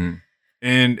experience. Mm-hmm.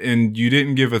 And you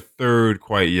didn't give a third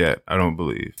quite yet, I don't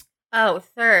believe. Oh,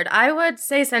 third, I would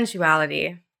say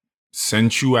sensuality.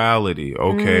 Sensuality.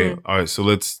 Okay. All right. So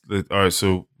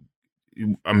So,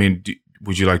 I mean,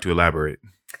 would you like to elaborate?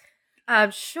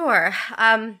 Sure.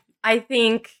 I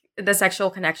think the sexual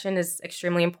connection is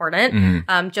extremely important,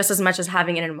 just as much as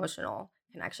having an emotional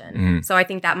connection. Mm-hmm. So I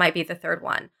think that might be the third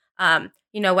one.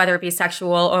 Whether it be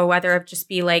sexual or whether it just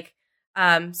be like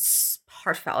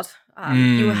heartfelt.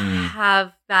 You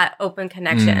have that open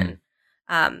connection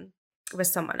with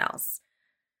someone else.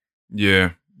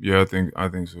 Yeah. Yeah, I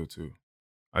think so too.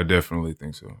 I definitely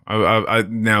think so. I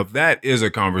now that is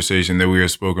a conversation that we have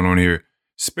spoken on here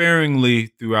sparingly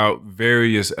throughout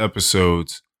various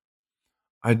episodes.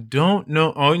 I don't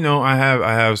know. Oh no, I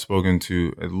have spoken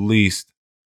to at least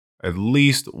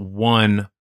one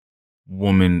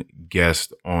woman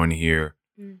guest on here,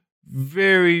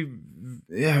 very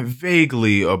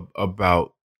vaguely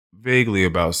about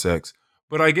sex.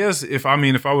 But I guess if I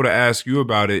were to ask you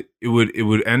about it, it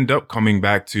would end up coming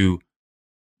back to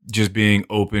just being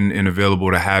open and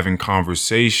available to having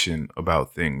conversation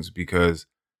about things, because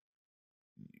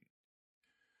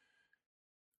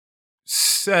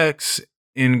sex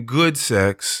and good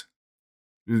sex,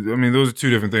 I mean, those are two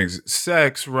different things.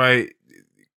 Sex, right?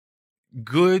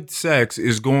 good sex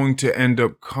is going to end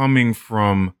up coming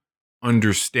from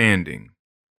understanding.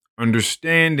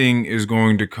 Understanding is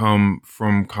going to come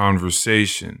from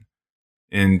conversation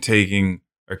and taking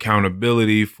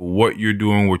accountability for what you're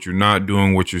doing, what you're not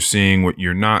doing, what you're seeing, what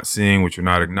you're not seeing, what you're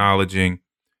not acknowledging.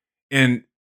 And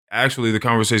actually, the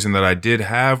conversation that I did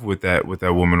have with that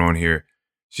woman on here,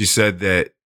 she said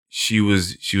that she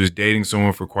was dating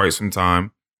someone for quite some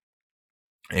time,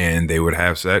 and they would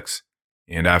have sex,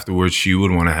 and afterwards she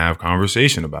would want to have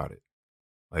conversation about it.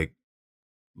 Like,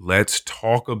 let's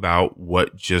talk about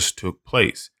what just took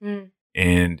place.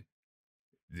 And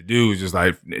the dude was just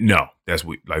like, no, that's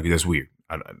weird. Like, that's weird.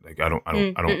 I don't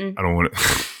want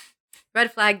to.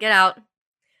 Red flag, get out.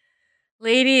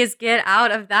 Ladies, get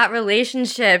out of that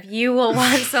relationship. You will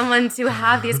want someone to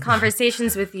have these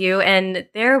conversations with you, and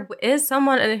there is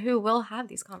someone who will have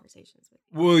these conversations with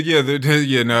you. Well, yeah, they're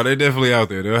definitely out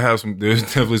there. There's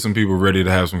definitely some people ready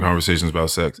to have some conversations about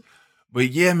sex.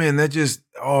 But yeah, man, that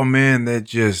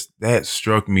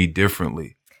struck me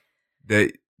differently.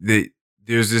 That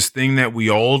there's this thing that we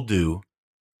all do.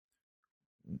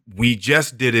 We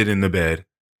just did it in the bed,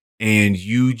 and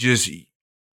in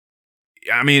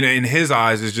his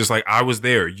eyes, it's just like, I was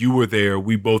there, you were there,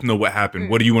 we both know what happened.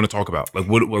 What do you want to talk about? Like,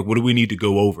 what do we need to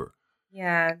go over?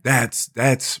 Yeah. That's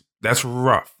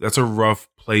rough. That's a rough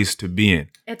place to be in.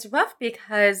 It's rough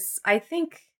because I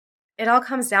think it all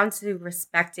comes down to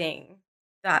respecting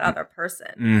that other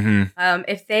person.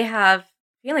 If they have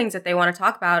feelings that they want to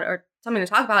talk about or something to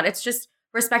talk about, it's just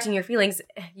respecting your feelings.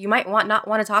 You might not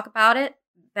want to talk about it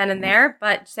then and there,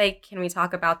 but say, can we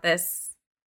talk about this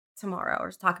tomorrow,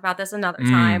 or talk about this another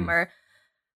time, or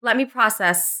let me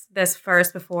process this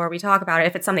first before we talk about it.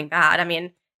 If it's something bad,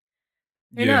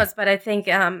 who knows? But I think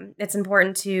it's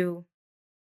important to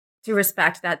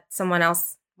respect that someone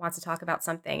else wants to talk about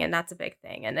something, and that's a big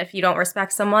thing. And if you don't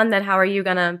respect someone, then how are you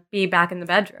gonna be back in the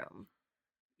bedroom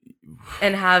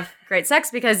and have great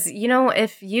sex? Because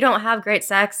if you don't have great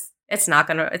sex, it's not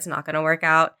gonna work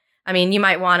out. You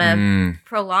might want to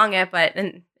prolong it, but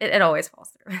it always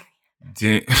falls through.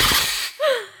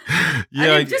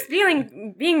 Yeah, just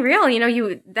being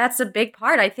real. That's a big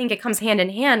part. I think it comes hand in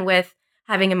hand with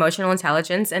having emotional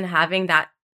intelligence and having that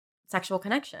sexual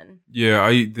connection. Yeah,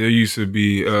 there used to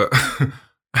be.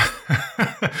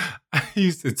 I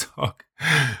used to talk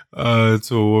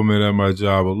to a woman at my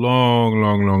job a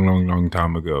long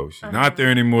time ago. She's not there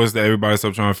anymore. So that everybody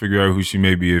stop trying to figure out who she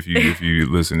may be if you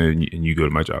listen and you go to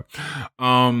my job.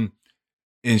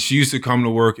 And she used to come to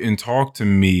work and talk to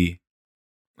me.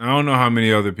 I don't know how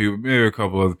many other people, maybe a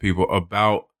couple other people,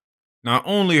 about not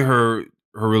only her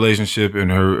relationship and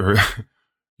her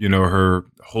her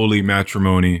holy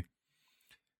matrimony,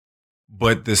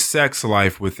 but the sex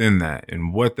life within that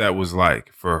and what that was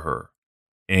like for her.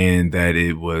 And that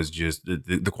it was just,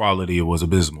 the quality was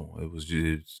abysmal. It was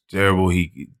terrible.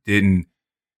 He didn't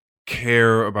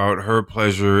care about her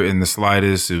pleasure in the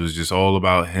slightest. It was just all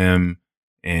about him.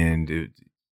 And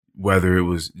whether it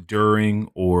was during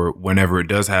or whenever it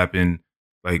does happen,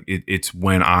 like it's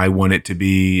when I want it to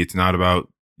be. It's not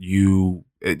about you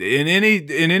in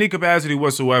any capacity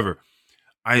whatsoever.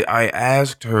 I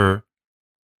asked her,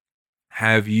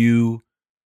 have you,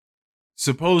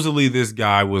 supposedly this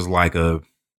guy was like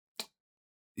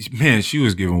she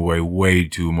was giving away way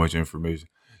too much information.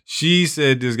 She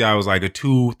said this guy was like a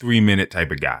 2-3 minute type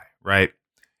of guy, right?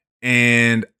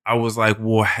 And I was like,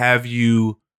 well, have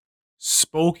you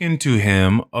spoken to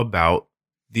him about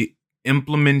the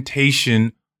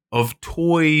implementation of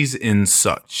toys and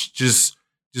such? Just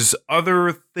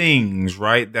other things,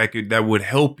 right? That would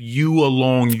help you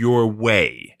along your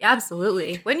way.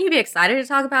 Absolutely. Wouldn't you be excited to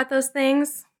talk about those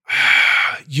things?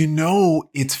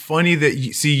 It's funny that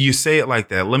you say it like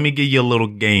that. Let me give you a little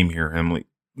game here, Emily.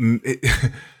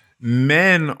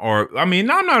 Men are, I'm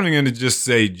not even going to just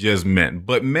say just men,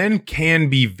 but men can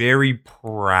be very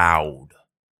proud,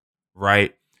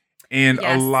 right? And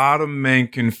yes. A lot of men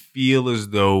can feel as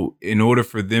though in order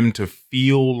for them to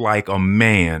feel like a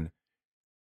man,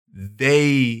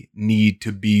 they need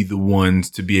to be the ones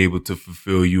to be able to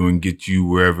fulfill you and get you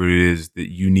wherever it is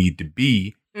that you need to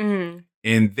be. Mm-hmm.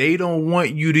 And they don't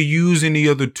want you to use any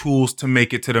other tools to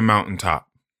make it to the mountaintop,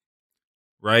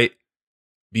 right?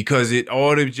 Because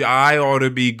I ought to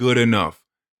be good enough.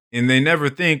 And they never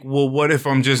think, well, what if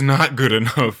I'm just not good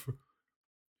enough?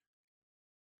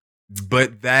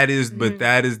 But that is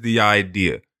the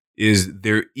idea, is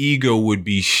their ego would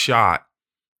be shot.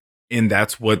 And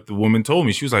that's what the woman told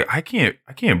me. She was like, I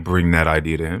can't bring that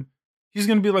idea to him. He's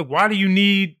going to be like, why do you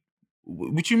need,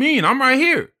 what you mean? I'm right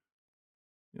here.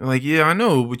 Like, yeah, I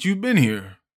know, but you've been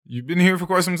here. You've been here for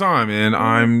quite some time. And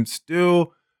I'm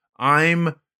still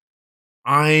I'm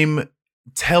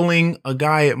telling a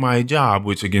guy at my job,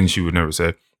 which again she would never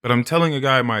say, but I'm telling a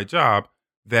guy at my job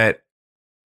that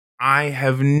I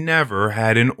have never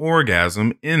had an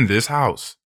orgasm in this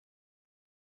house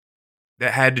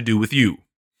that had to do with you.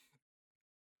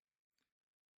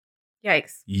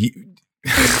 Yikes.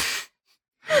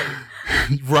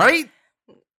 Right?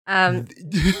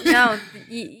 No.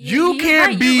 You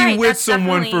can't be with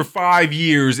someone for 5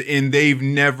 years and they've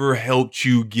never helped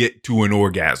you get to an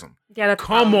orgasm. Yeah, that's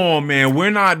Come on, man.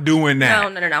 We're not doing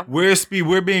that. No.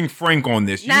 We're being frank on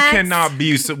this. Next. You cannot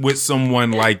be with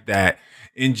someone like that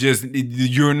and just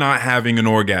you're not having an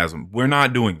orgasm. We're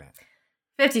not doing that.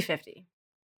 50-50.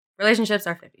 Relationships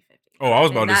are 50-50. Oh, I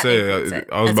was about to say.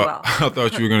 I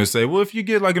thought you were going to say, well, if you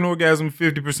get like an orgasm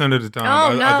 50% of the time.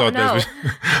 I thought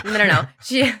no.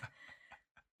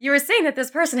 You were saying that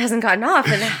this person hasn't gotten off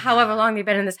and however long they've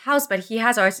been in this house, but he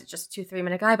has always just 2-3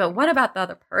 minute guy. But what about the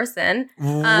other person?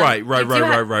 Right.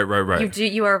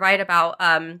 You are right about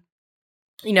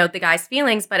the guy's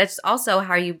feelings, but it's also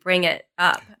how you bring it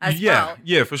up as well.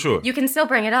 Yeah, for sure. You can still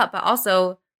bring it up, but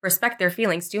also respect their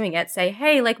feelings doing it. Say,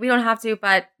 hey, like we don't have to,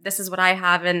 but this is what I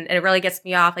have, and it really gets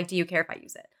me off. Like, do you care if I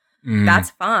use it? That's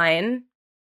fine.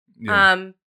 Yeah.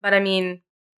 But I mean,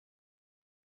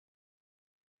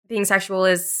 being sexual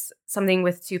is something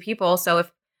with two people. So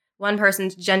if one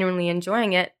person's genuinely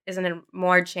enjoying it, isn't it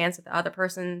more chance that the other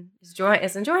person is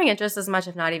enjoying it just as much,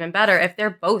 if not even better, if they're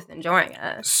both enjoying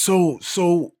it? So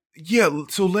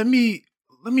let me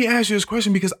ask you this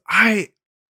question because I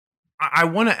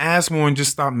want to ask more and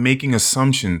just stop making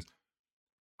assumptions.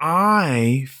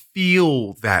 I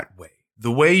feel that way.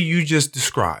 The way you just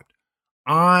described.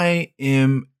 I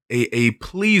am a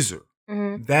pleaser.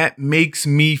 Mm-hmm. That makes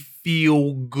me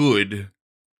feel good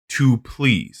to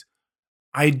please.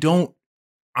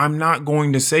 I'm not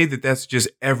going to say that that's just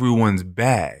everyone's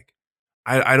bag.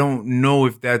 I don't know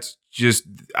if that's just,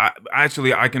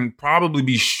 I can probably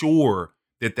be sure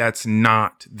that that's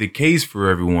not the case for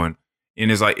everyone. And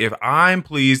it's like, if I'm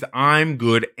pleased, I'm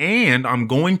good, and I'm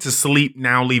going to sleep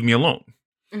now, leave me alone.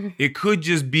 Mm-hmm. It could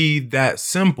just be that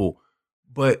simple.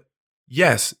 But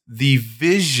yes, the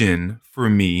vision for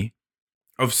me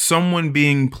of someone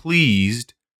being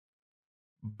pleased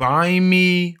by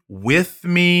me, with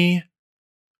me,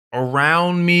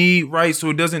 around me, right? So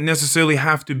it doesn't necessarily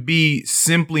have to be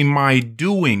simply my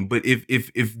doing. But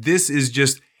if this is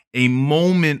just a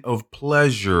moment of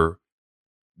pleasure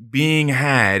being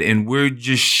had and we're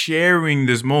just sharing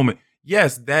this moment,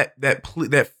 yes,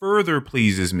 that further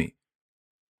pleases me.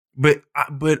 But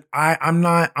I'm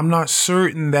not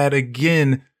certain that,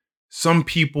 again, some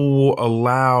people will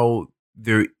allow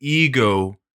their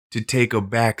ego to take a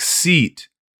back seat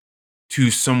to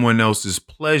someone else's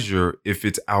pleasure if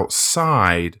it's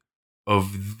outside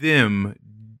of them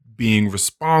being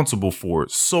responsible for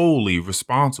it, solely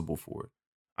responsible for it.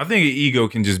 I think an ego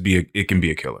can just be a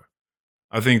killer.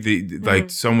 I think like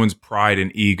someone's pride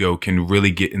and ego can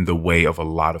really get in the way of a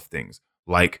lot of things,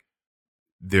 like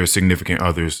their significant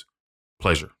other's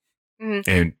pleasure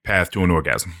and path to an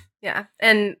orgasm. Yeah,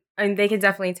 and they can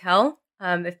definitely tell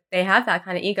if they have that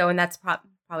kind of ego, and that's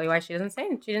probably why she didn't say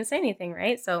anything,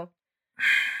 right? So,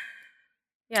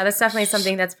 yeah, that's definitely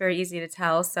something that's very easy to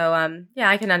tell. So,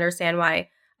 I can understand why.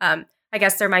 I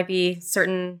guess there might be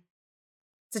certain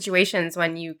situations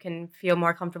when you can feel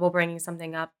more comfortable bringing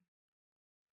something up,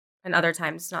 and other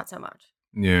times not so much.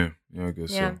 Yeah, I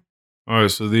guess so. All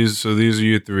right, so these are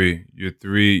your three.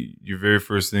 Your very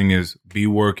first thing is be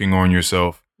working on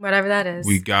yourself. Whatever that is.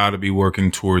 We got to be working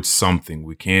towards something.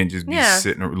 We can't just be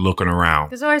sitting or looking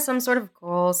around. There's always some sort of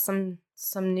goal, some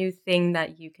new thing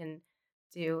that you can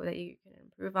do, that you can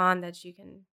improve on, that you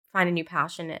can find a new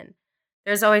passion in.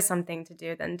 There's always something to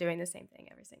do than doing the same thing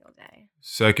every single day.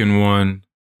 Second one,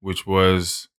 which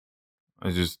was,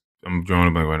 I'm drawing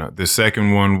a blank right now. The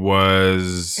second one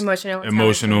was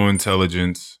emotional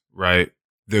intelligence, right?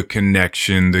 The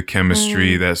connection, the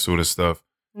chemistry, that sort of stuff.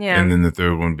 Yeah. And then the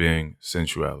third one being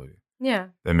sensuality. Yeah.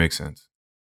 That makes sense.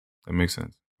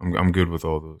 I'm good with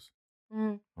all those.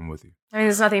 I'm with you. I mean,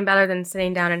 there's nothing better than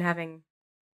sitting down and having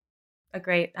a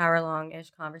great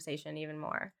hour-long-ish conversation, even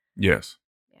more. Yes.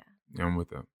 Yeah, I'm with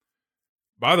that.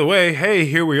 By the way, hey,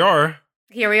 here we are.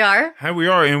 And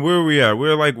where are we at?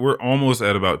 We're almost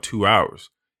at about 2 hours.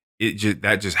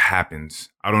 That just happens.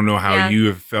 I don't know how you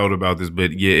have felt about this,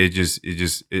 but yeah,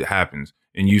 it happens.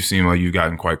 And you seem like you've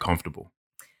gotten quite comfortable.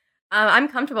 I'm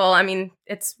comfortable. I mean,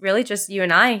 it's really just you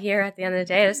and I here at the end of the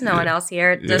day. There's no one else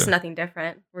here. There's nothing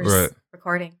different. We're just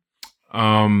recording.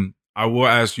 I will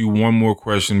ask you one more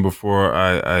question before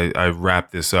I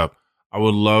wrap this up. I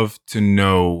would love to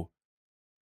know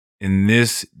in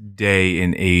this day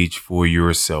and age for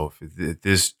yourself, at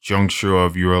this juncture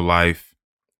of your life,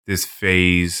 this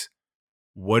phase,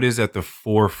 what is at the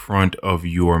forefront of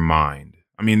your mind?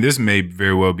 I mean, this may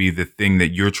very well be the thing that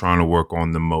you're trying to work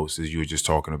on the most, as you were just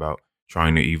talking about,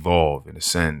 trying to evolve and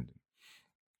ascend.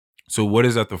 So what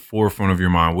is at the forefront of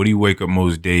your mind? What do you wake up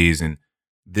most days and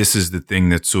this is the thing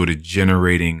that's sort of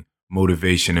generating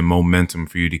motivation and momentum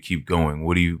for you to keep going?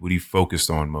 What are you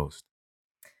focused on most?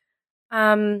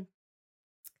 I'm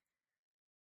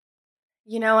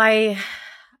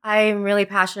really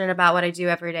passionate about what I do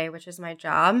every day, which is my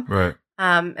job. Right.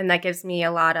 And that gives me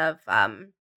a lot of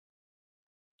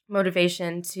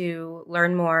motivation to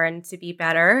learn more and to be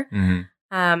better.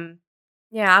 Mm-hmm.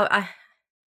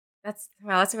 That's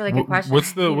a really good question.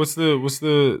 What's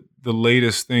the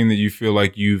latest thing that you feel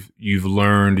like you've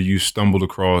learned, you stumbled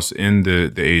across in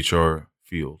the HR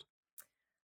field?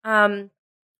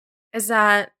 Is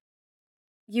that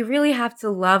you really have to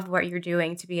love what you're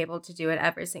doing to be able to do it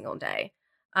every single day.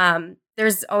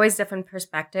 There's always different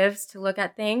perspectives to look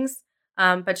at things,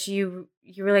 but you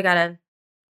really gotta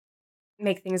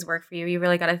make things work for you. You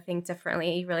really gotta think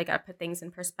differently. You really gotta put things in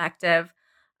perspective.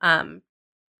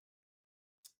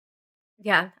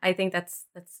 Yeah, I think that's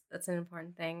an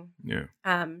important thing. Yeah.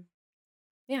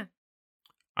 Yeah.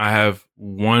 I have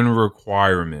one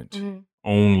requirement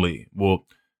only. Well,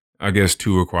 I guess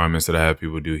two requirements that I have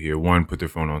people do here. One, put their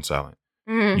phone on silent.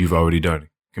 You've already done it.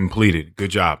 Completed.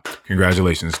 Good job.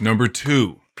 Congratulations. Number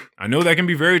two, I know that can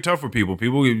be very tough for people.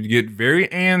 People get very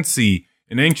antsy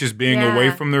and anxious being away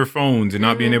from their phones and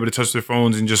not being able to touch their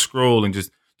phones and just scroll and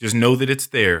just know that it's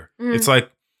there. It's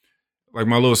like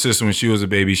my little sister, when she was a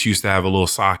baby, she used to have a little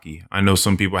saki. I know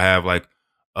some people have like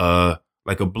a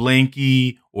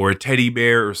blankie or a teddy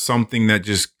bear or something that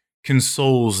just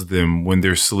consoles them when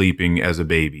they're sleeping as a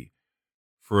baby.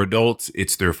 For adults,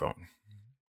 it's their phone.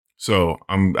 So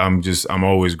I'm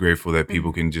always grateful that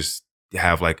people can just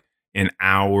have like an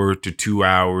hour to 2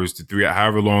 hours to 3,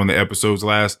 however long the episodes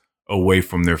last, away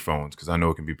from their phones, because I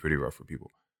know it can be pretty rough for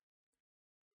people.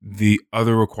 The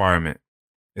other requirement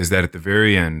is that at the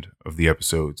very end of the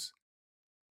episodes,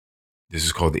 this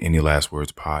is called the Any Last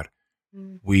Words Pod.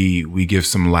 We give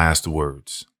some last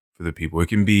words for the people. It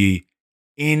can be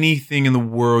anything in the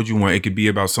world you want. It could be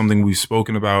about something we've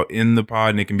spoken about in the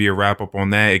pod, and it can be a wrap up on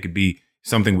that. It could be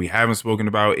something we haven't spoken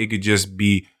about. It could just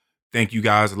be, thank you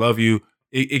guys, I love you.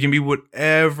 It can be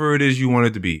whatever it is you want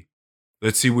it to be.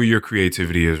 Let's see where your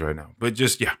creativity is right now. But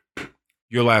just,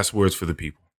 your last words for the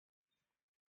people.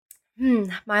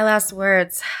 My last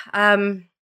words.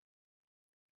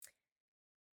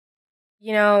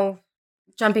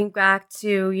 Jumping back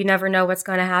to, you never know what's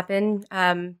going to happen.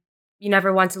 You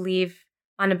never want to leave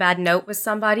on a bad note with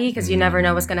somebody, because you never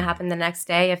know what's going to happen the next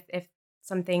day if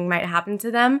something might happen to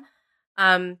them.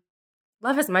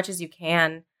 Love as much as you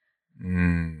can.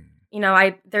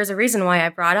 There's a reason why I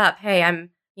brought up, hey,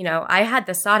 I had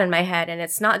this thought in my head and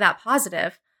it's not that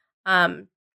positive. And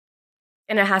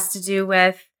it has to do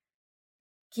with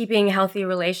keeping healthy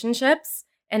relationships.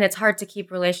 And it's hard to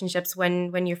keep relationships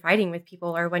when you're fighting with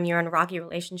people or when you're in rocky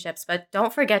relationships. But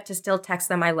don't forget to still text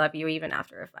them, I love you, even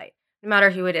after a fight, no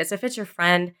matter who it is. If it's your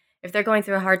friend, if they're going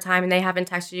through a hard time and they haven't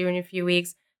texted you in a few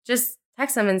weeks, just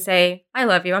text them and say, I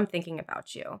love you, I'm thinking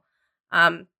about you.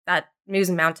 That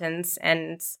moves mountains,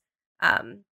 and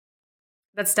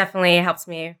that's definitely helped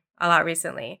me a lot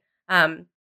recently.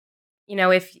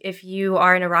 If you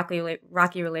are in a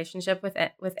rocky relationship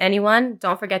with anyone,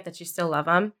 don't forget that you still love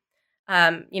them.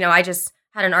 I just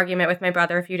had an argument with my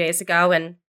brother a few days ago,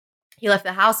 and he left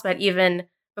the house, but even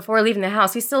before leaving the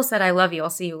house, he still said, I love you, I'll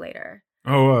see you later.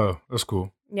 Oh, wow. That's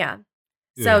cool. Yeah.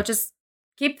 So just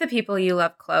keep the people you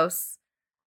love close.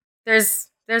 There's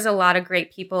a lot of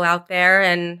great people out there,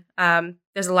 and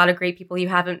there's a lot of great people you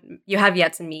have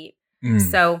yet to meet.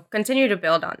 So continue to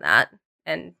build on that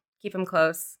and keep them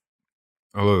close.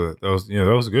 I love that. That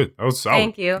was good. That was solid.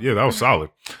 Thank you. Yeah, that was solid.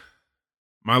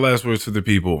 My last words for the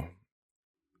people.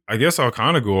 I guess I'll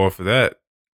kind of go off of that,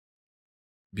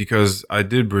 because I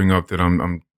did bring up that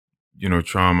I'm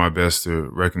trying my best to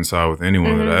reconcile with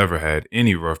anyone that I ever had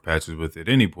any rough patches with at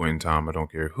any point in time. I don't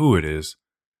care who it is.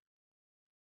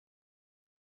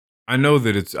 I know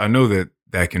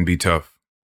that can be tough.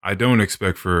 I don't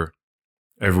expect for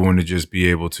everyone to just be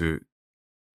able to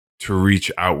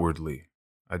reach outwardly.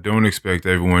 I don't expect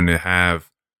everyone to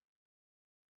have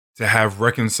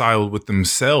reconciled with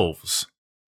themselves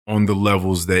on the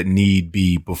levels that need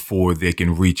be before they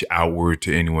can reach outward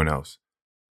to anyone else.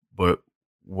 But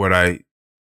what I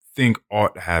think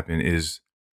ought to happen is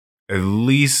at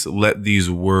least let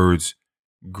these words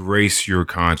grace your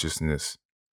consciousness.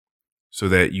 so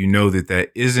that you know that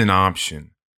that is an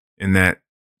option and that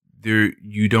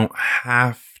you don't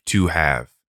have to have.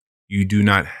 You do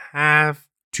not have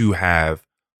to have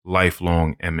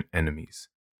lifelong enemies.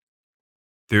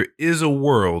 There is a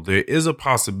world, there is a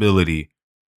possibility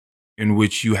in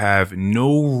which you have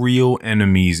no real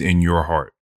enemies in your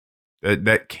heart.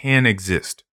 That can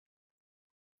exist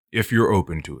if you're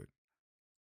open to it.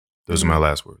 Those are my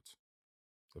last words.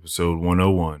 Episode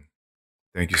 101.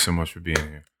 Thank you so much for being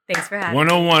here. Thanks for having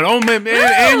 101. me. Oh, man.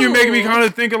 And you're making me kind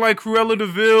of think of like Cruella de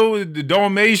Vil, the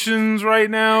Dalmatians right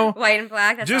now. White and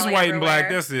black. That's just all white and black.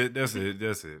 That's it. All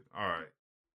right.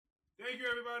 Thank you,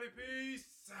 everybody. Peace.